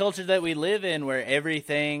that's the culture that we live in, where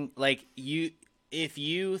everything, like, if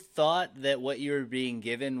you thought that what you were being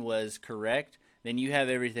given was correct, then you have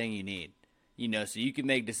everything you need. You know, so you can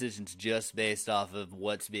make decisions just based off of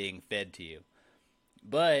what's being fed to you.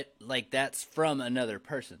 But, like, that's from another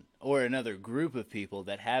person or another group of people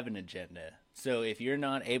that have an agenda. So if you're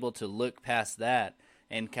not able to look past that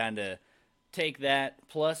and kind of take that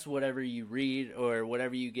plus whatever you read or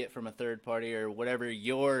whatever you get from a third party or whatever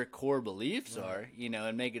your core beliefs are,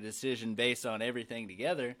 and make a decision based on everything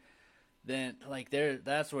together, then like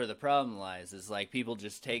that's where the problem lies. Is like people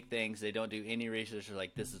just take things, they don't do any research, or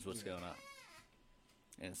like this is what's going on.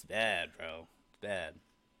 And it's bad, bro. It's bad.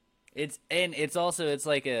 It's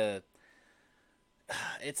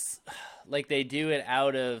like they do it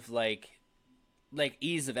out of like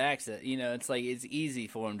ease of access. It's like it's easy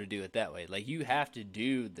for them to do it that way. Like you have to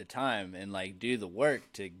do the time and like do the work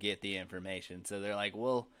to get the information. So they're like,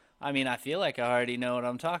 well, I mean, I feel like I already know what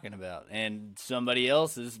I'm talking about, and somebody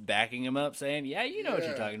else is backing them up, saying, "Yeah, you know what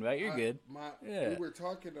you're talking about. You're good." We were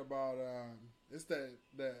talking about it's the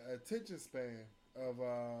attention span of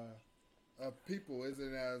people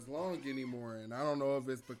isn't as long anymore, and I don't know if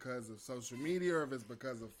it's because of social media or if it's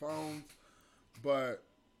because of phones, but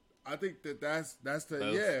I think that's the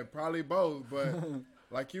both. Probably both. But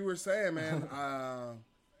like you were saying, man,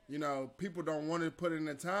 people don't want to put in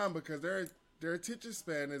the time because their attention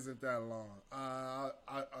span isn't that long. I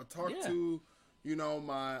talked to,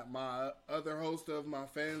 my other host of my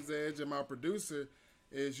Fans Edge and my producer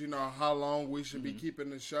is, how long we should be keeping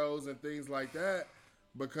the shows and things like that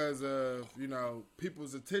because of,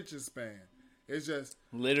 people's attention span. It's just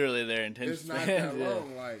literally their attention span. It's not that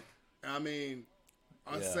long. Like, I mean,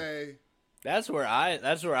 I say that's where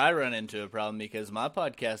I run into a problem because my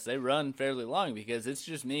podcasts, they run fairly long because it's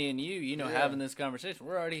just me and you, having this conversation.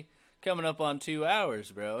 We're already coming up on 2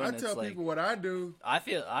 hours, bro. And I tell people what I do. I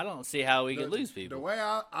don't see how we could lose people. The way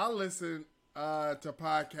I listen to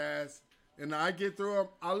podcasts and I get through them,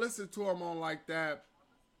 I listen to them on like that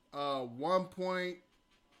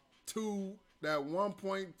 1.2, that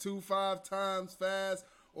 1.25 times fast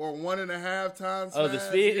or 1.5 times fast. Oh, the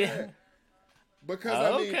speed? Yeah.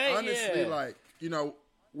 Because, honestly, like,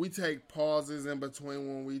 we take pauses in between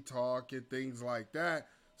when we talk and things like that.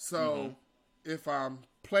 So, if I'm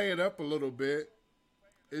playing up a little bit,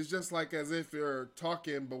 it's just like as if you're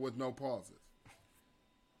talking but with no pauses.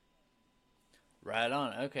 Right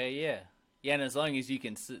on. Okay, yeah. Yeah, and as long as you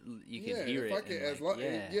can hear it.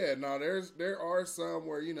 There are some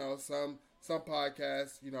where, some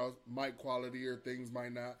podcasts, mic quality or things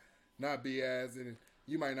might not be as... And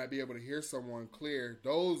you might not be able to hear someone clear.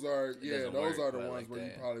 Those are the ones where you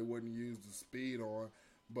probably wouldn't use the speed on.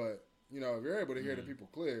 But, if you're able to hear the people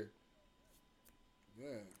clear,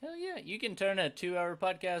 hell yeah. You can turn a 2-hour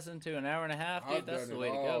podcast into an hour and a half, dude. That's the way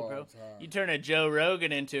to go, bro. You turn a Joe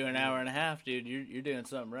Rogan into an hour and a half, dude. You're doing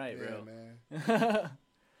something right, bro. Man.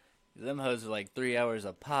 Them hoes are like 3 hours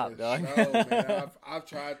a pop, dog. Man. I've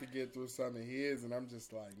tried to get through some of his, and I'm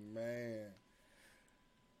just like, man.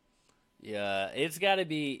 Yeah, it's got to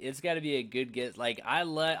be a good guest. Like I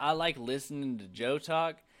like listening to Joe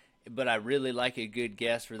talk, but I really like a good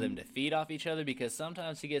guest for them to feed off each other because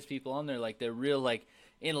sometimes he gets people on there like they're real like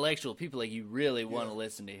intellectual people, like you really want to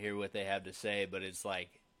listen to hear what they have to say, but it's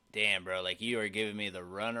like, damn, bro, like you are giving me the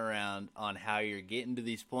runaround on how you're getting to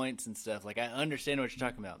these points and stuff. Like I understand what you're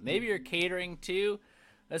talking about. Maybe you're catering to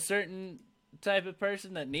a certain type of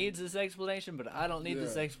person that needs this explanation, but I don't need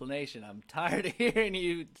this explanation. I'm tired of hearing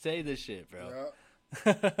you say this shit, bro.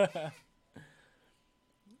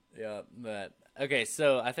 Yeah, but okay,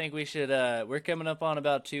 so I think we should we're coming up on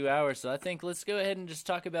about 2 hours, so I think let's go ahead and just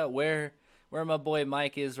talk about where my boy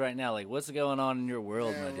Mike is right now. Like what's going on in your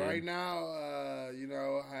world, my dude? Right now, I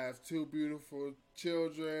have 2 beautiful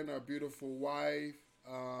children, a beautiful wife.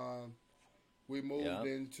 We moved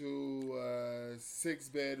into a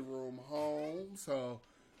 6-bedroom home. So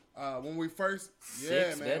when we first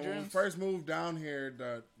when we first moved down here,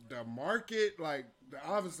 the market, like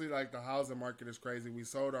obviously like the housing market is crazy. We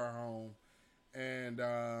sold our home, and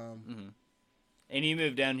and you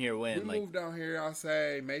moved down here when? We moved down here, I'll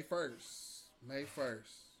say May 1st. May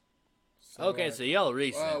 1st. So okay, so y'all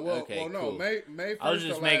recent. Okay, cool. May 1st. I was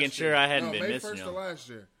just making sure I hadn't been missing May 1st of last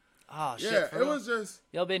year. Oh, shit. Yeah, it was just...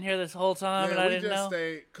 Y'all been here this whole time and I didn't know? we just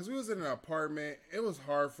stayed... Because we was in an apartment. It was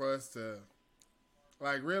hard for us to...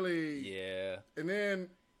 Like, really... Yeah. And then,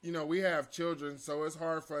 we have children, so it's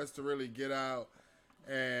hard for us to really get out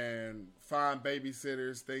and find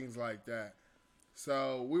babysitters, things like that.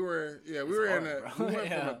 So, we went from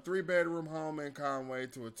a 3-bedroom home in Conway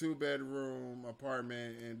to a 2-bedroom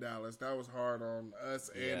apartment in Dallas. That was hard on us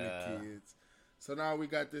and the kids. So now we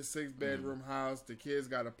got this 6-bedroom house. The kids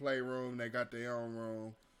got a playroom. They got their own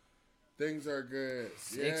room. Things are good.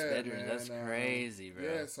 6 bedrooms. Man. That's crazy, bro.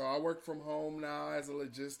 Yeah, so I work from home now as a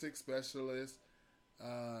logistics specialist.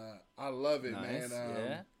 I love it, man.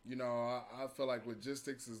 I feel like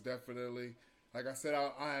logistics is definitely, like I said,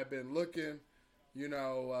 I have been looking,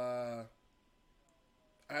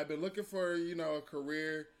 I've been looking for a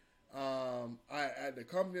career. I at the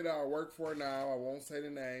company that I work for now, I won't say the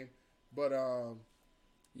name, but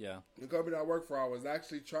Yeah. the company I work for, I was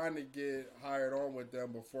actually trying to get hired on with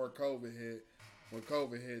them before COVID hit. When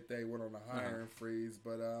COVID hit, they went on a hiring freeze,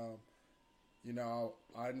 but I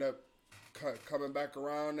ended up coming back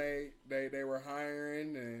around. They were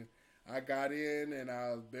hiring, and I got in, and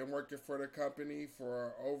I've been working for the company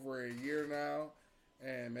for over a year now.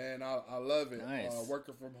 And man, I love it. Nice.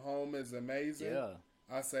 Working from home is amazing. Yeah.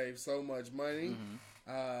 I save so much money,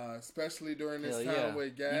 especially during this Hell time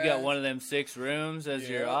with gas. You got one of them 6 rooms as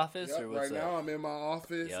your office, or what's right now I'm in my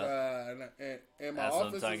office, and my That's what I'm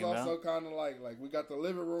office is talking also about. kind of like we got the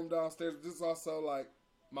living room downstairs. This is also like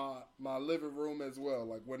my living room as well.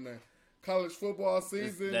 Like when the college football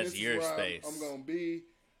season, That's this your is where space. I'm gonna be.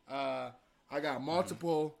 I got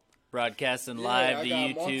multiple. Broadcasting live I to got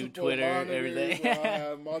YouTube, multiple Twitter, monitors everything. where I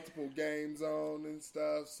have multiple games on and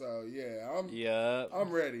stuff. So yeah, I'm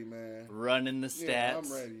ready, man. Running the stats. Yeah,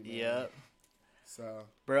 I'm ready, man. Yep. So,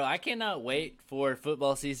 Bro, I cannot wait for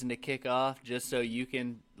football season to kick off just so you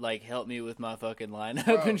can like help me with my fucking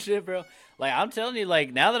lineup and shit, bro. Like I'm telling you,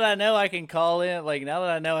 like now that I know I can call in, like now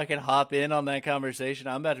that I know I can hop in on that conversation,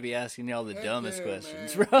 I'm about to be asking y'all the dumbest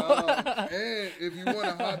questions, man. bro. And if you want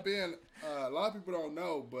to hop in, a lot of people don't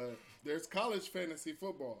know, but there's college fantasy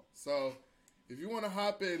football. So if you want to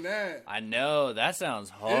hop in that, I know that sounds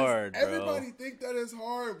hard, bro. everybody think that is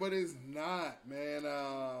hard, but it's not, man.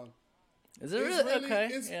 Is it really okay?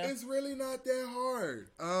 It's really not that hard.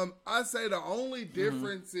 I say the only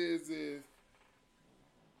difference is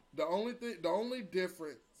the only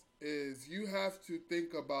difference is you have to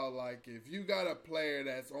think about like if you got a player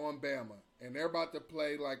that's on Bama and they're about to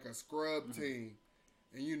play like a scrub team,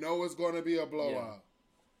 and you know it's going to be a blowout.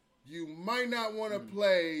 You might not want to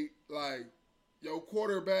play like your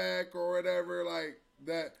quarterback or whatever like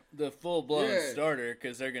that. The full-blown starter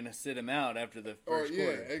because they're going to sit him out after the first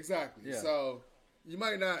quarter. Yeah, exactly. Yeah. So you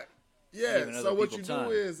might not. Yeah. So what you do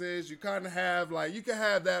is you kind of have like you can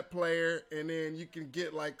have that player and then you can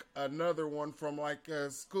get like another one from like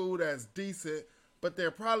a school that's decent, but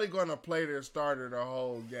they're probably going to play their starter the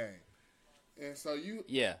whole game. And so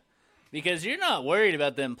because you're not worried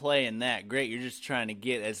about them playing that great. You're just trying to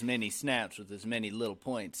get as many snaps with as many little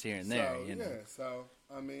points here and there. You know? So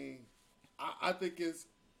I mean, I think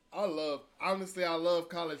I love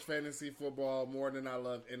college fantasy football more than I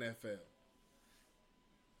love NFL.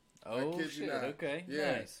 Oh shit! Okay,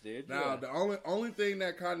 nice, dude. Now the only thing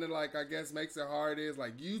that kind of like I guess makes it hard is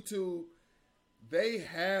like YouTube. They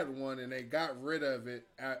had one and they got rid of it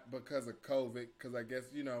because of COVID. Because I guess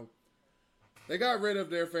they got rid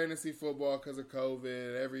of their fantasy football because of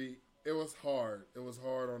COVID. It was hard. It was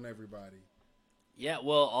hard on everybody. Yeah,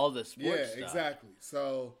 well, all the sports stuff. Exactly.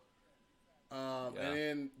 So, and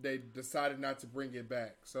then they decided not to bring it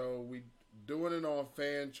back. So we doing it on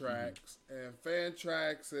Fan Tracks, and Fan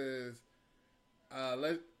Tracks is All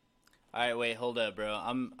right, wait, hold up, bro.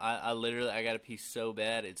 I literally got a pee so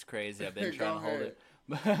bad it's crazy. I've been trying to hold it.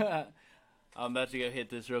 I'm about to go hit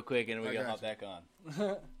this real quick and we can hop back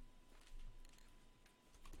on.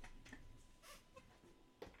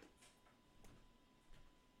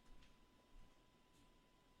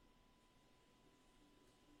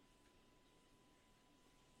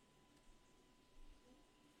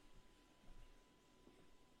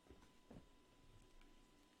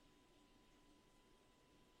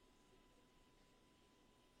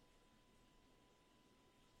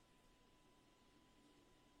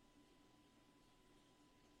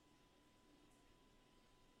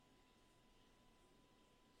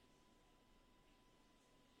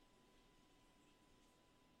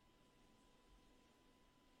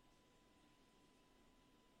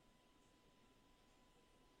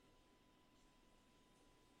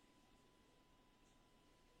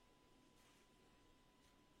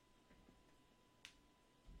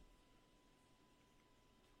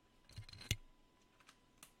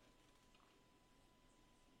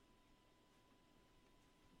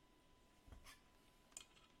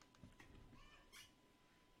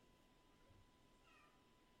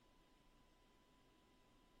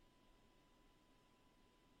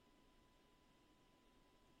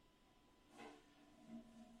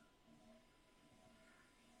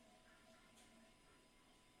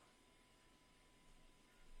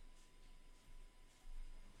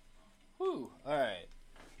 Whew. All right.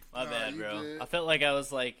 My bad, bro. Good. I felt like I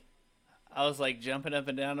was like jumping up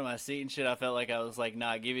and down to my seat and shit. I felt like I was like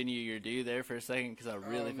not giving you your due there for a second because I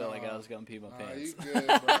really felt like I was gonna pee my pants. You good,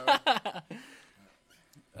 bro.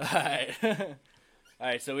 All right. All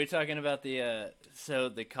right. So we're talking about the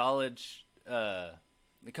college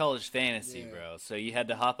The college fantasy, Yeah. bro. So you had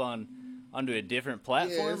to hop onto a different Yeah,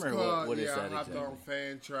 platform, it's or called. what is Yeah, that I hopped exactly? on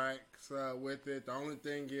fan tracks with it. The only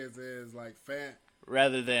thing is like fan.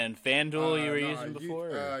 Rather than FanDuel you were No, using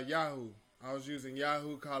before? Yahoo. I was using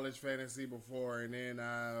Yahoo College Fantasy before, and then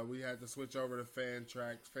we had to switch over to Fan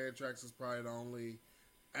Tracks. Fan Tracks is probably the only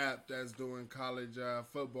app that's doing college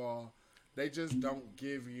football. They just don't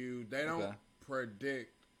give you. They don't Okay.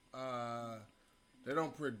 predict. They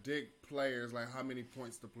don't predict players like how many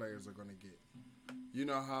points the players are going to get. You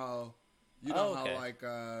know how. Okay. How like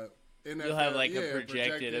NFL, You'll have like a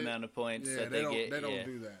projected amount of points Yeah, that they don't. get. They don't Yeah.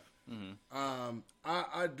 do that. Mm-hmm.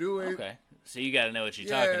 I do it. Okay. So you got to know what you're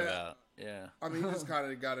Yeah. talking about. Yeah. I mean, you just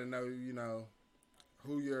kind of got to know,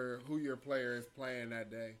 who your player is playing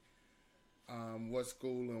that day, what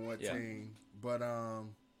school and what team. But I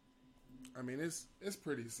mean, it's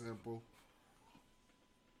pretty simple.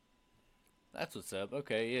 That's what's up.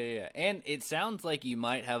 Okay, yeah. And it sounds like you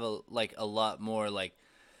might have a lot more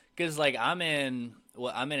because I'm in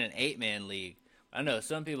an 8-man league. I know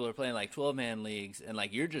some people are playing like 12-man leagues, and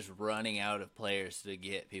like you're just running out of players to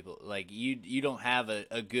get people. Like you don't have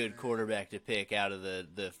a good quarterback to pick out of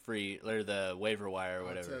the free or the waiver wire or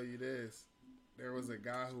whatever. I'll tell you this: there was a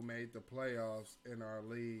guy who made the playoffs in our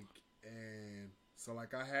league, and so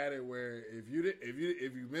like I had it where if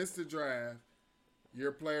you missed the draft,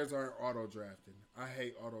 your players aren't auto drafting. I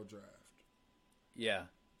hate auto draft. Yeah.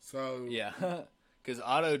 So yeah, because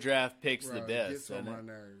auto draft picks the best. It gets on my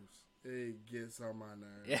nerves. It gets on my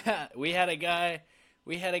nerves. Yeah, we had a guy.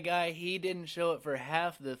 He didn't show up for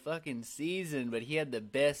half the fucking season, but he had the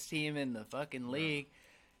best team in the fucking league.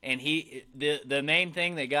 And the main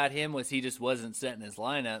thing that got him was he just wasn't setting his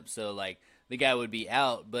lineup, so like the guy would be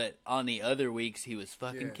out. But on the other weeks, he was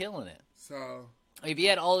fucking killing it. So if he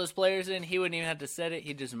had all his players in, he wouldn't even have to set it.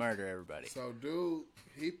 He'd just murder everybody. So dude,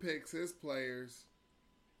 he picks his players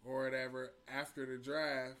or whatever after the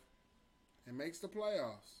draft and makes the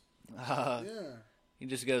playoffs. Yeah. He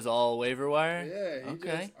just goes all waiver wire? Yeah.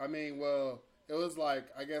 Okay. It was like,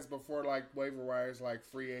 I guess before like waiver wires, like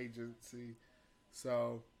free agency.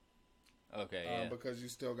 So. Okay, yeah. Because you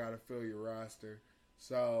still got to fill your roster.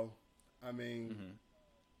 So, I mean,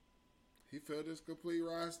 he filled his complete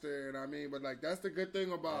roster. And I mean, but like, that's the good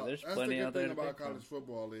thing about, college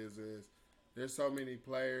football is there's so many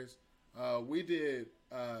players. We did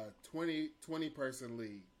 20 person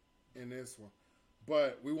league in this one.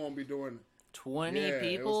 But we won't be doing 20 people.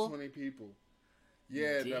 It was 20 people.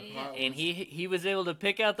 Yeah, and he was able to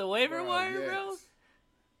pick out the waiver wire,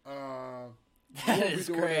 bro. That is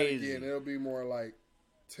crazy. It'll be more like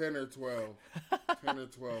 10 or 12, 10 or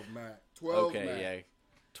 12 max. 12 okay, max. yeah.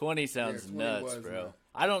 20 sounds 20 nuts, bro. Max.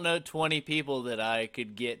 I don't know 20 people that I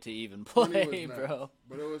could get to even play, bro.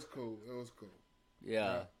 But it was cool.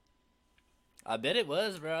 Yeah. I bet it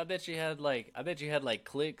was, bro. I bet you had like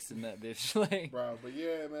clicks in that bitch, like. Bro, but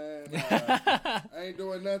yeah, man. I ain't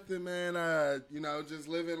doing nothing, man. Just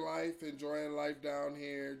living life, enjoying life down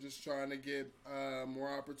here, just trying to get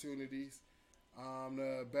more opportunities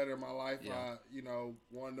to better my life. Yeah.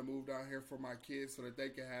 Wanted to move down here for my kids so that they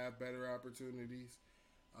can have better opportunities,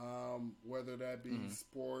 whether that be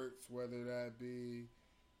sports, whether that be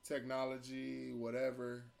technology,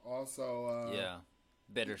 whatever. Also,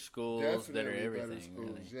 better schools, better everything. Better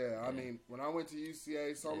schools. Really. Yeah, I mean, when I went to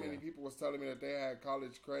UCA, many people was telling me that they had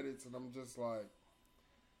college credits, and I'm just like,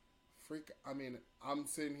 I mean, I'm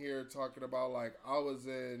sitting here talking about like I was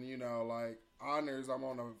in, like honors. I'm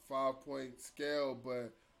on a 5-point scale,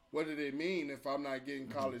 but what did it mean if I'm not getting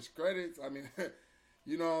college credits? I mean,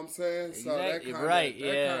 you know what I'm saying? Exactly. So right,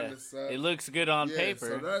 that kind of sucks. It looks good on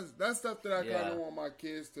paper. So that's stuff that I kind of want my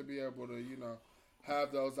kids to be able to,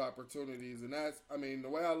 have those opportunities. And that's, I mean, the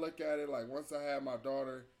way I look at it, like once I had my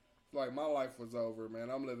daughter, like my life was over,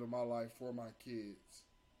 man. I'm living my life for my kids.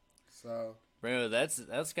 So, bro, that's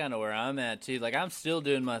kind of where I'm at too. Like I'm still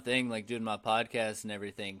doing my thing, like doing my podcast and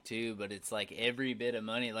everything too, but it's like every bit of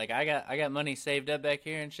money. Like I got money saved up back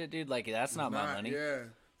here and shit, dude. Like that's not my money. Yeah.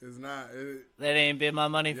 It's not. That ain't been my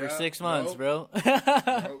money for 6 months, bro.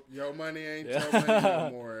 Your money ain't your money no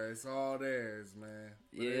more. It's all theirs, man.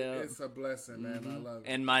 But it's a blessing, man. I love it.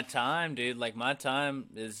 And my time, dude, like my time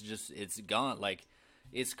is just, it's gone. Like,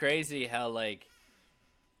 it's crazy how, like,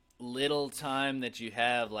 little time that you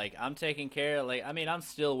have. Like, I'm taking care of, like, I mean, I'm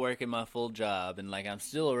still working my full job and, like, I'm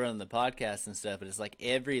still running the podcast and stuff, but it's like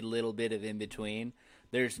every little bit of in between.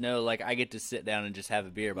 There's no, like, I get to sit down and just have a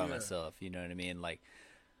beer by myself. You know what I mean? Like,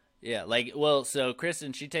 yeah, like, well, so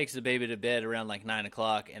Kristen, she takes the baby to bed around like 9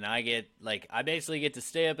 o'clock, and I basically get to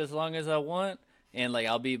stay up as long as I want, and like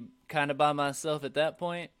I'll be kind of by myself at that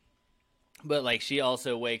point. But like she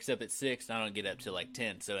also wakes up at 6 and I don't get up till like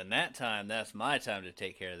 10. So in that time, that's my time to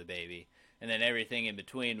take care of the baby. And then everything in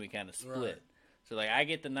between we kind of split. Right. So like I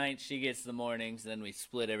get the nights, she gets the mornings, then we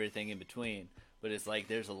split everything in between. But it's like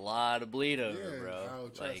there's a lot of bleed over, Yeah. bro. Oh,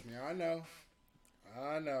 trust Like me, I know.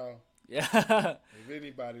 I know. yeah. If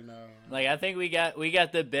anybody knows. Like I think we got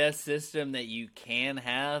the best system that you can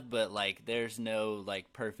have, but like there's no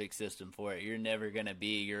like perfect system for it. You're never going to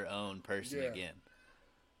be your own person Yeah. again.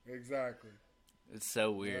 Exactly. It's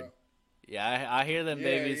so weird. Yeah. Yeah, I hear them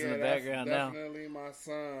babies in the background now. Definitely my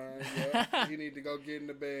son. Yep. He need to go get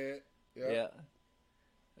into bed. Yep. Yeah.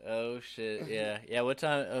 Oh shit. Yeah. Yeah. What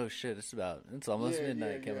time? Oh shit. It's almost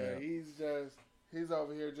midnight coming up. He's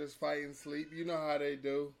over here just fighting sleep. You know how they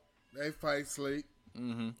do. They fight sleep.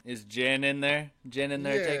 Mm-hmm. Is Jen in there? Taking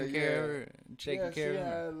care of her? Taking care of him?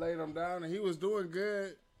 Yeah, she had laid him down, and he was doing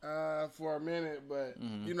good for a minute, but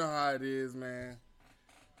you know how it is, man.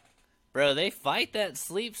 Bro, they fight that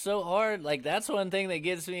sleep so hard. Like, that's one thing that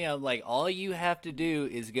gets me. I'm like, all you have to do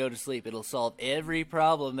is go to sleep. It'll solve every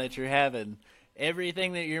problem that you're having.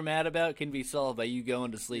 Everything that you're mad about can be solved by you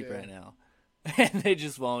going to sleep right now. And they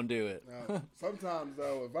just won't do it. Now, sometimes,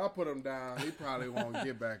 though, if I put him down, he probably won't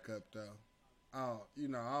get back up, though. I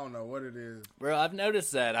don't know what it is. Bro, I've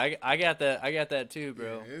noticed that. I got that too,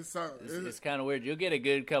 bro. Yeah, it's kind of weird. You'll get a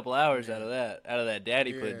good couple hours out of that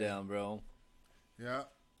daddy put down, bro. Yeah.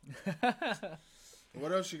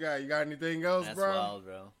 What else you got? You got anything else, That's bro? That's wild,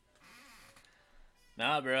 bro.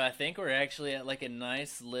 Nah, bro. I think we're actually at like a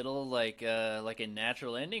nice little like a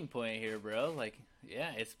natural ending point here, bro. Like,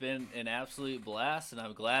 yeah, it's been an absolute blast, and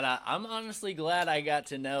I'm honestly glad I got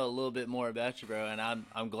to know a little bit more about you, bro. And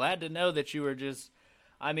I'm glad to know that you were just,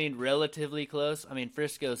 I mean, relatively close. I mean,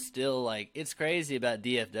 Frisco's still like, it's crazy about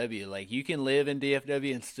DFW. Like, you can live in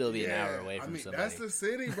DFW and still be an hour away from somebody. That's the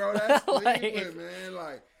city, bro. That's Like, Cleveland, man.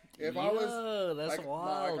 Like, if I was, that's like,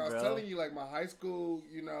 wild, like I was bro. telling you, like my high school,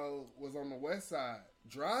 was on the west side.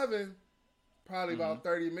 Driving probably about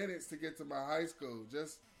 30 minutes to get to my high school.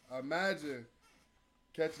 Just imagine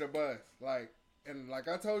catching a bus, like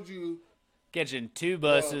I told you, Catching 2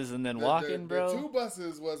 buses and then walking, bro. The 2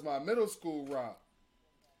 buses was my middle school route.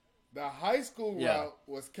 The high school route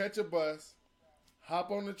was catch a bus,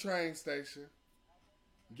 hop on the train station,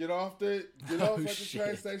 get off at the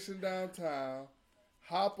train station downtown,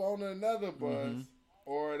 hop on another bus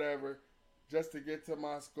or whatever, just to get to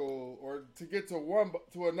my school or to get to one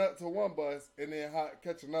bus and then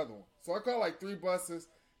catch another one. So I caught like 3 buses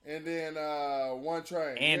and then 1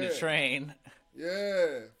 train and a train.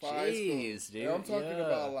 Yeah, for high school. Jeez, dude. And I'm talking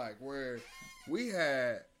about like where we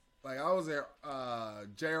had. Like, I was at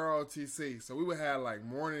JROTC, so we would have, like,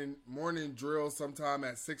 morning drills sometime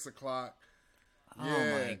at 6 o'clock. Oh,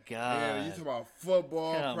 my God. Yeah, you talk about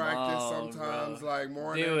football practice sometimes, bro. like,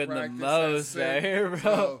 morning Doing practice the most out here, bro.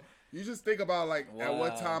 So you just think about, like, at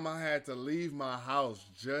what time I had to leave my house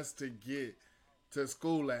just to get to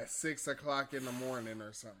school at 6 o'clock in the morning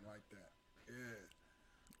or something like that.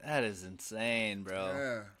 Yeah. That is insane, bro.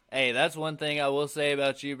 Yeah. Hey, that's one thing I will say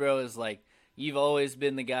about you, bro, is, like, you've always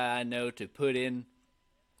been the guy I know to put in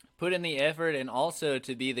the effort and also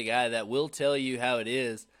to be the guy that will tell you how it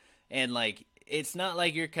is. And like, it's not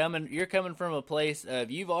like you're coming from a place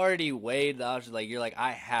of you've already weighed the options. Like, you're like,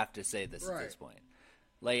 I have to say this at this point.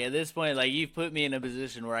 Like, at this point, like, you've put me in a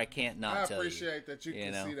position where I can't not tell you. I appreciate that you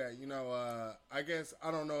can see that. I guess,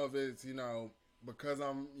 I don't know if it's, because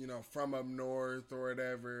I'm, from up north or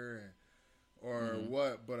whatever, or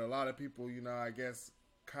what, but a lot of people, I guess,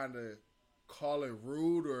 kind of call it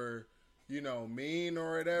rude or mean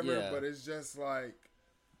or whatever, but it's just like,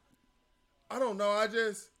 I don't know, I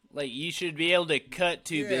just like, you should be able to cut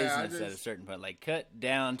to business at a certain point, like cut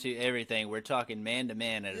down to everything. We're talking man to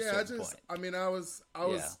man at a certain point. I mean, I was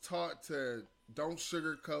taught to don't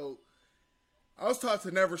sugarcoat. I was taught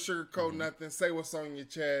to never sugarcoat nothing. Say what's on your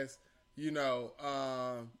chest,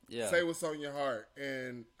 say what's on your heart.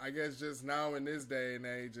 And I guess just now in this day and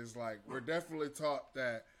age, it's like we're definitely taught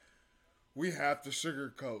that we have to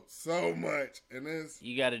sugarcoat so much, and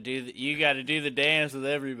you got to do the dance with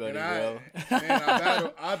everybody, bro.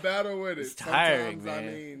 I battle with it. It's tiring, sometimes, man. I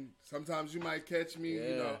mean, sometimes you might catch me,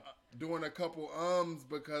 doing a couple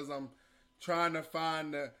because I'm trying to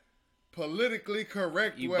find the politically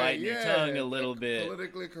correct way. You biting your tongue a little bit.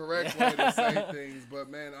 Politically correct way to say things, but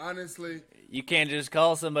man, honestly, you can't just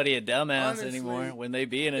call somebody a dumbass anymore when they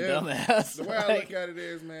being a dumbass. The way I look at it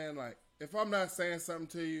is, man, like if I'm not saying something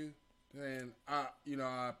to you, then I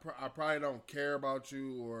probably don't care about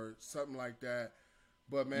you or something like that.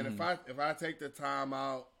 But man, if I take the time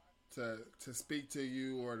out to speak to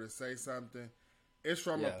you or to say something, it's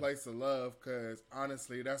from a Yeah. place of love. Because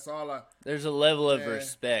honestly, that's There's a level of man,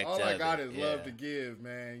 respect. all I of got it. is Yeah. love to give,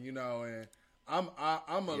 man. You know, and I'm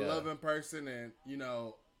a Yeah. loving person, and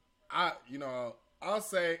I'll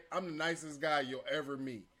say I'm the nicest guy you'll ever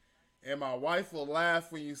meet. And my wife will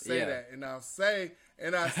laugh when you say Yeah. that. And I say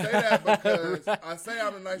that because Right. I say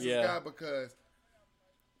I'm the nicest Yeah. guy because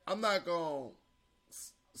I'm not going to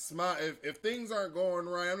smile. If things aren't going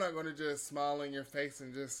right, I'm not going to just smile in your face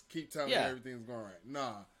and just keep telling you Yeah. everything's going right.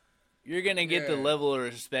 Nah. You're gonna get the Yeah. level of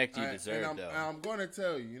respect you deserve, and though. I'm going to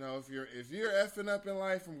tell you, if you're effing up in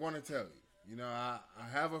life, I'm going to tell you. I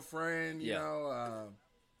have a friend, Yeah.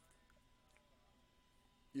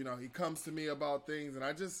 He comes to me about things, and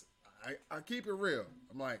I keep it real.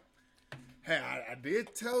 I'm like, hey, I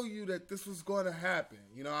did tell you that this was going to happen.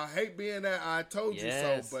 I hate being that I told you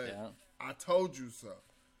so, but yeah. I told you so.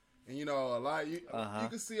 And a lot you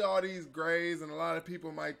can see all these grays, and a lot of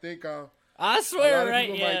people might think I swear, a lot of right?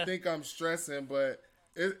 people Yeah. might think I'm stressing, but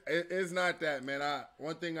it's not that, man.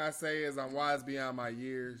 One thing I say is I'm wise beyond my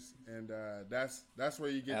years, and that's where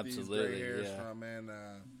you get Absolutely, these gray hairs yeah. from, man.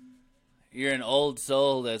 You're an old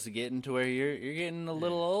soul that's getting to where you're getting a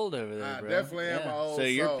little old over there, I bro. definitely am Yeah. an old So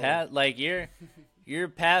you're soul. past, you're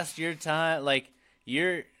past your time.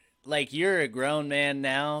 You're a grown man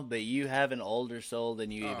now, but you have an older soul than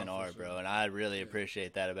you even for are, sure. bro. And I really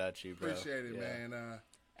appreciate that about you, bro. Appreciate it, Yeah. man.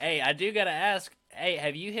 Hey, I do gotta ask. Hey,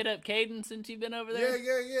 have you hit up Caden since you've been over there?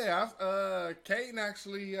 Yeah. Caden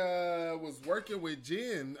actually was working with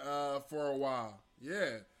Jen for a while.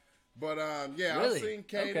 Yeah. But Really? I've seen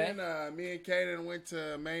Caden. Okay. Me and Caden went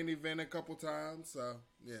to main event a couple times. So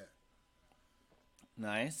yeah.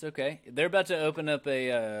 Nice. Okay. They're about to open up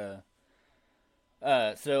a.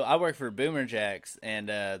 So I work for Boomer Jacks, and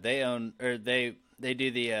they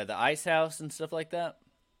do the ice house and stuff like that.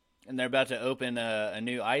 And they're about to open a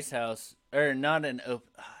new ice house, or not an open.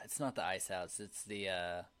 It's not the ice house. It's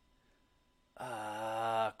the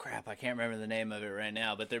crap. I can't remember the name of it right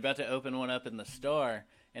now. But they're about to open one up in the Star,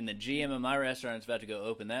 and the GM of my restaurant is about to go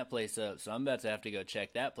open that place up. So I'm about to have to go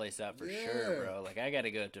check that place out for sure, bro. Like I got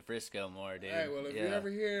to go to Frisco more, dude. Hey, well, if you're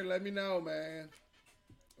ever here, let me know, man.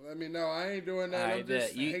 Let me know. I ain't doing that. I'm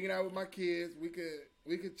just hanging out with my kids. We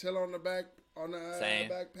could chill on the back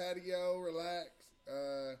back patio, relax.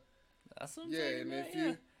 That's what I'm yeah, talking and about, if yeah.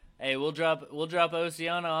 you Hey, we'll drop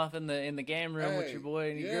Oceana off in the game room with your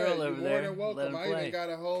boy and your girl over there. You're more than welcome. Let I him play. even got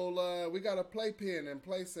a whole we got a play pen and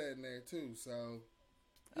play set in there too. So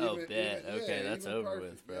Bet. Okay, that's over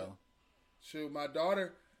perfect, with, bro. Yeah. Shoot, my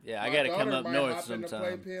daughter. Yeah, I got to come up might north hop in the play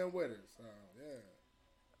sometime. pen with her. So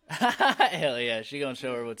yeah. Hell yeah, she gonna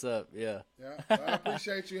show her what's up. Yeah. Yeah, I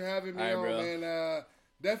appreciate you having me All right, on, bro. man.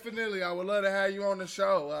 Definitely, I would love to have you on the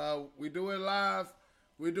show. We do it live.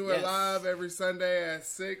 We do it Yes. live every Sunday at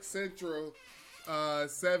 6 Central,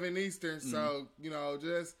 7 Eastern. So,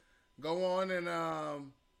 just go on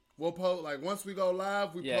and we'll post. Like, once we go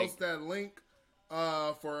live, we post that link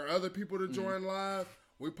for other people to join live.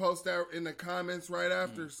 We post that in the comments right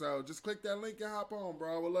after. So, just click that link and hop on,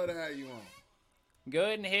 bro. I would love to have you on. Go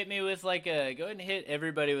ahead and hit me with go ahead and hit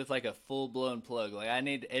everybody with a full blown plug. Like I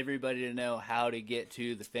need everybody to know how to get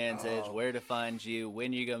to the Fans Edge, where to find you,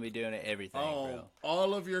 when you're gonna be doing it, everything, bro.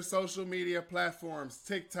 All of your social media platforms,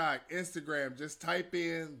 TikTok, Instagram, just type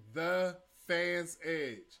in The Fans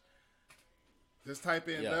Edge. Just type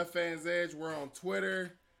in The Fans Edge. We're on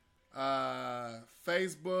Twitter,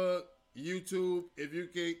 Facebook, YouTube. If you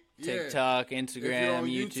can, TikTok, Instagram, if you're on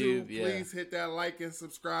YouTube, please hit that like and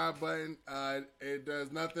subscribe button. It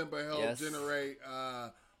does nothing but help generate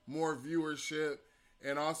more viewership,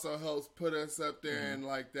 and also helps put us up there in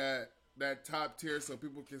that top tier, so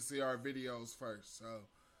people can see our videos first. So,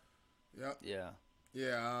 yeah.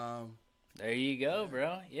 There you go,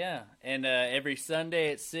 bro. Yeah, and every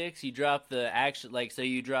Sunday at 6, you drop the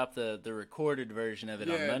you drop the recorded version of it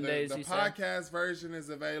on Mondays. The podcast version is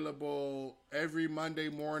available every Monday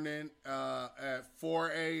morning at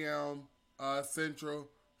 4 a.m. Central,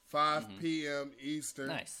 5 p.m. Eastern.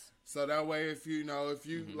 Nice. So that way, if you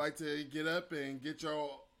like to get up and get your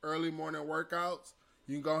early morning workouts,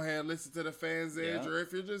 you can go ahead and listen to the Fans Edge. Or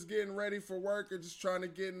if you're just getting ready for work or just trying to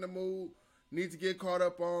get in the mood, need to get caught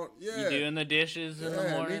up on, You doing the dishes in the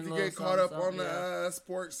morning. Need to get caught up on the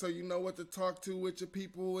sports so you know what to talk to with your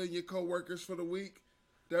people and your coworkers for the week.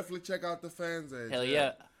 Definitely check out the Fans Edge. Hell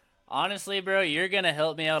yeah. Honestly, bro, you're going to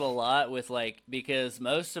help me out a lot with, because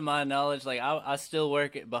most of my knowledge, I still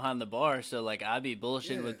work behind the bar, so, I be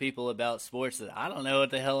bullshitting with people about sports that I don't know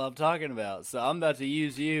what the hell I'm talking about. So I'm about to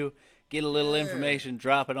use you get a little Yeah. information,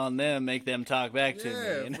 drop it on them, make them talk back to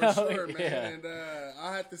me. You know? For sure, man. Yeah. And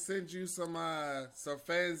I'll have to send you some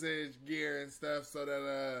Fans Edge gear and stuff so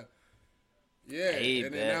that Hey,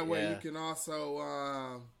 and then that way you can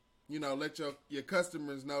also let your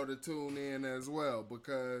customers know to tune in as well,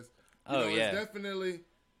 because it's definitely.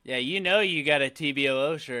 Yeah, you got a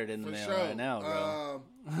TBOO shirt in the For mail sure. right now, bro.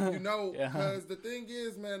 Because the thing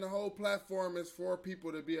is, man, the whole platform is for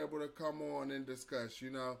people to be able to come on and discuss,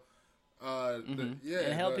 and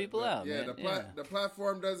help people out. Yeah, man. The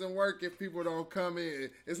platform doesn't work if people don't come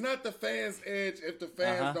in. It's not the fans' edge if the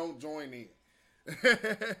fans don't join in.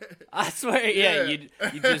 I swear, you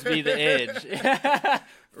just be the edge.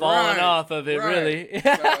 Falling off of it, really.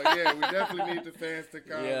 So, we definitely need the fans to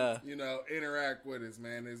come, interact with us,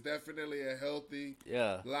 man. It's definitely a healthy,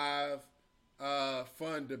 live,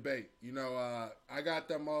 fun debate. I got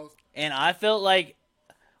the most. And I felt like,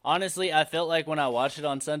 honestly, when I watched it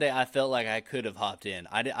on Sunday, I felt like I could have hopped in.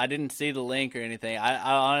 I didn't see the link or anything.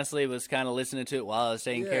 I honestly was kind of listening to it while I was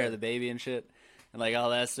taking care of the baby and shit and, like, all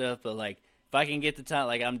that stuff. But, like, if I can get the time,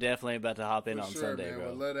 like, I'm definitely about to hop in on Sunday, man. bro.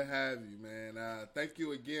 We'd love to have you, man. Thank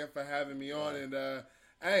you again for having me on. And,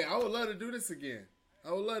 hey, I would love to do this again.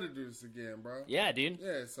 Bro. Yeah, dude.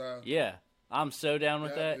 Yeah, so. Yeah, I'm so down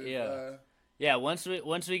with that. Yeah, once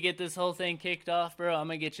we get this whole thing kicked off, bro, I'm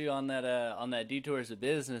gonna get you on that Detours of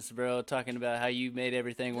Business, bro, talking about how you made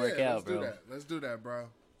everything work out, bro. Let's do that, bro.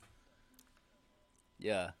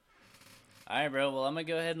 Yeah. All right, bro. Well, I'm going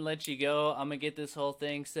to go ahead and let you go. I'm going to get this whole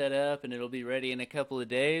thing set up, and it'll be ready in a couple of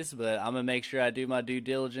days. But I'm going to make sure I do my due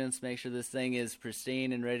diligence, make sure this thing is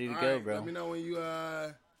pristine and ready to go, bro. Let me know when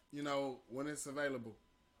when it's available,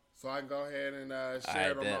 so I can go ahead and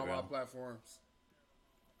share it on all my platforms.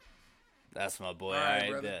 That's my boy. All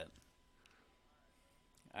right, bet.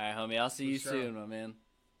 All right, homie. I'll see you soon, my man.